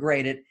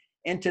integrate it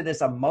into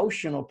this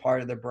emotional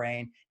part of the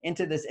brain,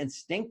 into this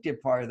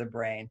instinctive part of the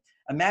brain.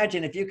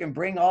 Imagine if you can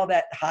bring all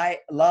that high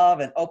love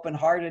and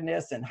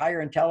open-heartedness and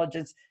higher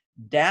intelligence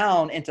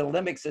down into the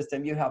limbic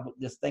system. You have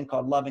this thing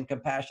called love and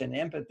compassion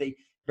and empathy.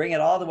 Bring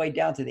it all the way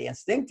down to the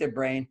instinctive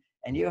brain,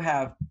 and you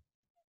have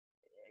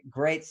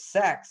great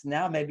sex.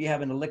 Now maybe you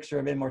have an elixir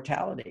of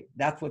immortality.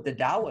 That's what the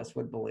Taoists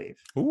would believe.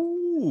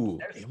 Ooh,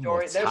 Their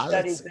story, their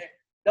studies.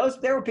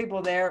 There were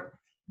people there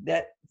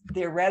that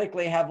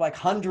theoretically have like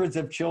hundreds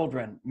of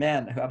children,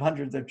 men who have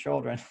hundreds of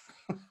children.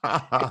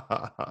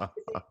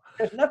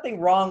 There's nothing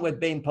wrong with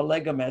being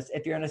polygamous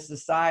if you're in a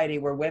society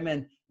where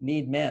women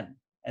need men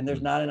and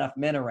there's not enough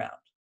men around.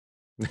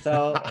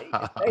 So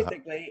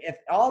basically, if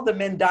all the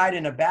men died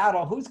in a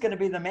battle, who's going to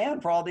be the man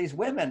for all these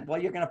women?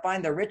 Well, you're going to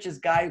find the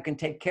richest guy who can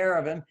take care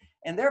of him.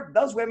 And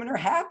those women are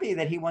happy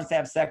that he wants to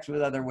have sex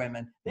with other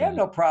women. They have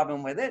no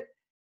problem with it.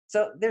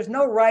 So there's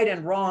no right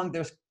and wrong.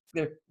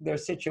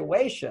 There's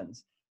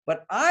situations.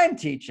 But I'm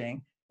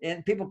teaching,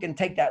 and people can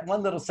take that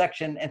one little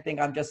section and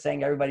think I'm just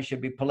saying everybody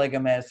should be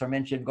polygamous or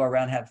men should go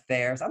around and have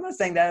affairs. I'm not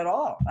saying that at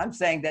all. I'm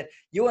saying that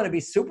you want to be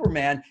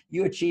Superman,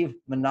 you achieve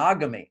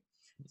monogamy.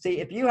 See,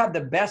 if you have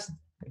the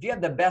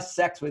best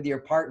sex with your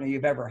partner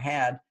you've ever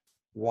had,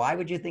 why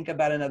would you think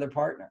about another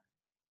partner?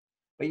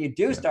 But you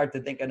do start to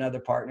think another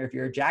partner if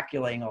you're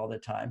ejaculating all the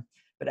time.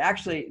 But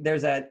actually,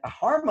 there's a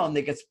hormone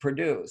that gets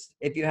produced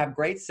if you have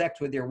great sex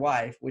with your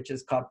wife, which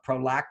is called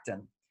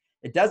prolactin.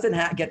 It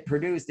doesn't get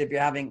produced if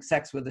you're having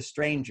sex with a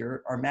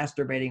stranger or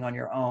masturbating on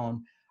your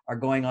own or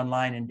going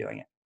online and doing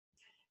it.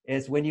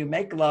 It's when you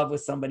make love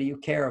with somebody you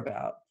care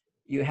about,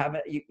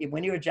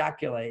 when you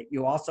ejaculate,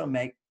 you also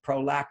make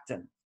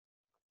prolactin.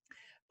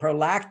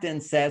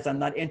 Prolactin says, I'm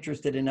not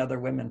interested in other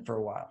women for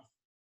a while.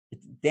 It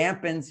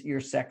dampens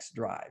your sex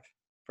drive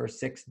for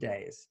 6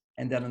 days.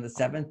 And then on the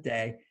 7th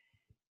day,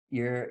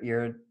 your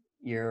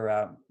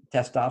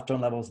testosterone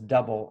levels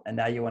double, and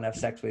now you want to have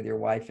sex with your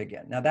wife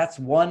again. Now that's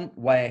one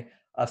way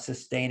of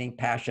sustaining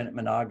passionate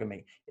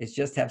monogamy, is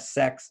just have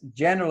sex,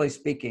 generally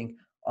speaking,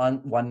 on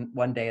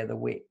one day of the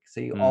week.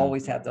 So you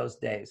always have those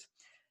days.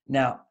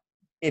 Now,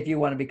 if you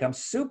want to become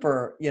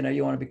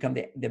you want to become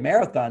the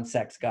marathon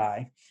sex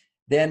guy,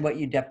 then what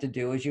you'd have to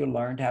do is you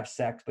learn to have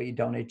sex, but you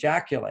don't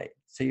ejaculate.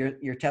 So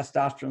your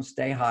testosterone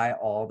stay high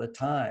all the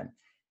time,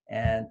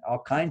 and all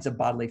kinds of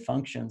bodily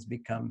functions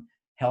become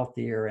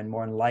healthier and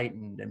more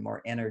enlightened and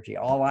more energy.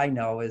 All I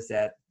know is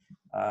that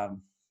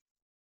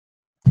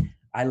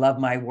I love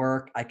my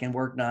work. I can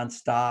work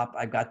nonstop.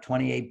 I've got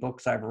 28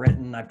 books I've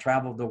written. I've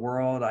traveled the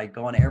world. I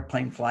go on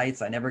airplane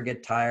flights. I never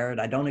get tired.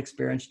 I don't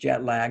experience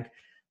jet lag,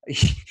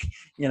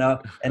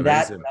 and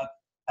that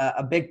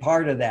a big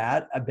part of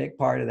that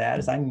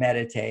is I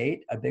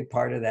meditate. A big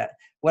part of that.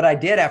 What I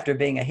did after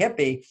being a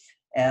hippie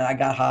and I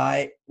got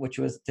high, which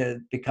was to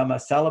become a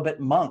celibate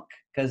monk,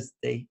 because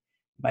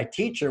my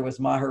teacher was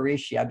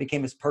Maharishi. I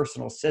became his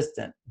personal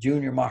assistant,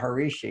 Junior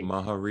Maharishi.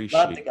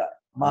 Love the guy,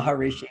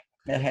 Maharishi.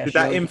 Did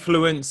that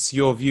influence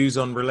your views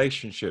on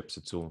relationships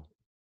at all?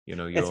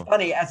 It's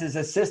funny, as his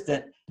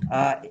assistant,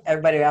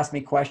 everybody asked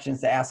me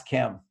questions to ask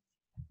him.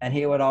 And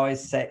he would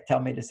always tell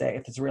me to say,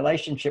 if it's a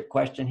relationship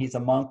question, he's a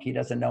monk. He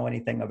doesn't know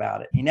anything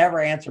about it. He never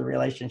answered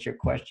relationship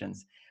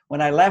questions.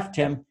 When I left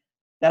him,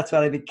 that's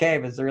what I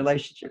became, as a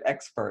relationship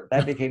expert.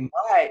 That became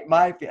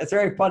my. It's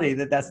very funny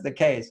that that's the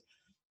case.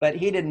 But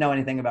he didn't know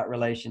anything about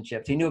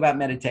relationships. He knew about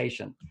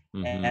meditation.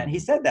 And he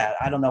said that,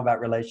 I don't know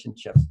about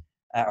relationships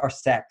or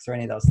sex or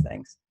any of those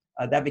things.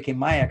 That became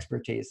my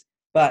expertise.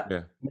 But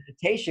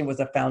meditation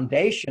was a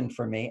foundation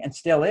for me, and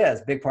still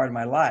is a big part of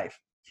my life.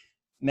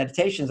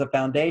 Meditation is a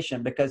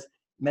foundation because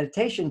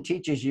meditation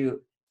teaches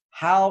you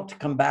how to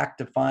come back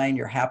to find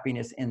your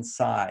happiness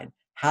inside,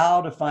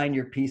 how to find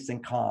your peace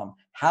and calm,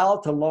 how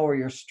to lower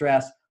your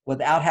stress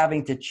without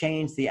having to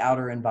change the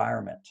outer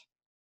environment.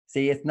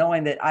 See, it's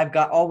knowing that I've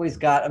always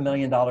got $1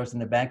 million in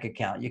the bank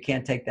account. You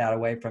can't take that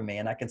away from me,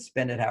 and I can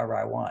spend it however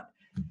I want.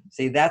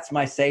 See, that's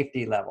my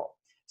safety level.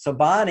 So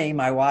Bonnie,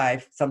 my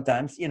wife,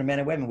 sometimes, men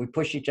and women, we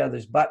push each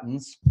other's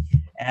buttons,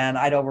 and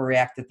I'd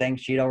overreact to things.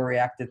 She'd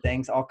overreact to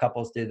things. All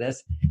couples do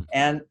this.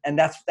 And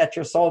that's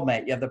your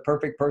soulmate. You have the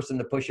perfect person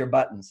to push your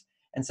buttons.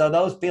 And so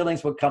those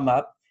feelings would come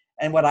up.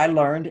 And what I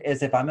learned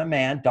is, if I'm a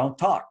man, don't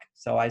talk.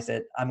 So I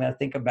said, I'm going to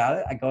think about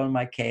it. I go in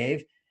my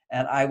cave,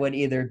 and I would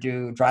either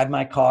drive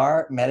my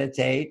car,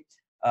 meditate,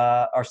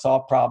 or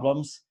solve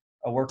problems,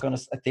 or work on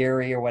a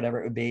theory or whatever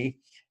it would be.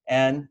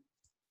 And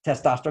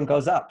testosterone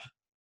goes up.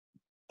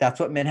 That's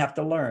what men have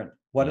to learn.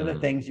 What are the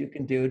things you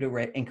can do to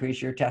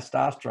increase your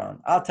testosterone?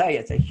 I'll tell you,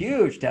 it's a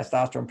huge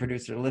testosterone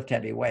producer to lift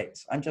heavy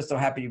weights. I'm just so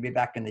happy to be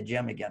back in the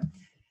gym again,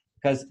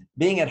 because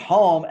being at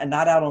home and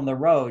not out on the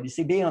road, you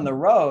see, being on the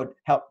road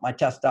helped my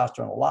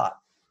testosterone a lot,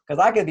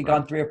 because I could be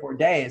gone 3 or 4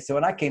 days. So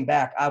when I came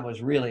back, I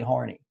was really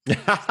horny. So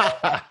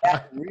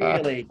that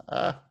really,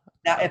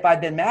 now if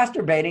I'd been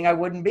masturbating, I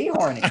wouldn't be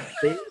horny.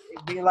 See,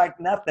 it'd be like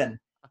nothing.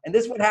 And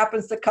this is what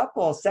happens to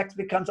couples. Sex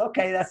becomes,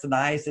 okay, that's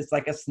nice. It's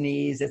like a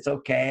sneeze. It's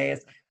okay.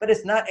 But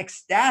it's not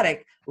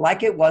ecstatic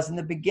like it was in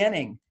the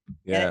beginning.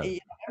 Yeah. And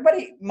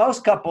everybody,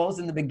 most couples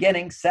in the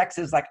beginning, sex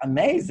is like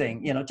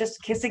amazing. You know,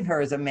 just kissing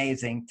her is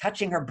amazing.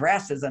 Touching her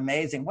breast is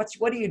amazing.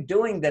 What are you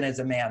doing then as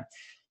a man?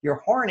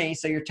 You're horny,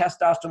 so your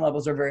testosterone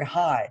levels are very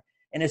high.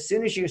 And as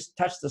soon as you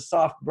touch the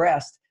soft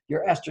breast,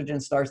 your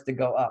estrogen starts to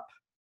go up.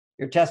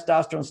 Your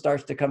testosterone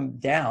starts to come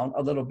down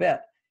a little bit.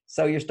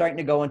 So you're starting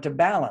to go into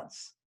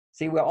balance.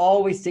 See, we're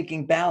always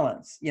seeking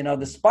balance. You know,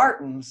 the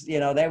Spartans,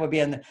 you know, they would be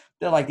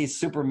they're like these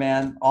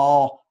supermen,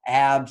 all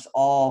abs,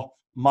 all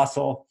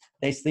muscle.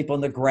 They sleep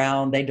on the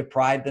ground. They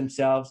deprive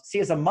themselves. See,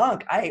 as a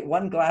monk, I ate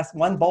one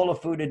bowl of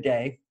food a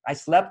day. I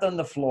slept on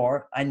the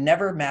floor. I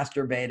never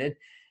masturbated.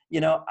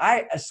 You know,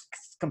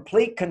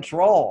 complete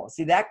control.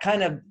 See, that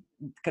kind of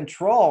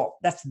control,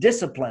 that's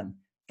discipline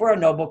for a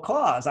noble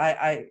cause.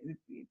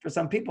 For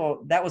some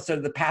people, that was sort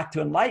of the path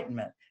to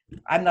enlightenment.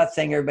 I'm not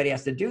saying everybody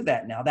has to do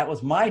that now. That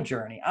was my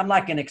journey. I'm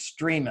like an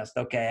extremist.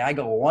 Okay. I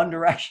go one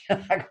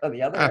direction, I go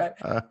the other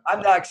direction.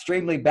 I'm not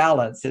extremely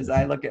balanced as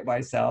I look at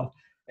myself,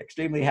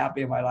 extremely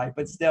happy in my life,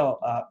 but still,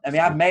 I mean,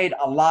 I've made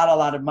a lot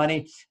of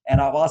money, and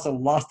I've also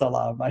lost a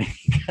lot of money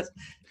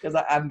because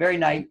I'm very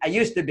naive. I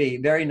used to be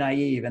very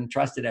naive and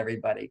trusted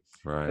everybody.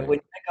 Right. But when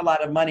you make a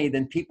lot of money,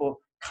 then people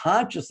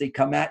consciously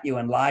come at you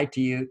and lie to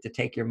you to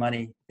take your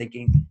money,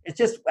 thinking it's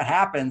just what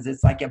happens.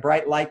 It's like a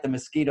bright light, the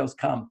mosquitoes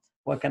come.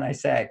 What can I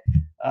say?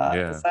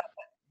 Yeah.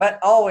 But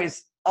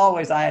always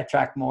I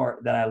attract more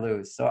than I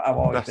lose. So I've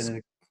always been in a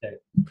good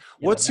state.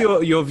 What's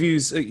your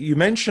views? You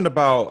mentioned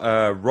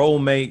about role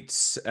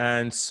mates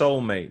and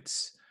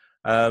soulmates.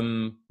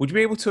 Would you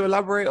be able to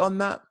elaborate on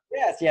that?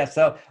 Yes.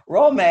 So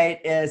role mate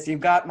is,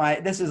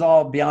 this is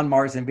all Beyond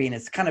Mars and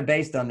Venus, kind of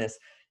based on this.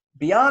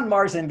 Beyond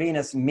Mars and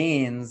Venus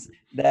means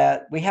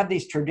that we have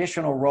these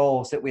traditional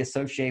roles that we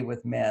associate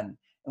with men,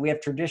 and we have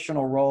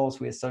traditional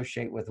roles we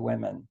associate with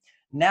women.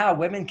 Now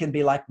women can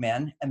be like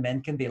men and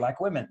men can be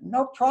like women.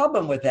 No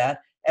problem with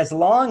that, as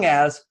long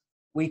as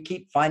we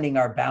keep finding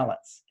our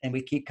balance and we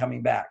keep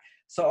coming back.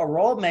 So a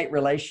role mate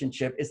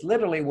relationship is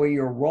literally where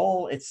your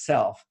role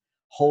itself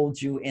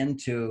holds you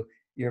into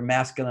your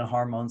masculine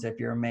hormones if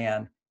you're a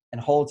man, and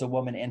holds a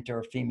woman into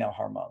her female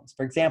hormones.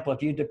 For example,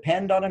 if you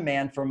depend on a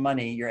man for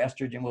money, your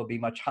estrogen will be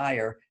much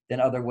higher than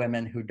other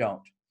women who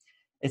don't.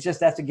 It's just,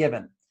 that's a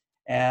given.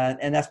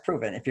 And that's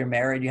proven. If you're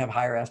married, you have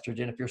higher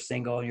estrogen. If you're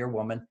single, you're a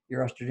woman,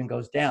 your estrogen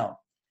goes down.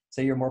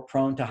 So you're more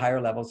prone to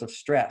higher levels of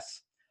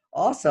stress.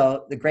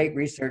 Also, the great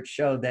research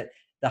showed that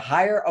the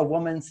higher a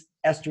woman's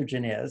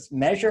estrogen is,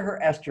 measure her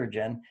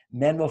estrogen,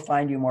 men will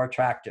find you more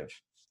attractive.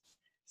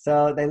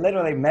 So they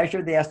literally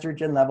measured the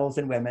estrogen levels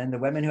in women. The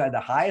women who had the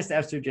highest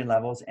estrogen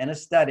levels in a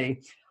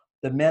study,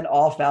 the men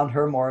all found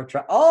her more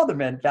attractive. All the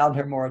men found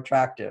her more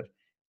attractive.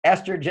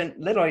 Estrogen,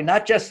 literally,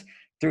 not just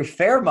through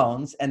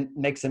pheromones and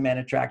makes a man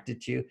attracted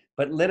to you,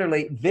 but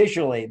literally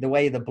visually, the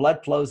way the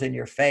blood flows in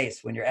your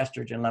face when your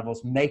estrogen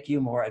levels make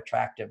you more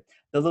attractive.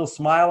 The little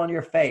smile on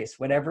your face,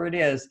 whatever it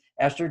is,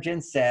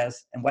 estrogen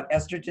says, and what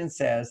estrogen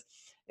says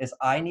is,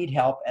 I need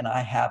help and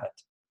I have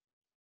it.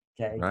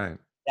 Okay. Right.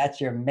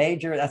 That's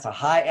a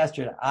high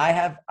estrogen.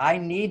 I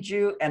need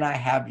you and I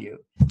have you.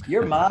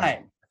 You're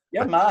mine.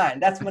 You're mine.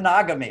 That's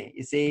monogamy,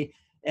 you see?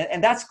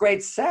 And that's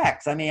great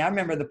sex. I mean, I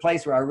remember the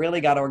place where I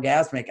really got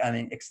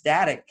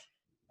ecstatic.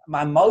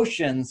 My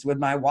emotions with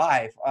my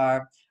wife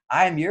are,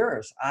 I am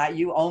yours.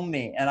 You own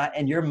me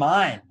and you're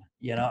mine.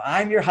 You know,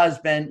 I'm your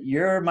husband,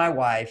 you're my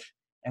wife,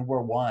 and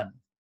we're one.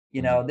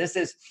 You know, this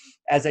is,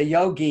 as a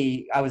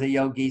yogi, I was a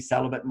yogi,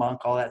 celibate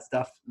monk, all that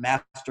stuff,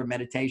 master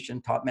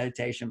meditation, taught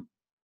meditation.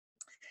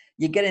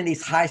 You get in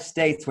these high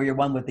states where you're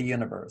one with the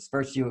universe.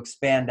 First, you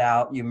expand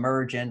out, you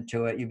merge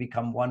into it, you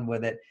become one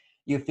with it.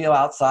 You feel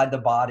outside the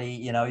body,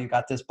 you know, you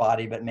got this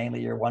body, but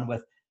mainly you're one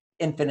with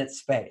infinite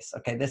space.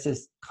 Okay, this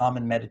is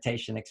common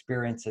meditation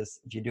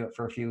experiences if you do it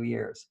for a few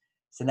years.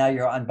 So now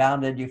you're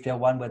unbounded, you feel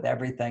one with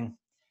everything.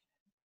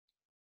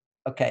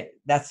 Okay,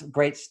 that's a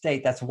great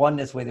state. That's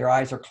oneness with your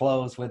eyes are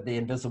closed with the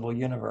invisible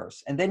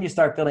universe. And then you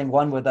start feeling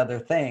one with other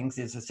things.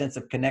 It's a sense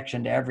of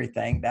connection to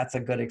everything. That's a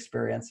good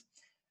experience.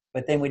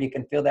 But then when you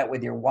can feel that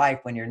with your wife,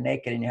 when you're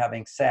naked and you're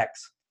having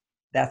sex,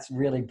 that's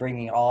really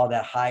bringing all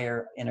that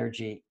higher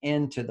energy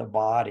into the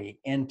body,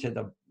 and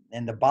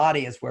the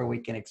body is where we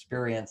can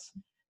experience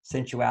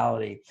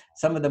sensuality.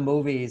 Some of the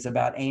movies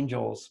about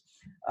angels,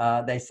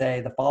 they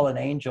say the fallen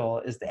angel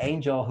is the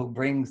angel who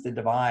brings the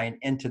divine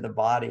into the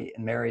body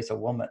and marries a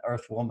woman,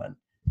 earth woman.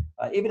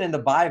 Even in the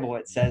Bible,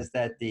 it says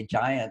that the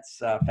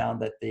giants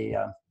found that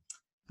the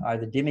are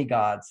the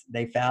demigods.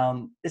 They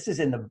found, this is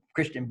in the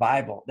Christian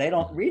Bible. They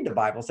don't read the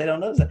Bible, so they don't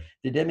know that.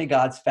 The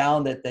demigods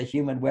found that the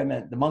human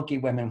women, the monkey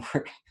women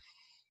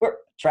were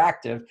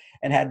attractive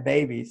and had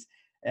babies.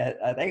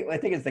 I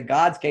think it's the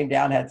gods came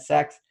down, had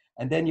sex,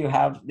 and then you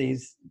have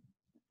these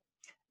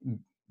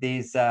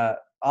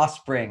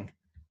offspring.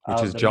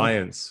 Which is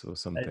giants or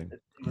something.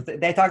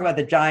 They talk about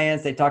the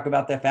giants. They talk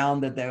about they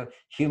found that the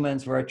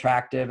humans were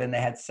attractive and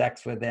they had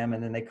sex with them,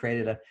 and then they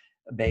created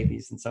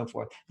babies and so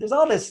forth. There's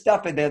all this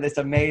stuff in there that's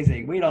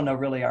amazing. We don't know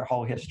really our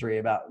whole history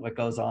about what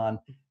goes on.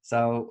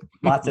 So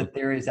lots of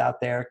theories out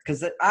there,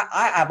 because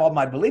I have all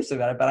my beliefs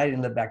about it, but I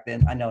didn't live back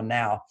then. I know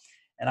now.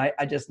 And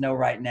I just know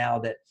right now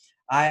that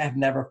I have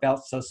never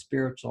felt so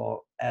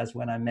spiritual as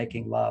when I'm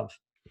making love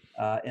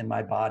in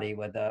my body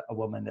with a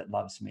woman that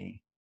loves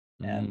me.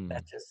 And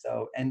that's just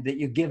so, and that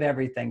you give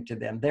everything to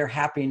them. Their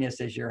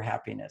happiness is your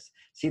happiness.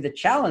 See, the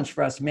challenge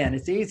for us men,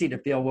 it's easy to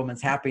feel a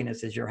woman's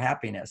happiness is your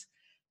happiness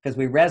because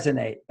we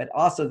resonate. But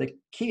also the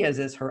key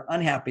is her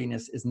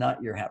unhappiness is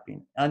not your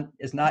happiness,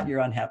 is not your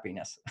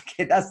unhappiness.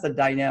 Okay, that's the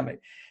dynamic.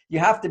 You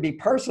have to be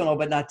personal,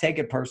 but not take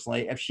it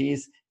personally if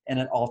she's in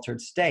an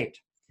altered state.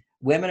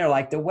 Women are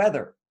like the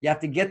weather. You have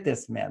to get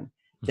this, men.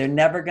 They're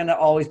never going to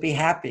always be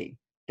happy.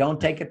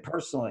 Don't take it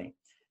personally.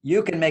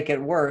 You can make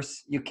it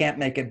worse. You can't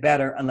make it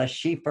better unless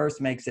she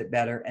first makes it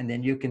better. And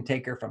then you can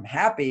take her from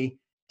happy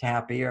to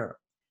happier.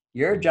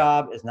 Your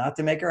job is not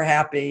to make her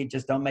happy.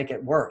 Just don't make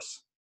it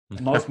worse.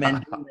 Most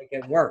men do make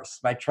it worse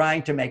by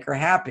trying to make her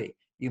happy.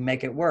 You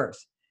make it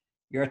worse.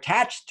 You're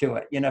attached to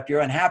it. If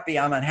you're unhappy,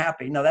 I'm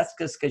unhappy. No, that's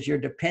just because you're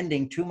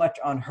depending too much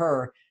on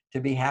her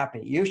to be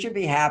happy. You should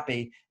be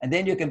happy. And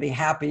then you can be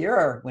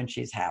happier when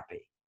she's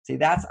happy. See,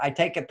 I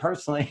take it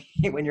personally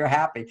when you're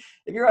happy.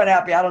 If you're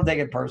unhappy, I don't take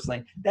it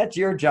personally. That's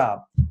your job.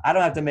 I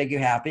don't have to make you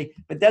happy,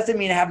 but doesn't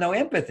mean I have no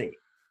empathy.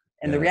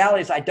 And the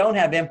reality is I don't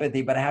have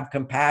empathy, but I have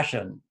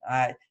compassion.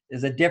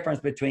 There's a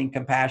difference between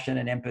compassion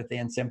and empathy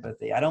and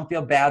sympathy. I don't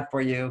feel bad for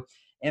you.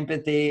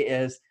 Empathy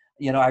is,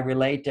 I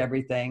relate to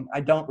everything.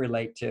 I don't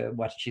relate to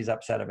what she's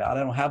upset about. I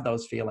don't have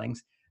those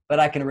feelings,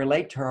 but I can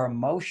relate to her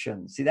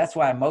emotions. See, that's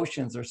why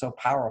emotions are so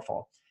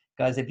powerful.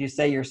 Because if you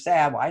say you're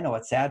sad, well, I know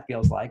what sad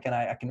feels like, and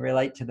I can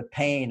relate to the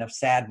pain of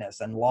sadness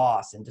and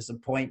loss and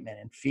disappointment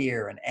and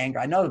fear and anger.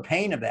 I know the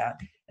pain of that,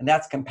 and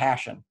that's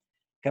compassion.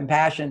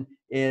 Compassion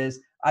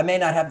is, I may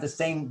not have the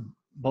same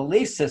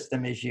belief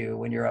system as you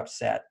when you're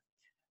upset,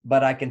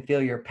 but I can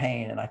feel your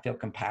pain, and I feel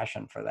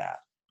compassion for that.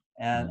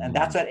 And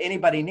that's what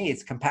anybody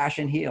needs.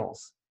 Compassion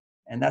heals.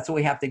 And that's what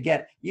we have to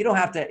get. You don't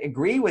have to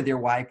agree with your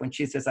wife when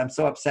she says, I'm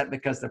so upset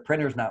because the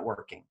printer's not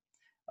working.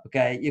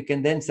 Okay, you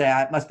can then say,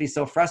 it must be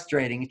so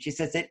frustrating. And she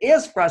says, it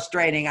is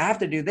frustrating. I have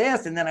to do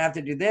this, and then I have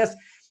to do this.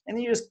 And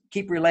then you just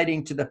keep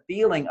relating to the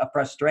feeling of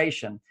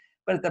frustration.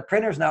 But if the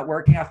printer's not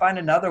working, I find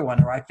another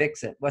one or I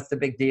fix it. What's the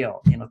big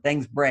deal?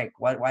 Things break.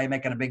 Why are you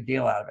making a big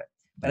deal out of it?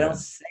 But I don't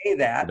say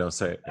that. Don't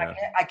say it. Yeah.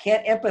 I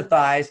can't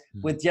empathize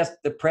with just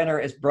the printer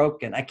is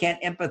broken. I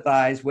can't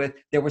empathize with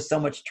there was so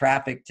much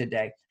traffic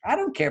today. I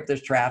don't care if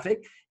there's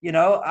traffic.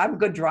 I'm a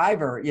good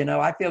driver.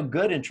 I feel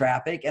good in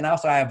traffic. And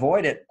also I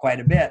avoid it quite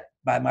a bit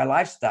by my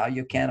lifestyle.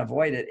 You can't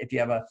avoid it. If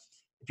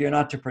you're an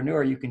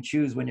entrepreneur, you can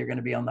choose when you're going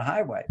to be on the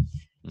highway.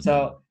 Mm-hmm.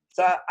 So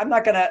I'm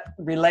not going to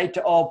relate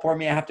to, oh, poor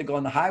me, I have to go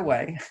on the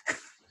highway.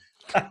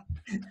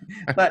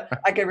 But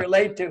I can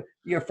relate to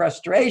your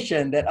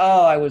frustration that,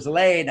 oh, I was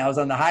late and I was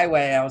on the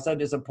highway. I was so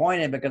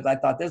disappointed because I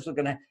thought this was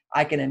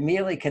I can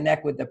immediately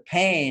connect with the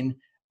pain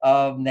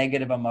of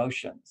negative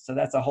emotions. So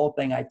that's the whole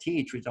thing I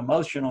teach, which is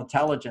emotional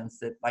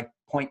intelligence at like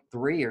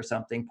 0.3 or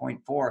something,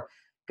 0.4.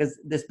 Because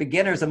this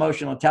beginner's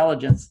emotional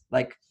intelligence,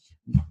 like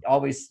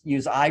always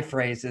use I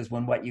phrases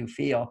when what you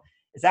feel.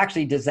 It's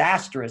actually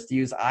disastrous to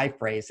use I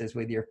phrases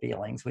with your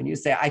feelings. When you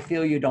say, I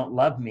feel you don't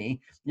love me,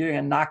 you're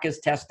going to knock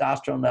his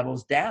testosterone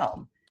levels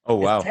down. Oh,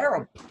 wow. It's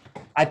terrible.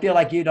 I feel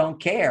like you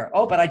don't care.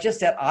 Oh, but I just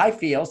said I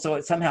feel, so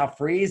it somehow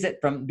frees it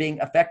from being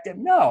effective.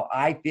 No,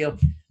 I feel.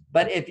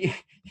 But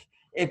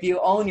if you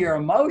own your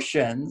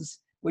emotions,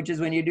 which is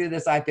when you do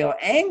this, I feel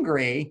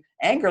angry,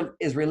 anger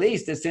is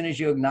released as soon as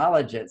you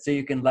acknowledge it, so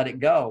you can let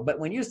it go. But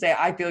when you say,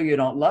 I feel you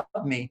don't love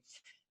me,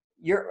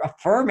 you're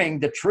affirming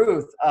the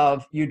truth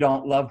of you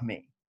don't love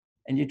me.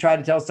 And you try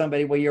to tell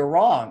somebody, well, you're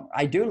wrong.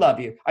 I do love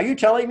you. Are you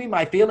telling me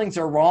my feelings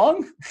are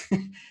wrong?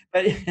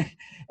 But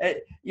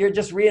you're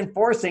just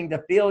reinforcing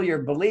to feel your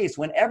beliefs.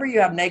 Whenever you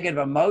have negative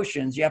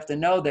emotions, you have to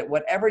know that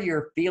whatever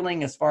you're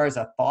feeling as far as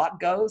a thought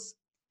goes,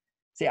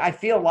 see, I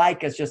feel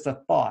like it's just a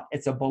thought.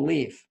 It's a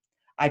belief.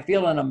 I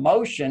feel an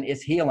emotion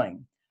is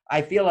healing.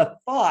 I feel a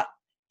thought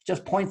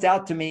just points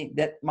out to me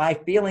that my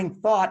feeling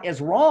thought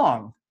is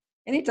wrong.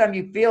 Anytime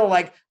you feel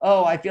like,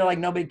 oh, I feel like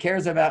nobody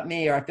cares about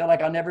me, or I feel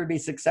like I'll never be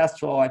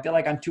successful, I feel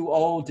like I'm too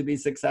old to be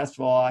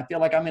successful, I feel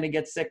like I'm going to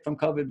get sick from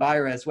COVID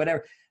virus,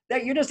 whatever,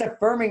 that you're just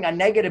affirming a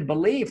negative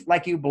belief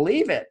like you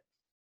believe it.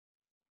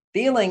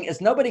 Feeling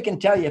is, nobody can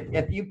tell you,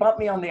 if you bump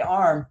me on the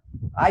arm,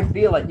 I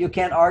feel it. You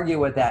can't argue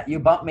with that. You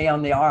bump me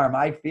on the arm,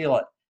 I feel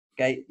it.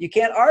 Okay. You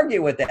can't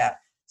argue with that.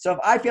 So if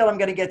I feel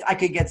I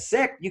could get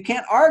sick, you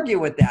can't argue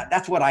with that.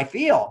 That's what I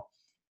feel.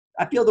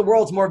 I feel the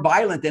world's more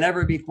violent than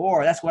ever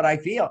before. That's what I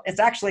feel. It's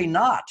actually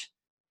not.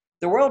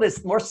 The world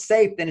is more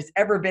safe than it's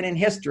ever been in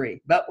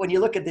history. But when you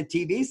look at the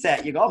TV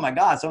set, you go, oh my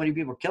God, so many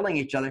people are killing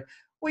each other.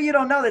 Well, you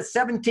don't know that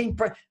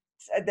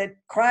that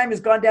crime has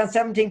gone down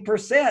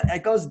 17%.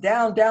 It goes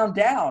down, down,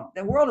 down.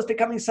 The world is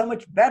becoming so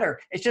much better.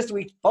 It's just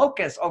we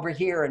focus over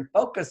here and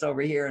focus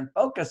over here and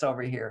focus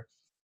over here.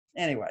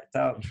 Anyway,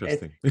 so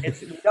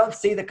we don't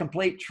see the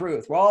complete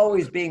truth. We're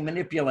always being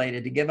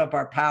manipulated to give up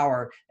our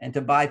power and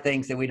to buy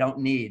things that we don't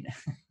need.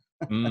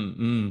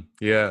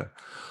 Yeah.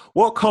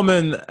 What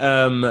common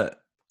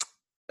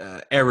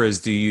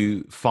errors do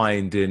you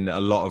find in a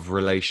lot of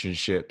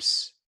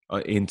relationships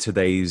in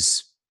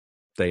today's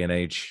day and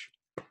age?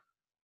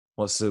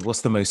 What's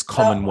the most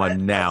common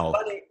one now?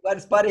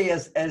 What's funny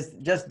is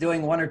just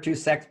doing one or two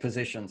sex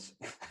positions.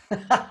 You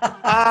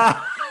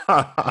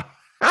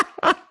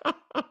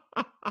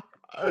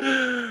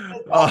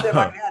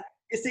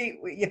see,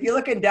 if you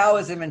look in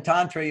Taoism and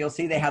Tantra, you'll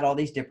see they had all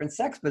these different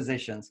sex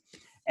positions.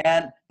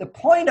 And the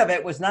point of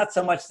it was not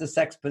so much the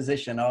sex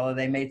position, although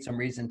they made some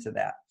reason to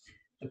that.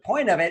 The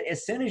point of it,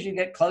 as soon as you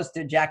get close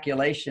to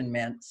ejaculation,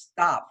 meant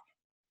stop,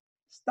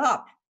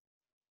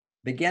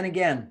 begin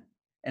again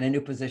in a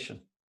new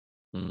position.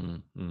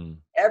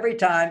 Every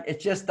time,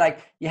 it's just like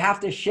you have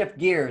to shift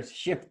gears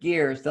to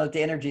let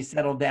the energy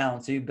settle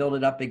down so you build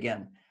it up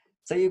again.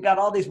 So you've got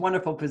all these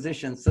wonderful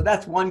positions. So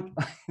that's one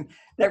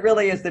that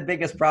really is the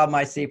biggest problem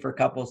I see for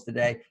couples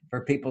today,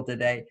 for people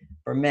today.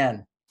 For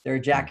men, they're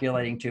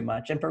ejaculating too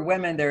much. And for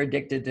women, they're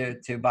addicted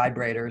to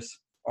vibrators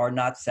or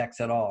not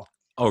sex at all.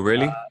 Oh,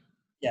 really?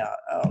 Yeah.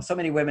 So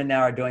many women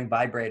now are doing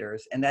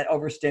vibrators, and that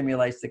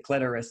overstimulates the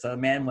clitoris. So a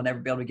man will never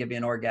be able to give you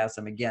an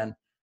orgasm again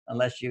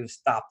unless you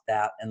stop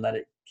that and let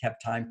it have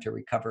time to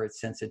recover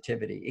its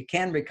sensitivity. It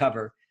can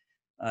recover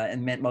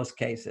in most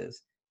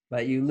cases,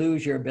 but you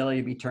lose your ability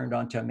to be turned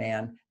on to a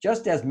man.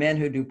 Just as men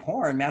who do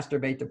porn,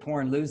 masturbate to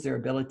porn, lose their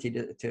ability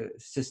to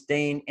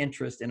sustain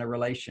interest in a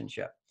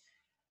relationship.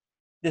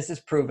 This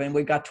is proven.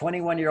 We've got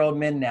 21-year-old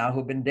men now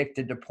who've been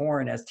addicted to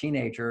porn as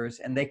teenagers,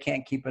 and they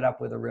can't keep it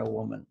up with a real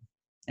woman.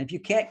 And if you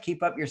can't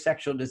keep up your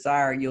sexual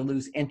desire, you'll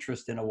lose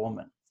interest in a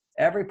woman.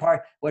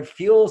 What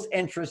fuels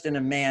interest in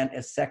a man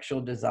is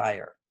sexual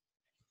desire.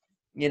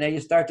 You know, you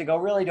start to go,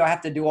 really, do I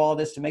have to do all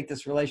this to make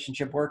this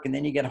relationship work? And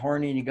then you get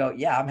horny and you go,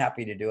 yeah, I'm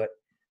happy to do it.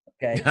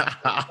 Okay.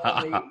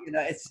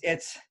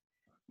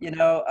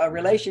 A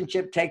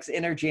relationship takes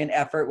energy and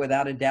effort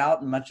without a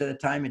doubt. And much of the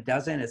time it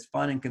doesn't. It's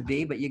fun and can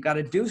be, but you got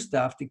to do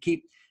stuff to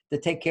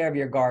take care of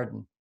your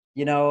garden.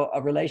 You know,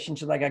 a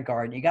relationship like a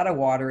garden, you got to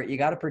water it, you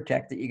got to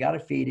protect it, you got to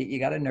feed it, you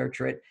got to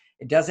nurture it.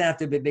 It doesn't have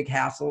to be a big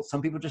hassle. Some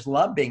people just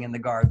love being in the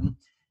garden.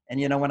 And,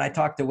 you know, when I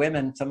talk to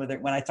women,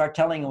 when I start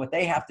telling them what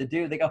they have to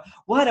do, they go,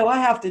 why do I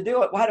have to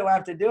do it? Why do I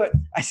have to do it?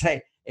 I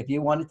say, if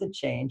you want it to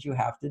change, you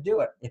have to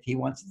do it. If he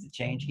wants it to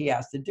change, he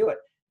has to do it.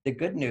 The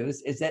good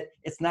news is that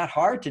it's not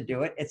hard to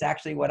do it. It's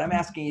actually what I'm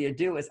asking you to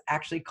do is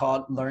actually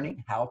called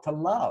learning how to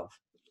love.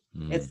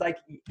 It's like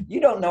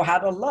you don't know how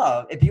to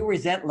love. If you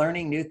resent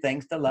learning new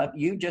things to love,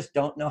 you just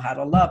don't know how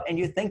to love. And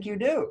you think you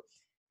do.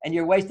 And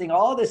you're wasting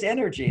all this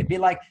energy. It'd be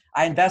like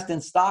I invest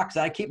in stocks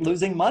and I keep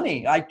losing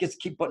money. I just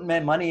keep putting my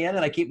money in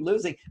and I keep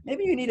losing.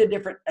 Maybe you need a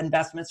different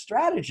investment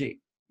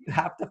strategy. You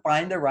have to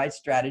find the right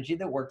strategy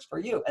that works for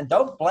you. And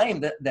don't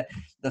blame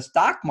the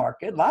stock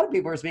market. A lot of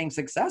people are being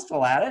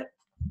successful at it.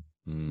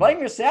 Blame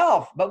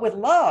yourself, but with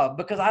love,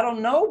 because I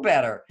don't know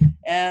better.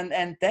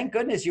 And thank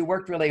goodness you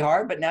worked really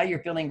hard, but now you're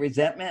feeling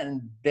resentment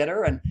and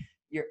bitter. And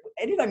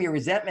anytime you're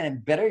resentment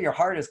and bitter, your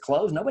heart is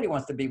closed. Nobody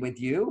wants to be with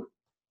you.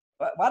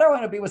 Why do I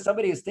want to be with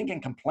somebody who's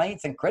thinking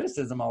complaints and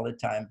criticism all the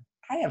time?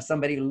 I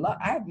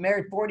have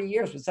married 40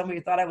 years with somebody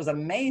who thought I was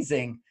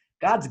amazing.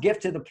 God's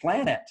gift to the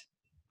planet.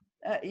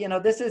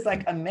 This is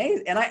like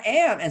amazing. And I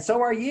am. And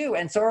so are you.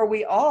 And so are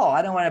we all.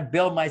 I don't want to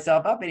build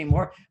myself up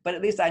anymore, but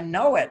at least I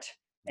know it.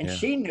 And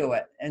she knew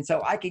it. And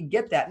so I could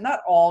get that.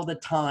 Not all the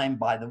time,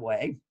 by the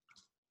way.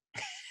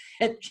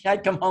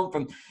 I'd come home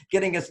from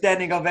getting a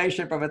standing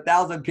ovation from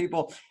 1,000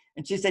 people.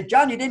 And she said,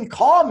 John, you didn't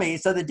call me.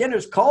 So the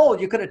dinner's cold.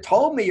 You could have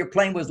told me your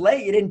plane was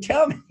late. You didn't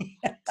tell me.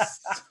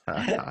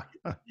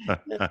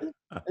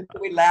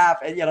 We laugh.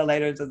 And,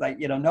 later it's like,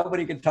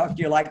 nobody can talk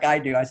to you like I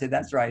do. I said,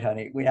 that's right,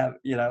 honey. We have,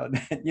 you don't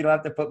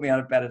have to put me on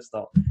a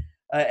pedestal.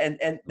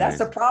 And that's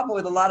the problem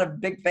with a lot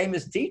of big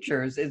famous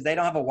teachers is they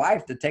don't have a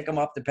wife to take them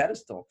off the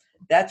pedestal.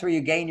 That's where you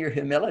gain your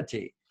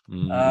humility.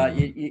 You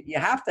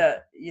have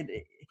to,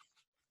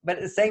 but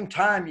at the same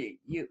time,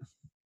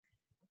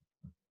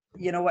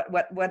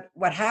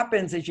 what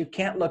happens is you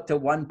can't look to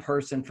one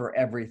person for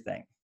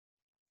everything.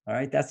 All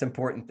right. That's the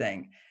important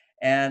thing.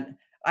 And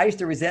I used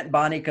to resent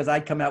Bonnie because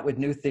I'd come out with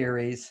new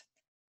theories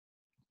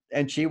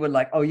and she would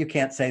like, oh, you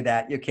can't say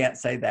that. You can't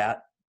say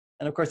that.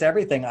 And of course,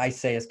 everything I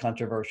say is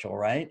controversial,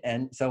 right?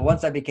 And so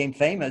once I became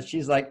famous,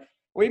 she's like,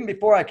 well, even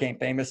before I became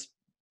famous,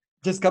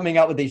 just coming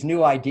out with these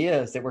new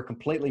ideas that were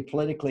completely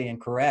politically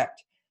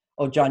incorrect.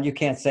 Oh, John, you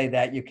can't say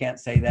that. You can't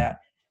say that.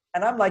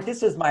 And I'm like,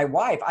 this is my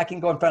wife. I can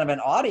go in front of an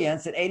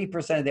audience and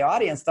 80% of the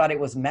audience thought it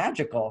was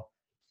magical.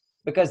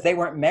 because they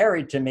weren't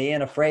married to me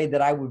and afraid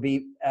that I would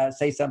be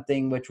say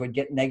something which would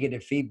get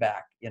negative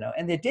feedback,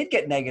 and they did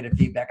get negative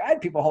feedback. I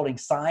had people holding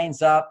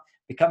signs up,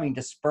 becoming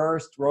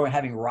dispersed,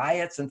 having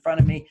riots in front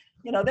of me.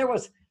 There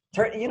was,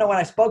 when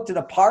I spoke to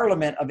the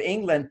Parliament of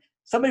England,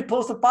 somebody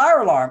pulls the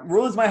fire alarm,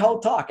 ruins my whole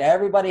talk.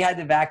 Everybody had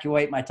to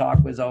evacuate. My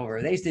talk was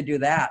over. They used to do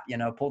that,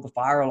 pull the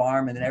fire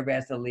alarm, and then everybody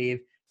has to leave.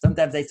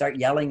 Sometimes they start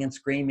yelling and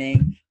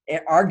screaming,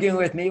 arguing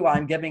with me while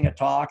I'm giving a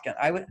talk.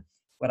 And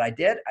what I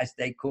did, I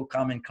stayed cool,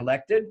 calm, and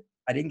collected.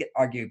 I didn't get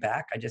argued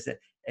back. I just said,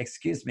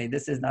 excuse me,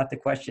 this is not the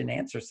question and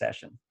answer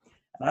session.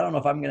 And I don't know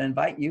if I'm going to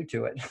invite you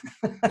to it.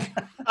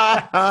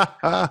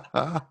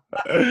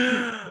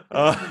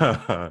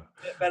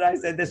 But I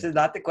said, this is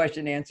not the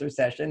question and answer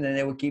session. And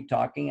they would keep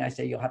talking. I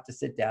say, you'll have to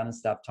sit down and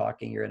stop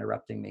talking. You're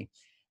interrupting me.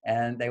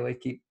 And they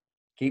would keep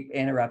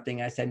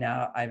interrupting. I said,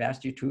 now I've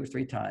asked you 2 or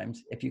 3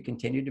 times. If you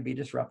continue to be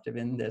disruptive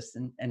in this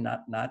and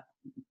not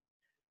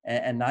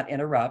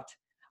interrupt,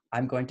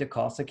 I'm going to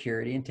call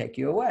security and take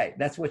you away.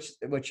 That's what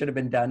should have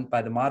been done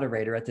by the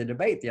moderator at the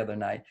debate the other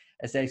night.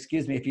 I said,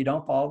 excuse me, if you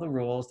don't follow the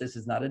rules, this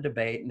is not a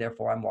debate, and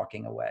therefore I'm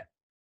walking away.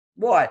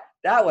 Boy,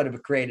 that would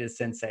have created a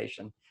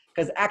sensation.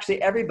 Because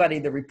actually everybody,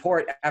 the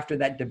report after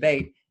that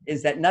debate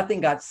is that nothing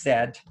got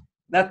said.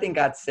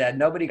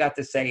 Nobody got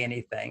to say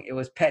anything. It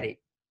was petty.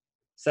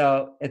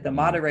 So if the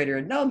moderator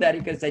had known that,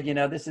 he could have said,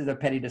 this is a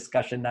petty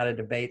discussion, not a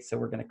debate, so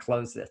we're going to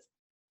close this.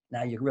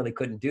 Now, you really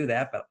couldn't do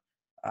that, but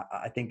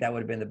I think that would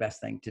have been the best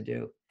thing to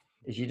do,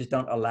 is you just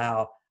don't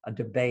allow a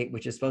debate,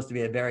 which is supposed to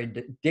be a very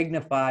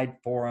dignified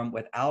forum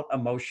without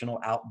emotional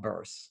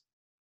outbursts.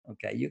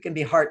 Okay, you can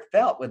be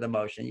heartfelt with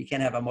emotion. You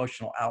can't have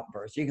emotional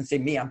outbursts. You can say,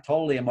 me, I'm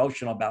totally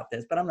emotional about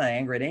this, but I'm not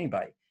angry at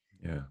anybody.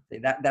 Yeah. See,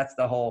 that's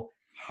the whole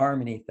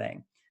harmony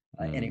thing.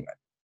 Anyway.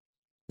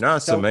 No,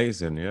 it's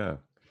amazing. Yeah.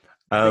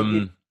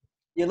 You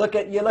look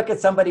at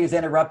somebody who's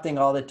interrupting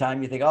all the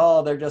time. You think,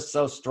 oh, they're just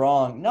so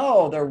strong.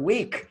 No, they're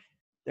weak.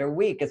 They're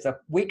weak. It's the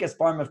weakest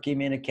form of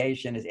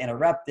communication is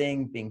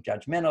interrupting, being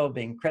judgmental,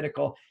 being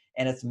critical.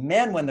 And it's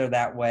men when they're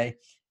that way.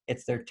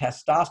 It's their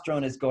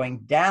testosterone is going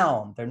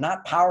down. They're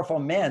not powerful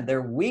men.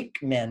 They're weak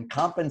men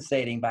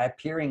compensating by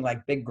appearing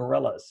like big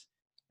gorillas.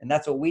 And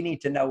that's what we need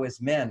to know as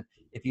men.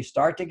 If you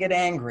start to get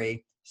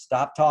angry,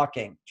 stop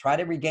talking. Try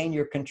to regain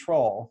your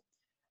control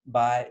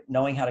by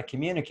knowing how to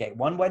communicate.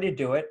 One way to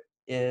do it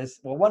in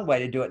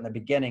the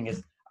beginning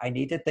is, I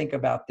need to think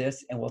about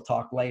this and we'll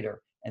talk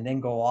later. And then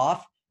go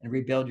off and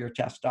rebuild your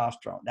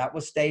testosterone. That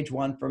was stage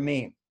 1 for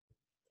me.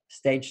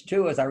 Stage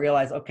 2 is I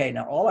realized, okay,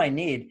 now all I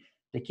need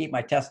to keep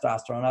my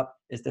testosterone up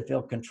is to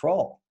feel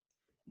control.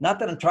 Not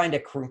that I'm trying to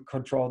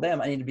control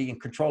them. I need to be in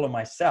control of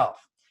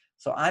myself.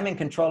 So I'm in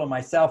control of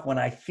myself when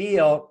I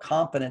feel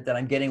confident that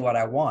I'm getting what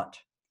I want.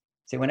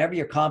 See, whenever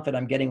you're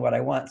confident, I'm getting what I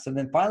want. So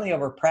then finally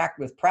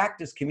with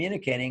practice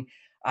communicating,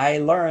 I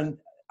learned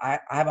I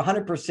have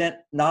 100%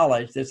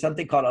 knowledge. There's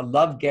something called a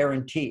love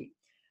guarantee.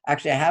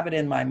 Actually, I have it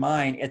in my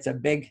mind. It's a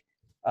big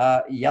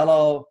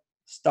yellow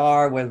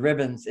star with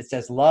ribbons. It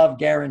says love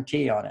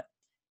guarantee on it.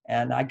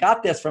 And I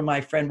got this from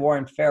my friend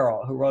Warren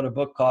Farrell, who wrote a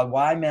book called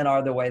Why Men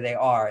Are the Way They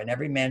Are. And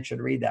every man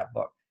should read that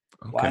book.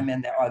 Okay. Why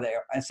Men Are They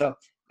Are. And so,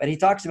 but he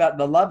talks about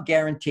the love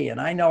guarantee.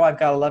 And I know I've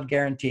got a love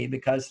guarantee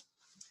because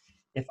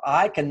if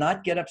I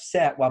cannot get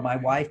upset while my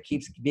wife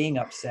keeps being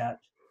upset,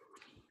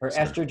 her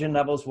estrogen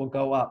levels will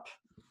go up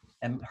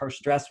and her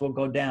stress will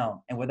go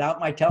down. And without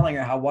my telling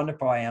her how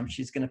wonderful I am,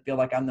 she's going to feel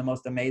like I'm the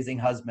most amazing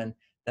husband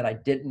that I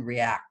didn't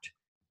react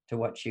to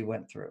what she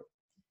went through.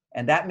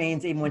 And that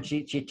means even when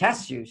she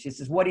tests you, she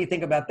says, what do you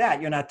think about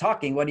that? You're not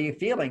talking. What are you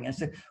feeling? And I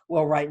said,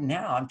 well, right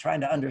now I'm trying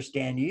to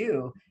understand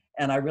you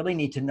and I really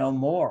need to know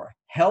more.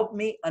 Help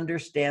me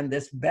understand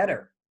this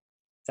better.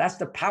 That's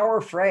the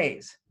power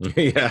phrase.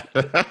 Yeah.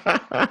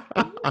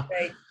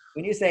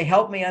 When you say,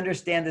 help me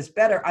understand this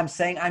better, I'm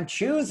saying I'm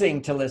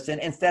choosing to listen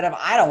instead of,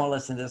 I don't want to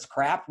listen to this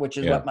crap, which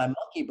is what my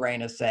monkey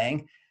brain is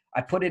saying.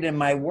 I put it in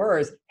my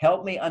words,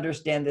 help me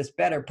understand this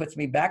better, puts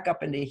me back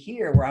up into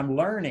here where I'm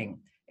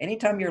learning.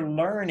 Anytime you're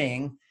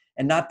learning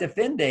and not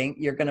defending,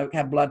 you're going to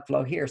have blood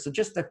flow here. So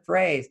just the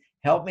phrase,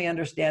 help me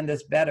understand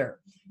this better.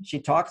 She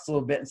talks a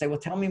little bit and say, well,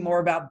 tell me more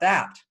about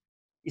that.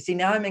 You see,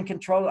 now I'm in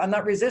control. I'm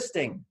not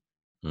resisting.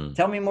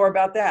 Tell me more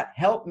about that.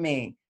 Help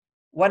me.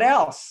 What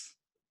else?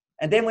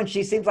 And then when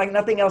she seems like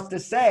nothing else to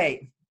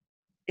say,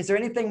 is there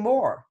anything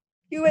more?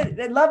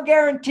 The love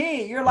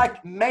guarantee. You're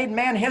like made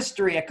man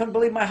history. I couldn't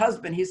believe my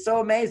husband. He's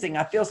so amazing.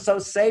 I feel so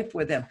safe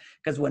with him.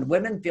 Because when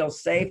women feel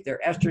safe, their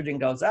estrogen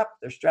goes up,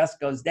 their stress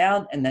goes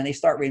down, and then they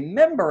start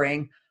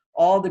remembering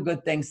all the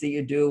good things that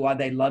you do while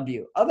they love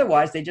you.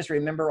 Otherwise, they just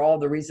remember all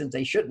the reasons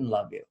they shouldn't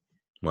love you.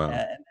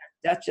 Wow.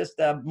 That's just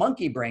a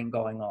monkey brain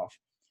going off.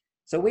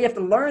 So we have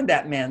to learn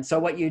that, men. So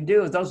what you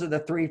do is those are the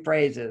 3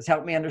 phrases.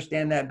 Help me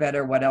understand that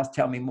better. What else?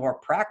 Tell me more.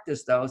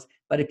 Practice those.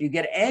 But if you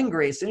get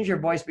angry, as soon as your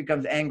voice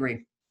becomes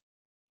angry,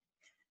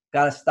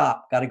 got to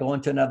stop. Got to go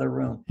into another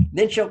room.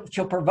 Then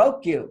she'll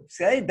provoke you.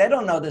 Say, they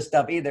don't know this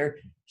stuff either.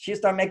 She'll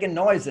start making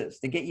noises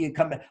to get you to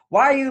come back.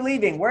 Why are you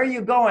leaving? Where are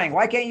you going?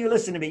 Why can't you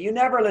listen to me? You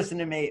never listen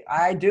to me.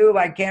 I do.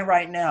 I can't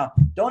right now.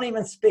 Don't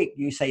even speak.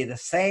 You say the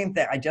same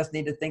thing. I just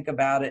need to think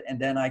about it, and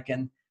then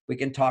we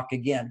can talk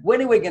again.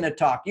 When are we going to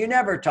talk? You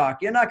never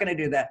talk. You're not going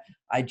to do that.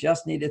 I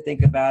just need to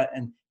think about it.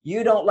 And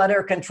you don't let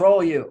her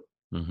control you.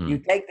 Mm-hmm. You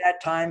take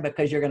that time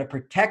because you're going to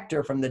protect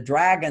her from the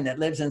dragon that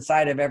lives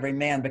inside of every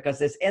man, because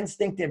this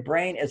instinctive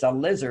brain is a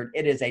lizard.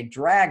 It is a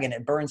dragon.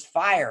 It burns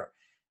fire.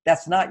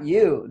 That's not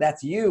you.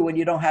 That's you when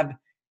you don't have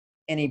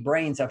any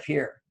brains up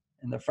here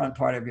in the front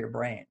part of your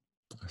brain.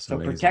 That's so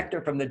amazing. Protect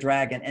her from the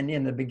dragon. And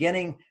in the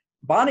beginning,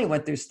 Bonnie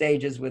went through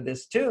stages with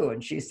this too.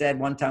 And she said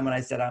one time when I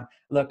said,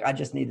 look, I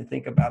just need to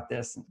think about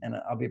this and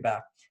I'll be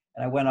back.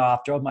 And I went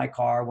off, drove my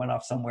car, went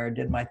off somewhere,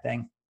 did my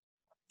thing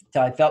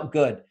till I felt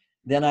good.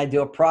 Then I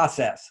do a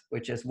process,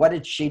 which is, what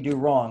did she do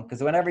wrong?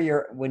 Because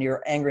when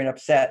you're angry and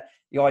upset,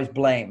 you always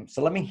blame.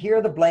 So let me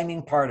hear the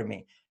blaming part of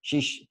me.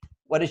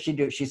 What did she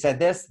do? She said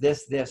this,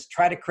 this, this.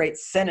 Try to create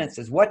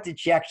sentences. What did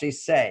she actually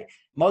say?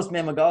 Most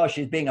men will go, oh,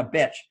 she's being a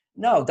bitch.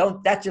 No,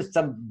 don't. That's just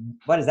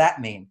what does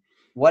that mean?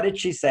 What did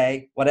she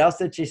say? What else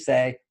did she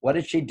say? What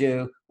did she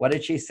do? What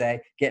did she say?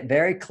 Get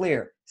very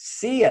clear.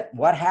 See it.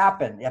 What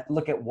happened? You have to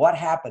look at what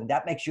happened.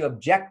 That makes you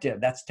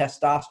objective. That's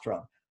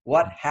testosterone.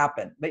 What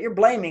happened? But your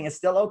blaming is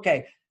still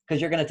okay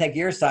because you're going to take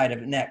your side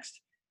of it next.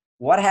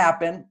 What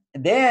happened?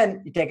 And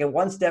then you take it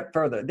one step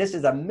further. This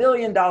is $1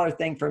 million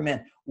thing for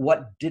men.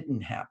 What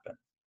didn't happen?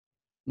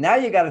 Now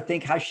you got to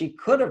think how she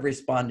could have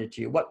responded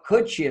to you. What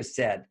could she have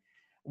said?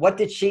 What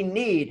did she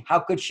need? How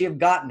could she have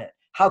gotten it?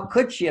 How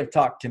could she have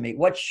talked to me?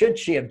 What should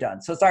she have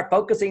done? So start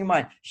focusing your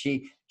mind.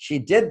 She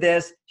did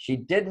this. She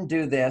didn't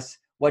do this.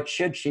 What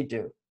should she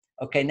do?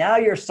 Okay, now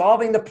you're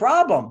solving the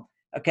problem.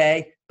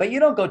 Okay, but you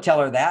don't go tell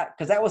her that,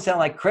 because that will sound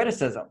like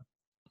criticism.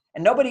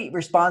 And nobody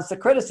responds to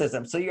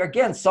criticism. So you're,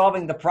 again,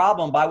 solving the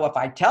problem by, well, if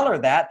I tell her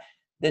that,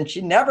 then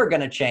she's never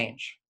going to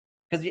change.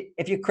 Because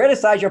if you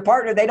criticize your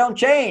partner, they don't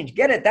change.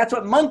 Get it? That's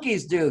what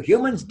monkeys do.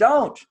 Humans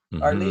don't.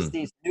 Mm-hmm. Or at least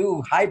these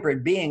new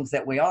hybrid beings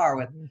that we are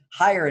with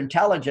higher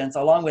intelligence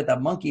along with a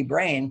monkey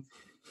brain.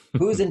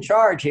 Who's in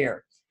charge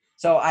here?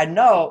 So I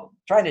know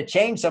trying to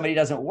change somebody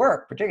doesn't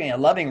work, particularly in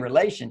a loving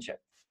relationship.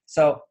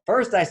 So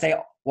first I say,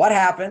 what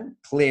happened?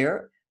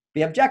 Clear.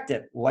 Be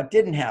objective. What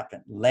didn't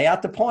happen? Lay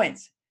out the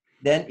points.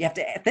 Then you have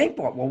to think,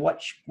 well,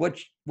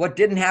 what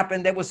didn't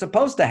happen that was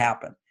supposed to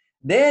happen?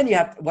 Then you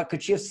have, what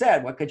could she have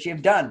said? What could she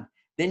have done?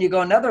 Then you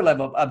go another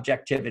level of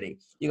objectivity.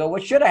 You go,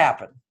 what should have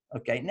happened?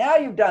 Okay, now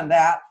you've done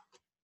that.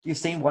 You've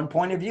seen one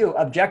point of view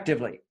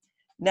objectively.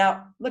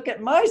 Now look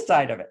at my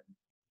side of it.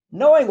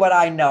 Knowing what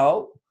I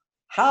know,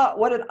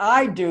 what did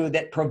I do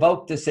that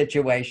provoked the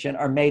situation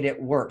or made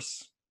it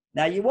worse?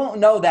 Now you won't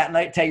know that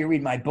until you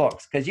read my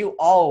books, because you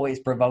always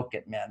provoke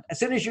it, man. As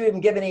soon as you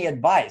even give any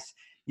advice,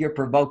 you're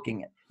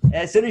provoking it.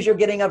 As soon as you're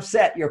getting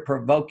upset, you're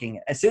provoking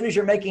it. As soon as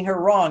you're making her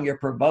wrong, you're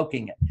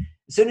provoking it.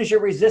 As soon as you're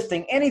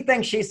resisting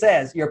anything she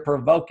says, you're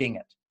provoking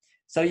it.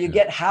 So you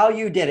get how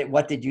you did it.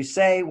 What did you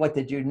say? What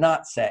did you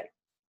not say?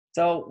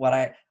 So what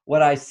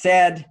I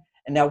said,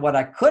 and now what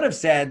I could have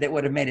said that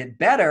would have made it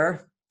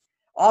better.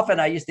 Often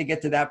I used to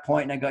get to that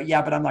point and I go,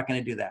 yeah, but I'm not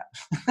going to do that.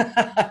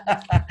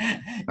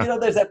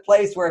 There's that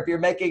place where if you're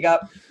making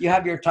up, you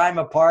have your time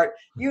apart,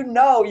 you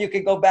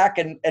can go back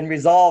and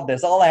resolve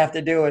this. All I have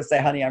to do is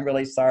say, honey, I'm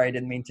really sorry. I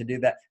didn't mean to do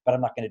that, but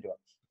I'm not going to do it.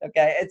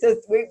 Okay. It's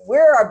just,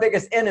 we're our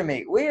biggest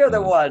enemy. We are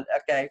the one.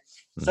 Okay.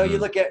 So you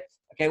look at,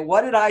 okay,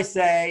 what did I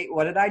say?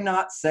 What did I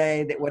not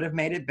say that would have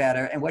made it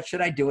better? And what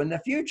should I do in the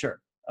future?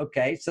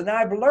 Okay. So now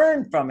I've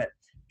learned from it.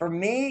 For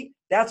me,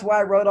 that's why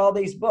I wrote all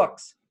these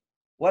books.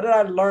 What did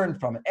I learn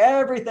from it?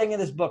 Everything in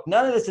this book,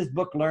 none of this is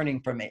book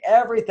learning for me.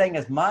 Everything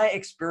is my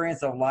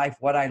experience of life,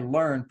 what I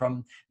learned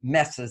from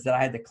messes that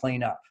I had to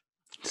clean up.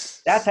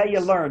 That's how you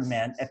learn,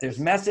 man. If there's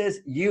messes,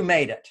 you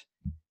made it.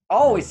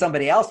 Always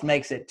somebody else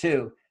makes it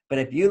too. But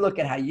if you look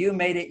at how you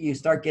made it, you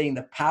start getting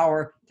the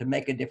power to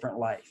make a different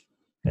life.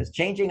 Because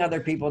changing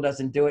other people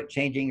doesn't do it.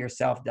 Changing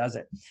yourself does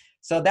it.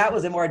 So that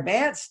was a more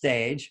advanced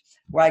stage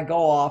where I go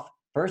off.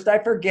 First, I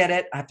forget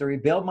it. I have to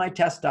rebuild my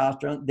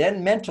testosterone.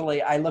 Then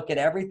mentally, I look at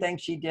everything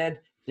she did,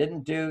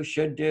 didn't do,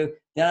 should do.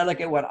 Then I look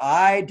at what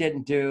I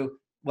didn't do,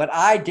 what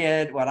I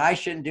did, what I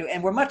shouldn't do.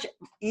 And we're much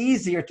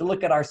easier to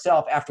look at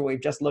ourselves after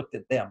we've just looked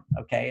at them.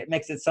 Okay. It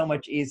makes it so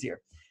much easier.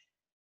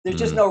 There's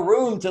just no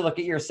room to look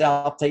at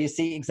yourself till you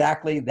see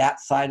exactly that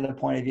side of the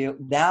point of view.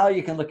 Now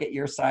you can look at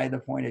your side of the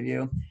point of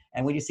view.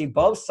 And when you see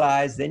both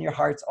sides, then your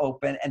heart's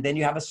open and then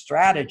you have a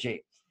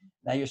strategy.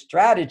 Now your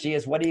strategy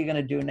is, what are you going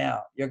to do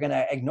now? You're going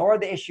to ignore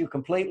the issue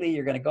completely.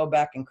 You're going to go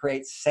back and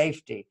create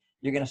safety.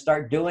 You're going to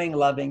start doing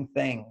loving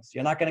things.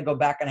 You're not going to go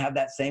back and have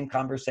that same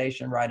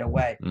conversation right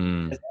away.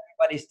 Because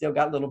everybody's still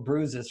got little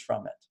bruises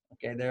from it.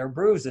 Okay, there are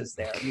bruises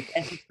there. You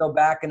can't just go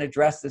back and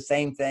address the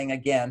same thing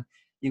again.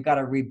 You've got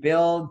to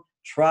rebuild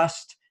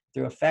trust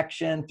through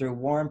affection, through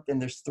warmth.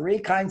 And there's 3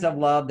 kinds of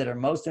love that are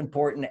most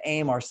important to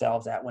aim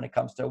ourselves at when it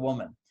comes to a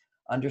woman.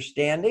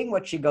 Understanding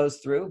what she goes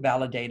through,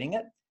 validating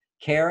it.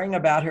 Caring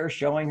about her,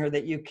 showing her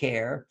that you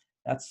care.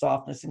 That's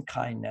softness and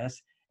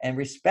kindness. And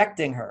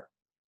respecting her.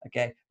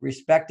 Okay.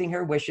 Respecting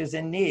her wishes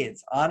and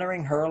needs,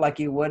 honoring her like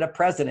you would a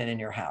president in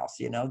your house.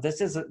 You know,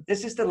 this is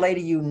the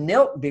lady you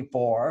knelt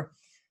before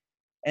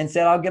and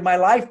said, I'll give my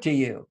life to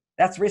you.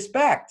 That's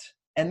respect.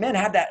 And men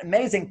have that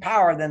amazing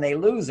power, then they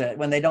lose it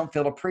when they don't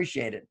feel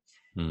appreciated.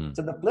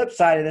 So the flip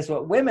side of this,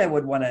 what women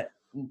would want to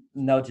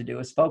know to do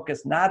is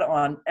focus not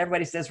on,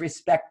 everybody says,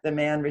 respect the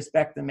man,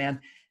 respect the man.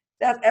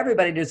 That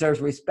everybody deserves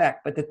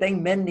respect. But the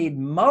thing men need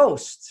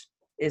most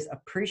is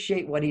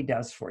appreciate what he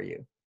does for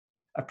you.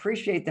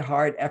 Appreciate the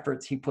hard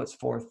efforts he puts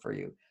forth for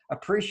you.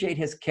 Appreciate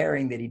his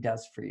caring that he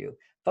does for you.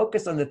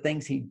 Focus on the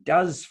things he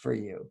does for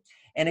you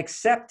and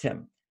accept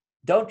him.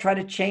 Don't try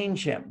to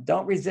change him.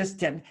 Don't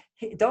resist him.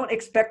 Don't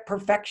expect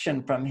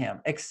perfection from him.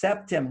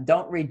 Accept him.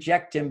 Don't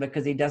reject him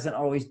because he doesn't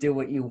always do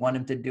what you want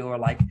him to do or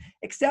like.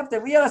 Accept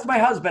him. Yeah, that's my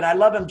husband. I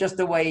love him just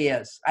the way he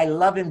is. I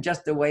love him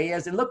just the way he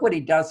is. And look what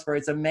he does for you.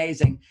 It's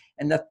amazing.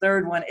 And the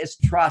third one is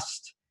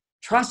trust.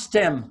 Trust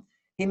him.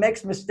 He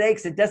makes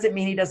mistakes. It doesn't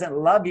mean he doesn't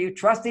love you.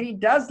 Trust that he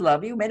does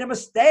love you. Made a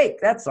mistake.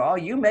 That's all.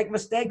 You make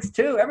mistakes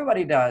too.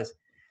 Everybody does.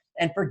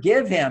 And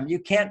forgive him. You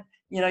can't,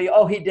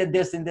 oh, he did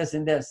this and this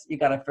and this. You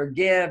got to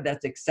forgive.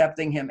 That's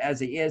accepting him as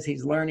he is.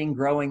 He's learning,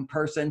 growing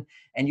person.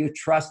 And you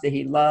trust that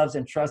he loves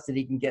and trust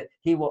that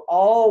he will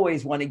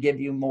always want to give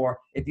you more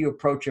if you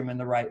approach him in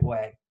the right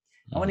way.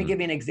 I want to give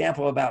you an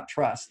example about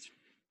trust.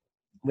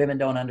 Women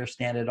don't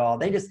understand it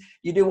all.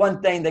 You do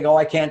one thing, they go,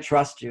 I can't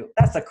trust you.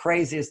 That's the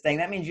craziest thing.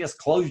 That means you just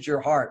closed your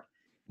heart.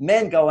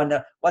 Men go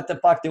into, what the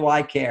fuck do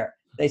I care?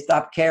 They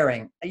stop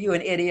caring. Are you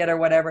an idiot or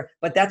whatever?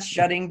 But that's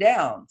shutting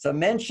down. So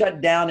men shut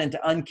down into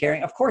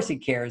uncaring. Of course he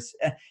cares.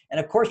 And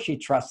of course she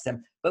trusts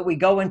him. But we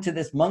go into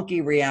this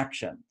monkey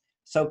reaction.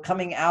 So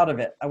coming out of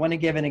it, I want to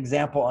give an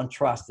example on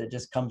trust that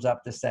just comes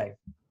up to say.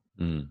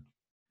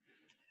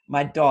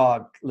 My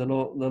dog,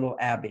 little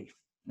Abby.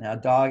 Now,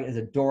 dog is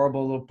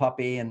adorable little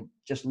puppy and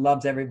just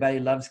loves everybody,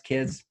 loves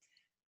kids.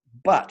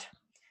 But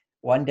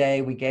one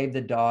day we gave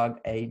the dog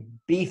a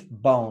beef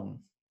bone.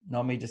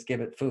 Normally just give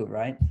it food,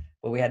 right?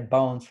 But we had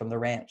bones from the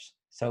ranch.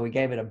 So we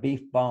gave it a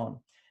beef bone.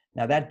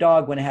 Now that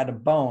dog, when it had a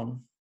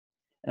bone,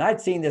 and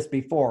I'd seen this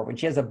before, when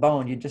she has a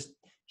bone,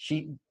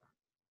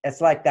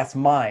 it's like, that's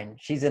mine.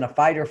 She's in a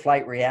fight or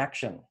flight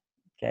reaction.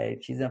 Okay.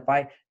 She's in a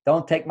fight.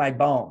 Don't take my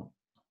bone.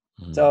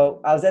 So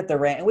I was at the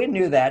ranch and we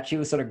knew that she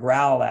would sort of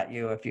growl at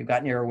you if you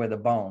got near her with a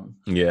bone.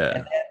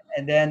 Yeah.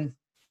 And then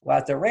while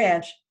at the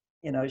ranch,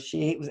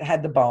 she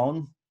had the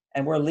bone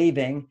and we're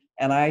leaving.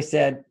 And I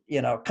said,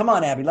 come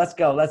on, Abby, let's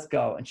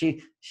go. And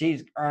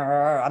she's,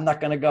 I'm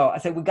not going to go. I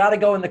said, we got to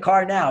go in the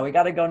car now. We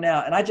got to go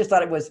now. And I just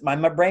thought it was,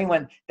 my brain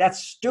went,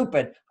 that's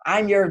stupid.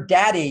 I'm your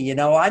daddy.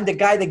 I'm the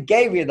guy that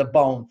gave you the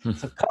bone.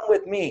 So come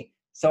with me.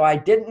 So I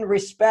didn't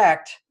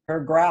respect her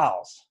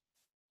growls.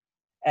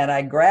 And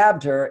I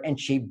grabbed her and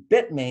she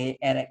bit me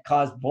and it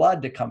caused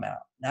blood to come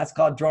out. That's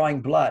called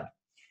drawing blood.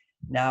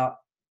 Now,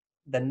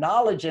 the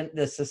knowledge in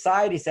the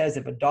society says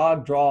if a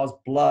dog draws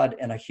blood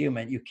in a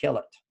human, you kill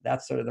it.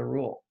 That's sort of the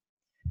rule.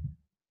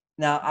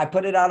 Now, I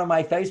put it out on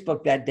my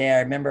Facebook that day,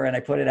 I remember, and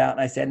I put it out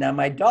and I said, now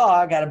my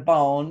dog had a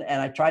bone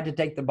and I tried to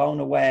take the bone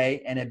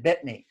away and it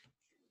bit me.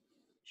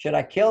 Should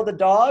I kill the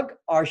dog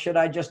or should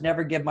I just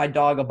never give my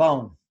dog a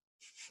bone?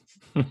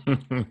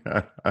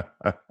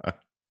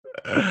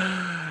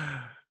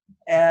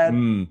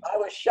 And I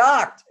was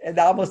shocked. And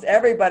almost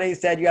everybody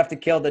said, you have to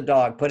kill the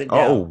dog. Put it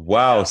down. Oh,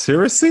 wow.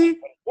 Seriously?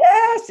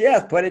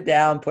 Yes. Put it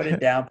down, put it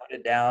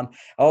down.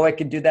 Oh, I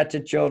can do that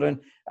to children.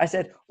 I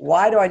said,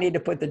 why do I need to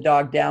put the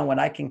dog down when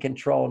I can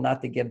control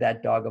not to give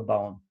that dog a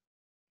bone?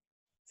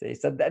 See,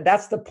 so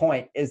that's the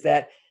point is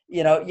that,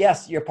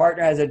 yes, your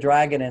partner has a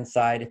dragon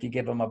inside if you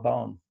give him a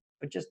bone,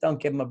 but just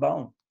don't give him a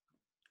bone.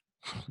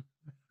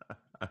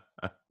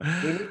 We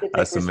need to take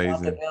That's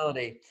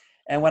responsibility. Amazing.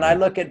 And when I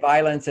look at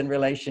violence in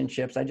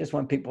relationships, I just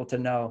want people to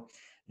know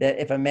that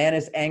if a man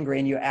is angry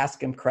and you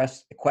ask him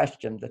a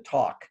question to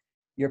talk,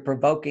 you're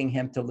provoking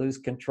him to lose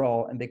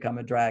control and become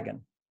a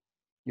dragon.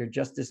 You're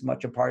just as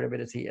much a part of it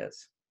as he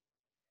is.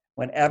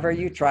 Whenever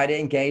you try to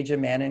engage a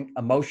man in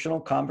emotional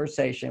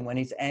conversation, when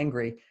he's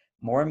angry,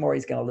 more and more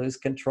he's going to lose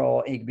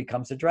control and he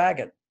becomes a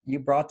dragon. You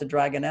brought the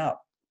dragon out.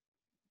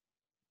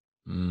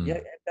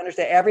 You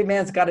understand? Every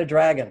man's got a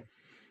dragon.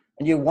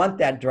 And you want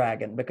that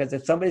dragon because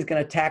if somebody's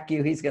going to attack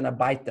you, he's going to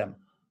bite them.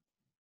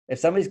 If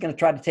somebody's going to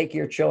try to take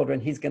your children,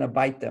 he's going to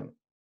bite them.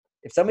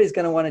 If somebody's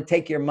going to want to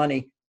take your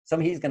money,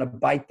 he's going to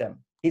bite them.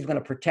 He's going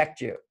to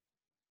protect you.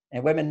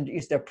 And women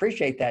used to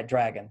appreciate that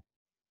dragon.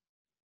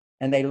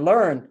 And they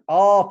learned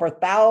for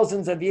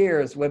thousands of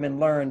years, women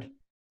learned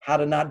how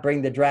to not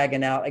bring the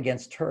dragon out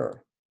against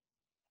her.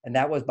 And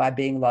that was by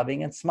being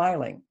loving and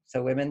smiling.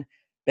 So women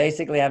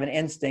basically have an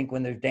instinct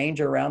when there's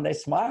danger around, they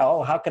smile.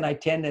 Oh, how can I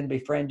tend and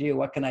befriend you?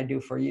 What can I do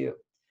for you?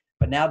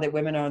 But now that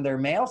women are on their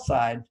male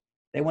side,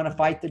 they want to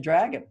fight the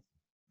dragon.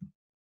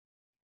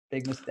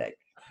 Big mistake.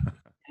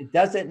 It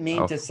doesn't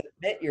mean to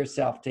submit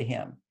yourself to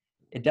him.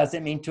 It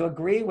doesn't mean to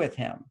agree with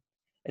him.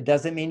 It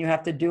doesn't mean you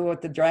have to do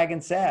what the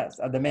dragon says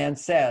or the man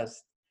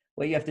says.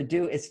 What you have to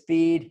do is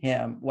feed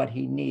him what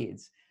he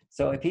needs.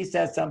 So if he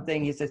says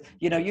something, he says,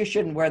 you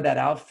shouldn't wear that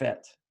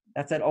outfit.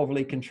 That's an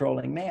overly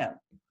controlling man.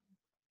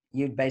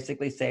 You'd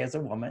basically say, as a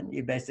woman,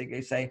 you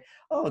basically say,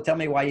 oh, tell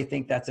me why you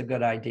think that's a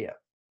good idea.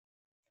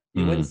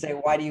 You wouldn't say,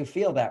 why do you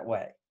feel that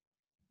way?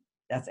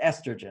 That's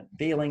estrogen.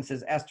 Feelings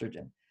is estrogen.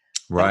 Tell me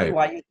Right.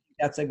 why you think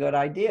that's a good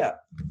idea.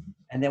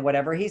 And then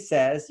whatever he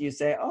says, you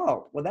say,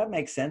 oh, well, that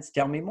makes sense.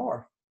 Tell me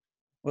more.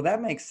 Well,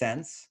 that makes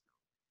sense.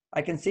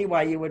 I can see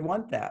why you would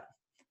want that.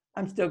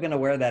 I'm still going to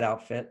wear that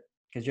outfit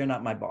because you're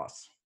not my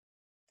boss,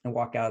 and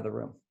walk out of the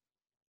room.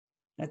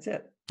 That's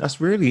it.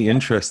 That's really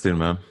interesting,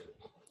 man.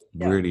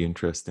 Yeah. Really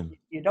interesting.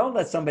 You don't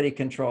let somebody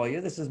control you.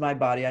 This is my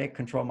body. I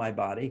control my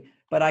body,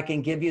 but I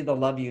can give you the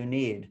love you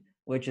need,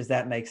 which is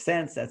that makes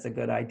sense. That's a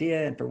good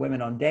idea. And for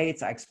women on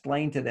dates, I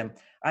explain to them,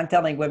 I'm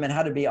telling women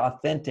how to be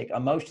authentic,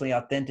 emotionally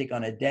authentic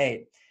on a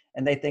date.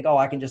 And they think, oh,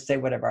 I can just say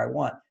whatever I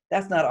want.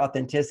 That's not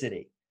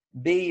authenticity.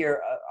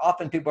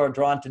 Often people are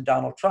drawn to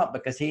Donald Trump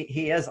because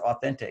he is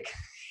authentic.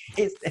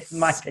 He's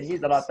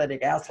an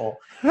authentic asshole.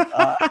 And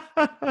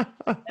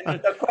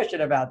there's no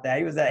question about that.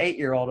 He was an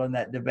 8-year-old on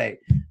that debate.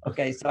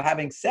 Okay, so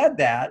having said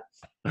that,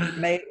 you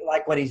may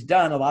like what he's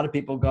done. A lot of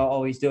people go,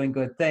 oh, he's doing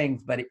good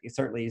things, but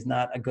certainly he's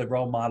not a good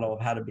role model of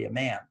how to be a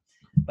man.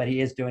 But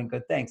he is doing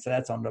good things. So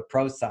that's on the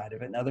pro side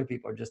of it. And other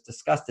people are just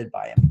disgusted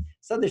by him.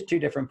 So there's two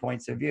different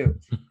points of view.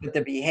 But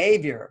the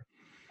behavior,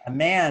 a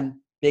man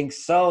being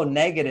so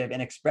negative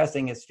and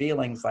expressing his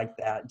feelings like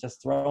that,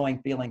 just throwing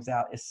feelings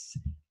out,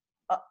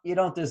 you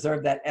don't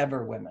deserve that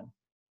ever, women.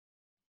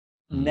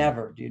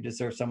 Never do you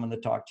deserve someone to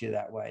talk to you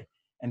that way.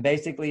 And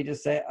basically you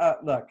just say,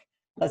 look,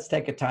 let's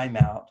take a time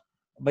out.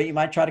 But you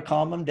might try to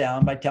calm them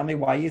down by telling me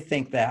why you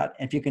think that.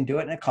 And if you can do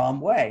it in a calm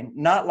way,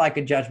 not like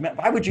a judgment.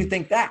 Why would you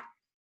think that?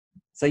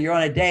 So you're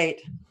on a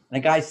date and a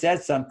guy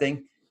says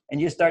something and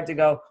you start to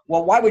go,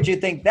 well, why would you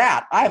think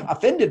that? I'm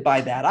offended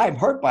by that. I'm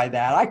hurt by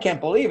that. I can't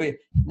believe it.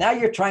 Now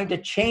you're trying to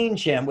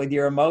change him with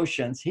your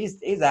emotions.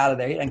 He's out of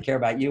there. He doesn't care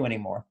about you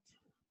anymore.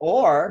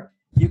 Or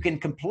you can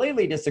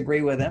completely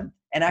disagree with him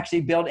and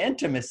actually build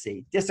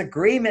intimacy.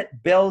 Disagreement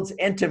builds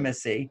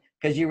intimacy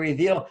because you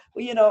reveal,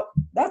 well,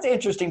 that's an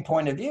interesting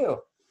point of view.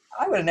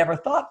 I would have never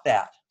thought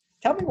that.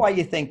 Tell me why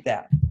you think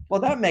that.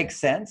 Well, that makes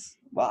sense.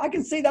 Well, I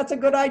can see that's a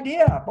good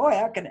idea. Boy,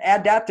 I can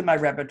add that to my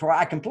repertoire.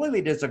 I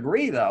completely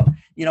disagree, though.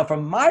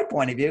 From my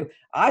point of view,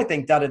 I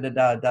think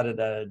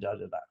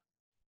da-da-da-da-da-da-da-da-da.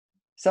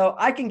 So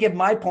I can give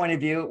my point of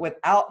view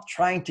without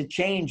trying to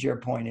change your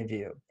point of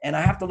view. And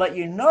I have to let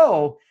you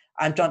know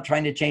I'm not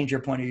trying to change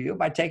your point of view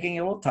by taking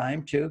a little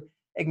time to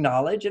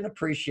acknowledge and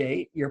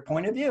appreciate your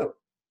point of view.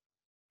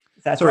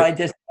 That's what I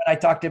just when I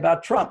talked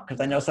about Trump,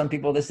 because I know some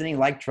people listening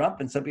like Trump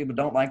and some people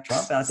don't like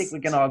Trump. And I think we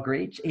can all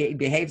agree he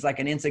behaves like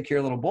an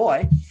insecure little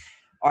boy,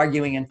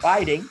 arguing and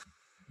fighting.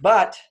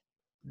 But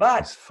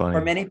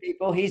for many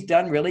people, he's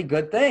done really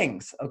good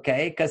things,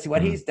 okay? Because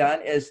what he's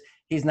done is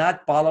he's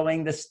not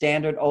following the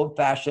standard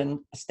old-fashioned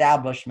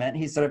establishment.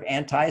 He's sort of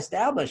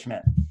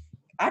anti-establishment.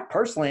 I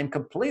personally am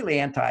completely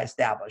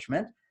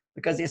anti-establishment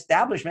because the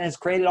establishment has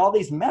created all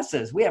these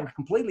messes. We have a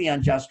completely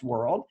unjust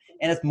world,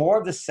 and it's more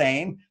of the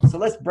same. So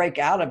let's break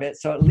out of it.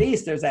 So at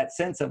least there's that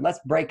sense of let's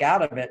break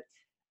out of it.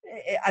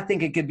 I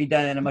think it could be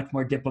done in a much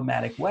more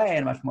diplomatic way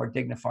and a much more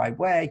dignified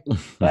way.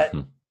 But,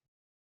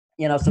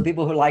 some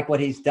people who like what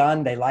he's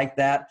done, they like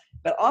that.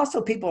 But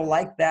also people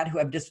like that who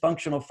have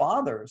dysfunctional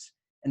fathers,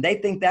 and they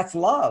think that's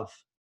love.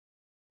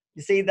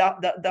 You see,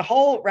 the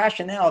whole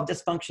rationale of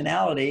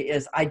dysfunctionality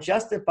is I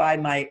justify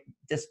my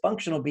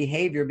dysfunctional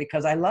behavior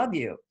because I love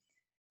you.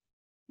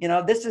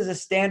 This is a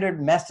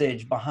standard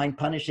message behind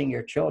punishing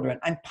your children.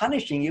 I'm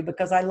punishing you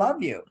because I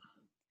love you.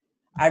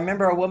 I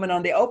remember a woman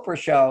on the Oprah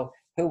show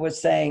who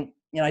was saying,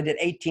 I did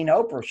 18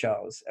 Oprah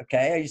shows.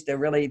 Okay. I used to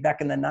really, back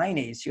in the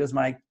 90s, she was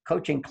my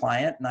coaching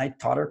client and I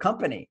taught her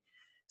company.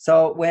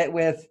 So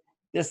with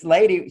this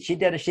lady, she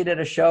did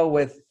a show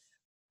with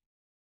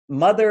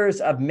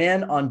mothers of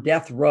men on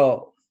death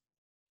row.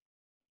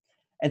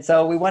 And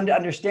so we wanted to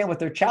understand what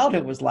their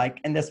childhood was like.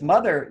 And this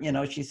mother,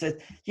 she says,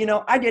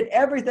 I did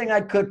everything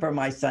I could for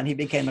my son. He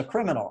became a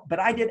criminal, but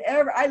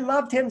I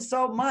loved him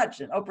so much.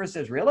 And Oprah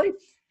says, really?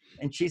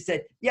 And she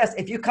said, yes,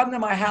 if you come to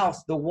my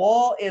house, the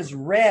wall is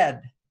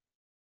red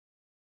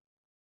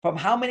from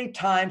how many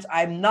times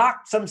I've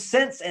knocked some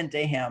sense into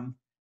him,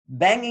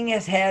 banging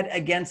his head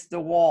against the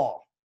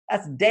wall.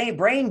 That's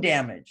brain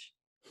damage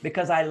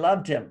because I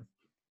loved him.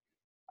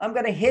 I'm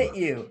going to hit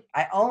you.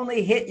 I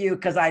only hit you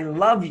because I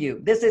love you.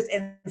 This is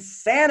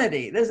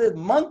insanity. This is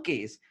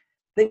monkeys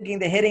thinking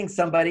that hitting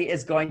somebody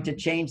is going to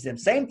change them.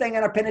 Same thing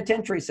in our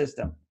penitentiary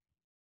system.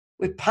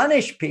 We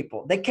punish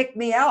people. They kicked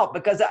me out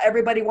because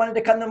everybody wanted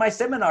to come to my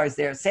seminars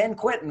there. San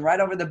Quentin, right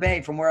over the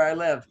bay from where I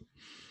live.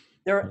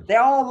 They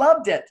all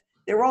loved it.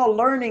 They were all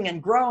learning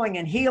and growing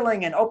and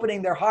healing and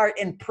opening their heart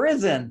in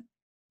prison.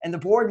 And the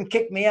warden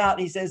kicked me out.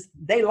 He says,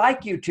 they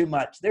like you too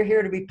much. They're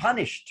here to be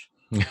punished.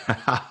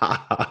 That's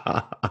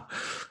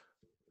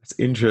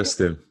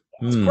interesting.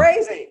 It's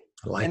crazy.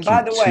 I like and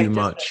by the way, too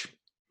much.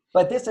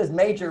 But this is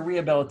major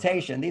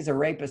rehabilitation. These are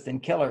rapists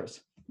and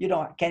killers.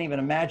 Can't even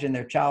imagine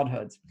their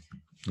childhoods.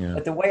 Yeah.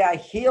 But the way I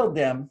healed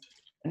them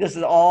And this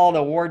is all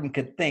the warden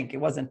could think. It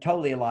wasn't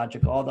totally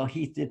illogical, although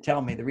he did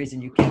tell me the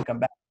reason you can't come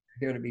back,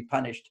 you're here to be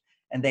punished,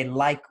 and they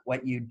like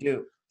what you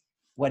do.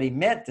 What he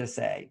meant to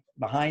say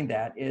behind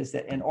that is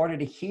that in order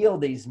to heal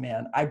these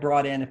men, I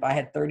brought in, if I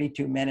had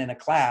 32 men in a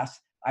class,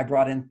 I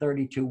brought in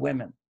 32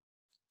 women.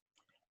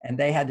 And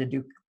they had to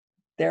do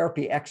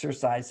therapy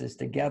exercises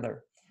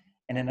together.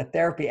 And in a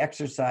therapy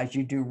exercise,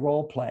 you do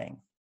role playing.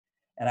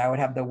 And I would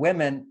have the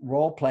women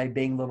role play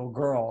being little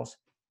girls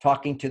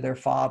talking to their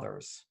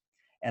fathers.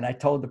 And I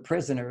told the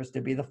prisoners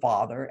to be the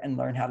father and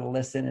learn how to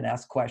listen and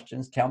ask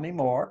questions. Tell me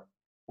more.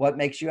 What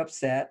makes you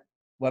upset?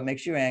 What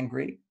makes you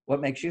angry?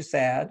 What makes you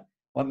sad?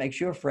 What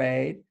makes you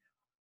afraid?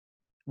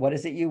 What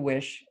is it you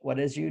wish? What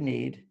is you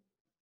need?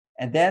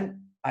 And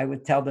then I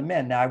would tell the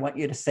men, now I want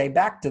you to say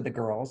back to the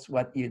girls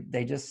what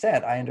they just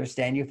said. I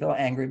understand you feel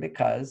angry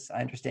because,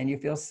 I understand you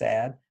feel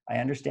sad. I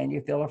understand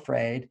you feel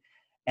afraid.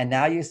 And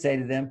now you say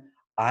to them,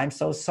 I'm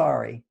so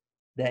sorry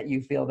that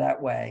you feel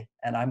that way,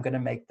 and I'm going to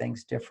make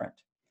things different.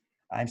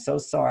 I'm so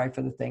sorry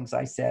for the things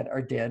I said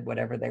or did,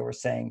 whatever they were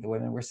saying, the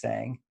women were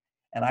saying.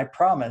 And I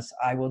promise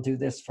I will do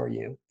this for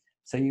you.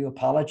 So you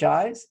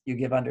apologize, you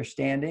give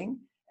understanding,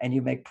 and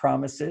you make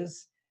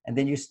promises. And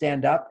then you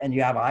stand up and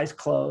you have eyes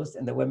closed,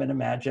 and the women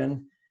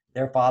imagine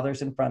their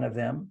fathers in front of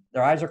them.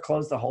 Their eyes are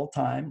closed the whole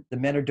time. The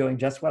men are doing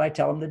just what I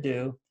tell them to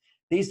do.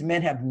 These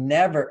men have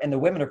never, and the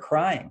women are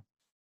crying.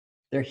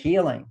 They're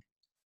healing.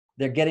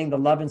 They're getting the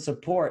love and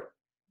support.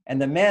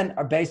 And the men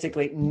are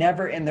basically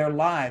never in their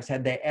lives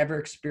had they ever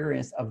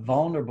experienced a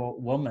vulnerable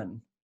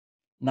woman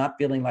not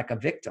feeling like a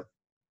victim.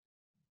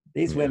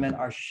 These women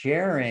are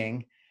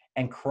sharing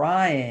and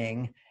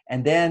crying,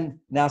 and then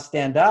now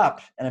stand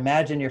up and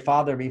imagine your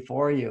father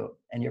before you,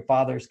 and your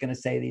father's going to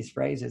say these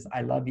phrases,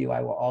 I love you,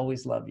 I will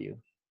always love you.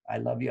 I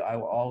love you, I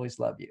will always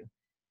love you.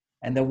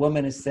 And the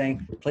woman is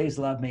saying, please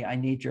love me, I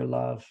need your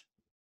love.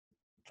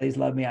 Please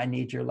love me, I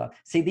need your love.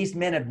 See, these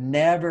men have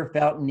never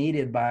felt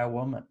needed by a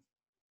woman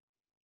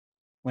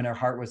when her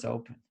heart was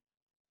open.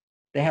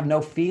 They have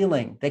no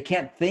feeling. They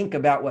can't think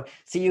about what.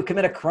 See, you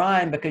commit a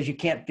crime because you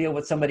can't feel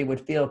what somebody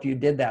would feel if you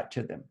did that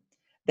to them.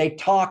 They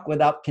talk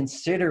without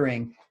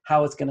considering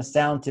how it's going to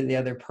sound to the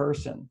other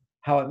person,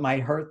 how it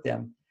might hurt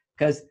them,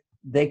 because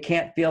they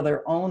can't feel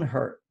their own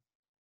hurt.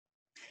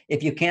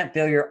 If you can't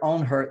feel your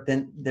own hurt,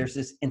 then there's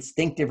this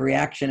instinctive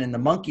reaction in the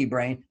monkey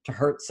brain to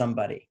hurt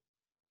somebody.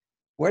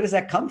 Where does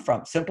that come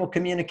from? Simple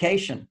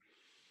communication.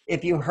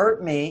 If you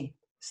hurt me,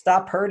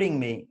 stop hurting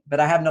me, but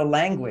I have no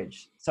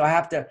language. So I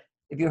have to,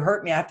 if you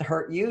hurt me, I have to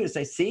hurt you to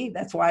say, see,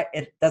 that's why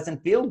it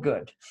doesn't feel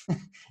good.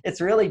 It's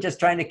really just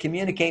trying to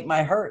communicate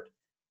my hurt.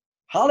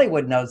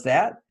 Hollywood knows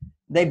that.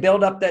 They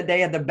build up that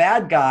day of the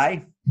bad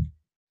guy.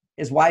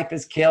 His wife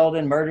is killed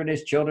and murdered,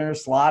 his children are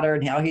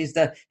slaughtered. Now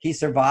he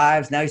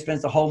survives. Now he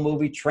spends the whole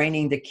movie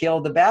training to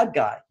kill the bad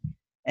guy.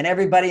 And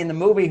everybody in the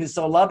movie who's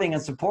so loving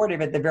and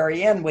supportive at the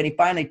very end, when he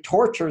finally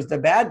tortures the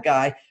bad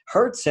guy,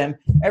 hurts him,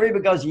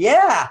 everybody goes,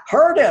 yeah,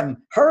 hurt him.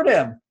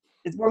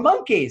 We're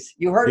monkeys.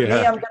 You hurt me,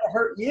 I'm going to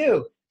hurt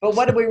you. But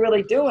what are we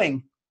really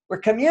doing? We're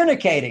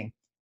communicating.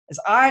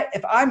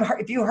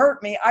 If you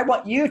hurt me, I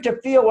want you to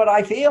feel what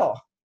I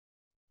feel.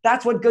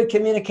 That's what good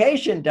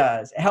communication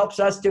does. It helps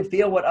us to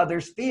feel what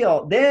others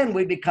feel. Then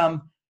we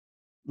become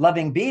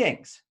loving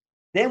beings.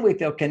 Then we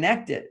feel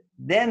connected.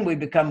 Then we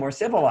become more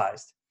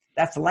civilized.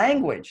 That's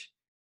language.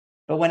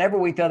 But whenever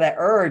we feel that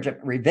urge of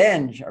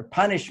revenge or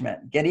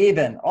punishment, get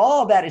even,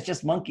 all that is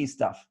just monkey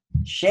stuff.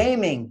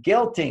 Shaming,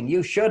 guilting,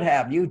 you should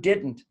have, you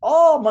didn't.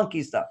 All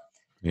monkey stuff.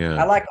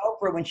 Yeah. I like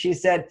Oprah when she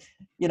said,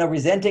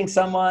 resenting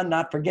someone,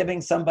 not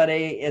forgiving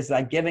somebody is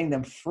like giving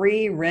them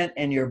free rent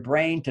in your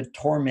brain to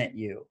torment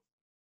you.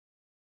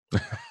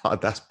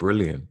 That's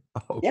brilliant.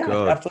 Oh, yeah,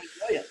 God. Absolutely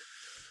brilliant.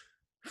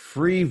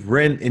 Free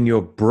rent in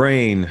your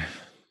brain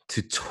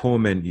to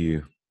torment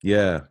you.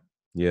 Yeah.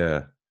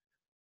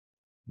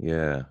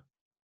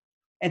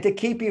 And to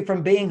keep you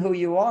from being who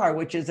you are,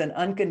 which is an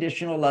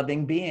unconditional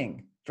loving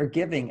being,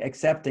 forgiving,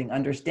 accepting,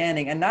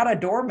 understanding, and not a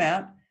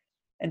doormat.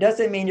 It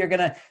doesn't mean you're going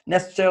to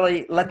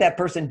necessarily let that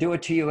person do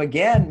it to you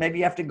again. Maybe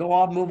you have to go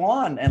off, move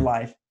on in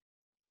life.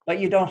 But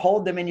you don't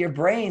hold them in your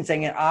brain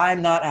saying,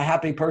 I'm not a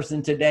happy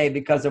person today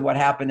because of what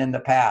happened in the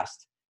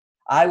past.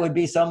 I would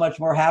be so much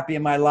more happy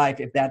in my life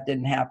if that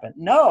didn't happen.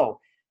 No,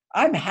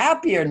 I'm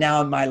happier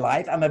now in my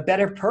life. I'm a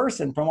better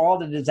person from all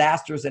the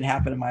disasters that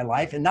happened in my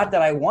life. And not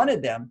that I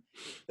wanted them.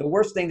 The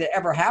worst thing that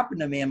ever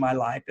happened to me in my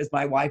life is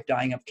my wife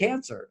dying of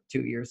cancer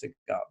 2 years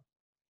ago.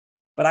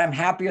 But I'm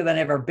happier than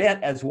I've ever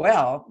been as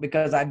well,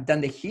 because I've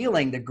done the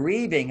healing. The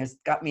grieving has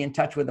got me in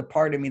touch with a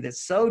part of me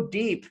that's so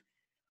deep.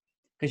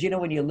 Because,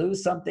 when you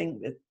lose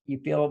something, you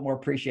feel more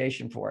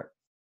appreciation for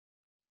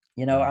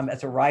it. I'm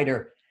as a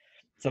writer,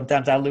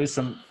 sometimes I lose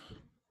some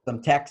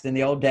text in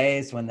the old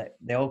days when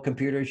the old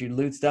computers, you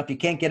lose stuff, you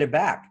can't get it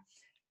back.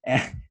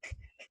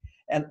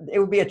 And it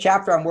would be a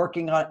chapter I'm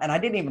working on, and I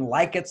didn't even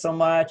like it so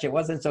much. It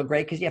wasn't so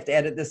great because you have to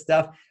edit this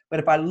stuff. But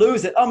if I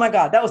lose it, oh my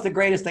God, that was the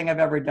greatest thing I've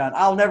ever done.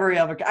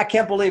 I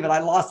can't believe it. I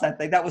lost that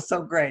thing. That was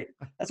so great.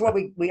 That's why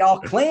we all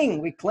cling.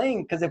 We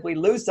cling because if we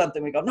lose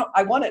something, we go, no,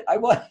 I want it.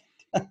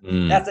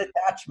 That's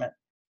attachment.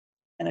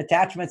 And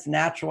attachment's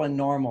natural and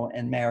normal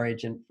in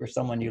marriage and for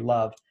someone you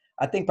love.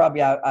 I think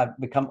probably I've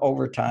become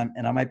overtime,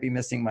 and I might be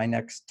missing my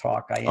next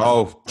talk. I am.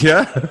 Oh,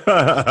 yeah.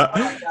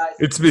 Right,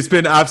 It's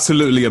been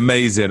absolutely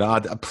amazing.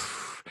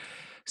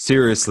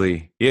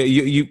 Seriously. Yeah,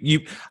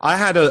 you I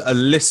had a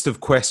list of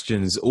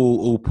questions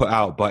all put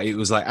out, but it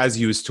was like, as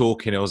you was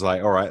talking, it was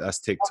like, all right, that's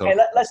TikTok. Okay,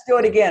 let's do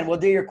it again. We'll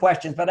do your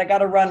questions, but I got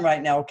to run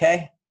right now,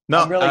 okay?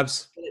 No, I'm really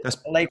that's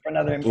late for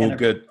another all interview.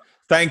 good.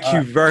 Thank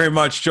you very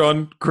much,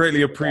 John.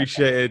 Greatly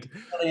appreciated.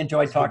 Really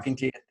enjoyed talking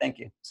to you. Thank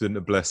you. It's been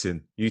a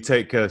blessing. You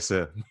take care,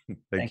 sir.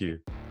 Thank you.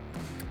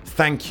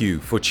 Thank you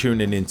for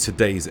tuning in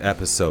today's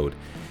episode.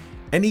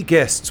 Any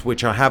guests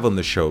which I have on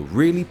the show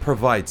really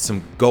provide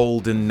some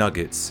golden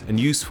nuggets and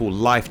useful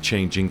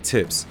life-changing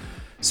tips.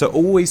 So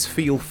always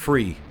feel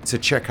free to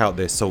check out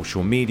their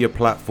social media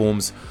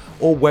platforms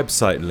or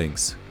website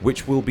links,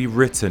 which will be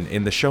written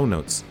in the show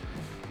notes.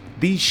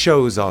 These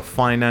shows are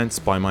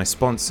financed by my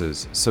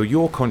sponsors, so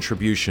your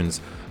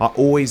contributions are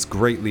always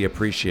greatly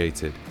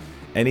appreciated.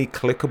 Any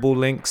clickable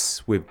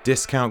links with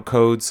discount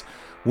codes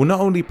will not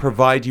only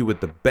provide you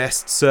with the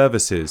best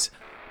services,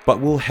 but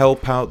will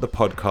help out the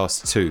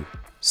podcast too.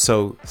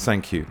 So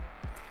thank you.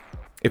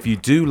 If you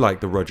do like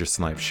the Roger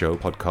Snipes Show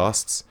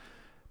podcasts,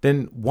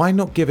 then why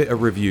not give it a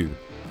review?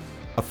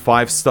 A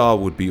 5-star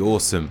would be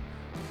awesome.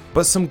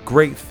 But some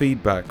great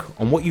feedback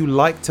on what you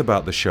liked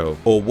about the show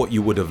or what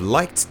you would have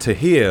liked to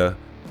hear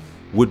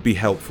would be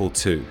helpful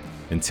too.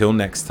 Until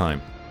next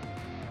time.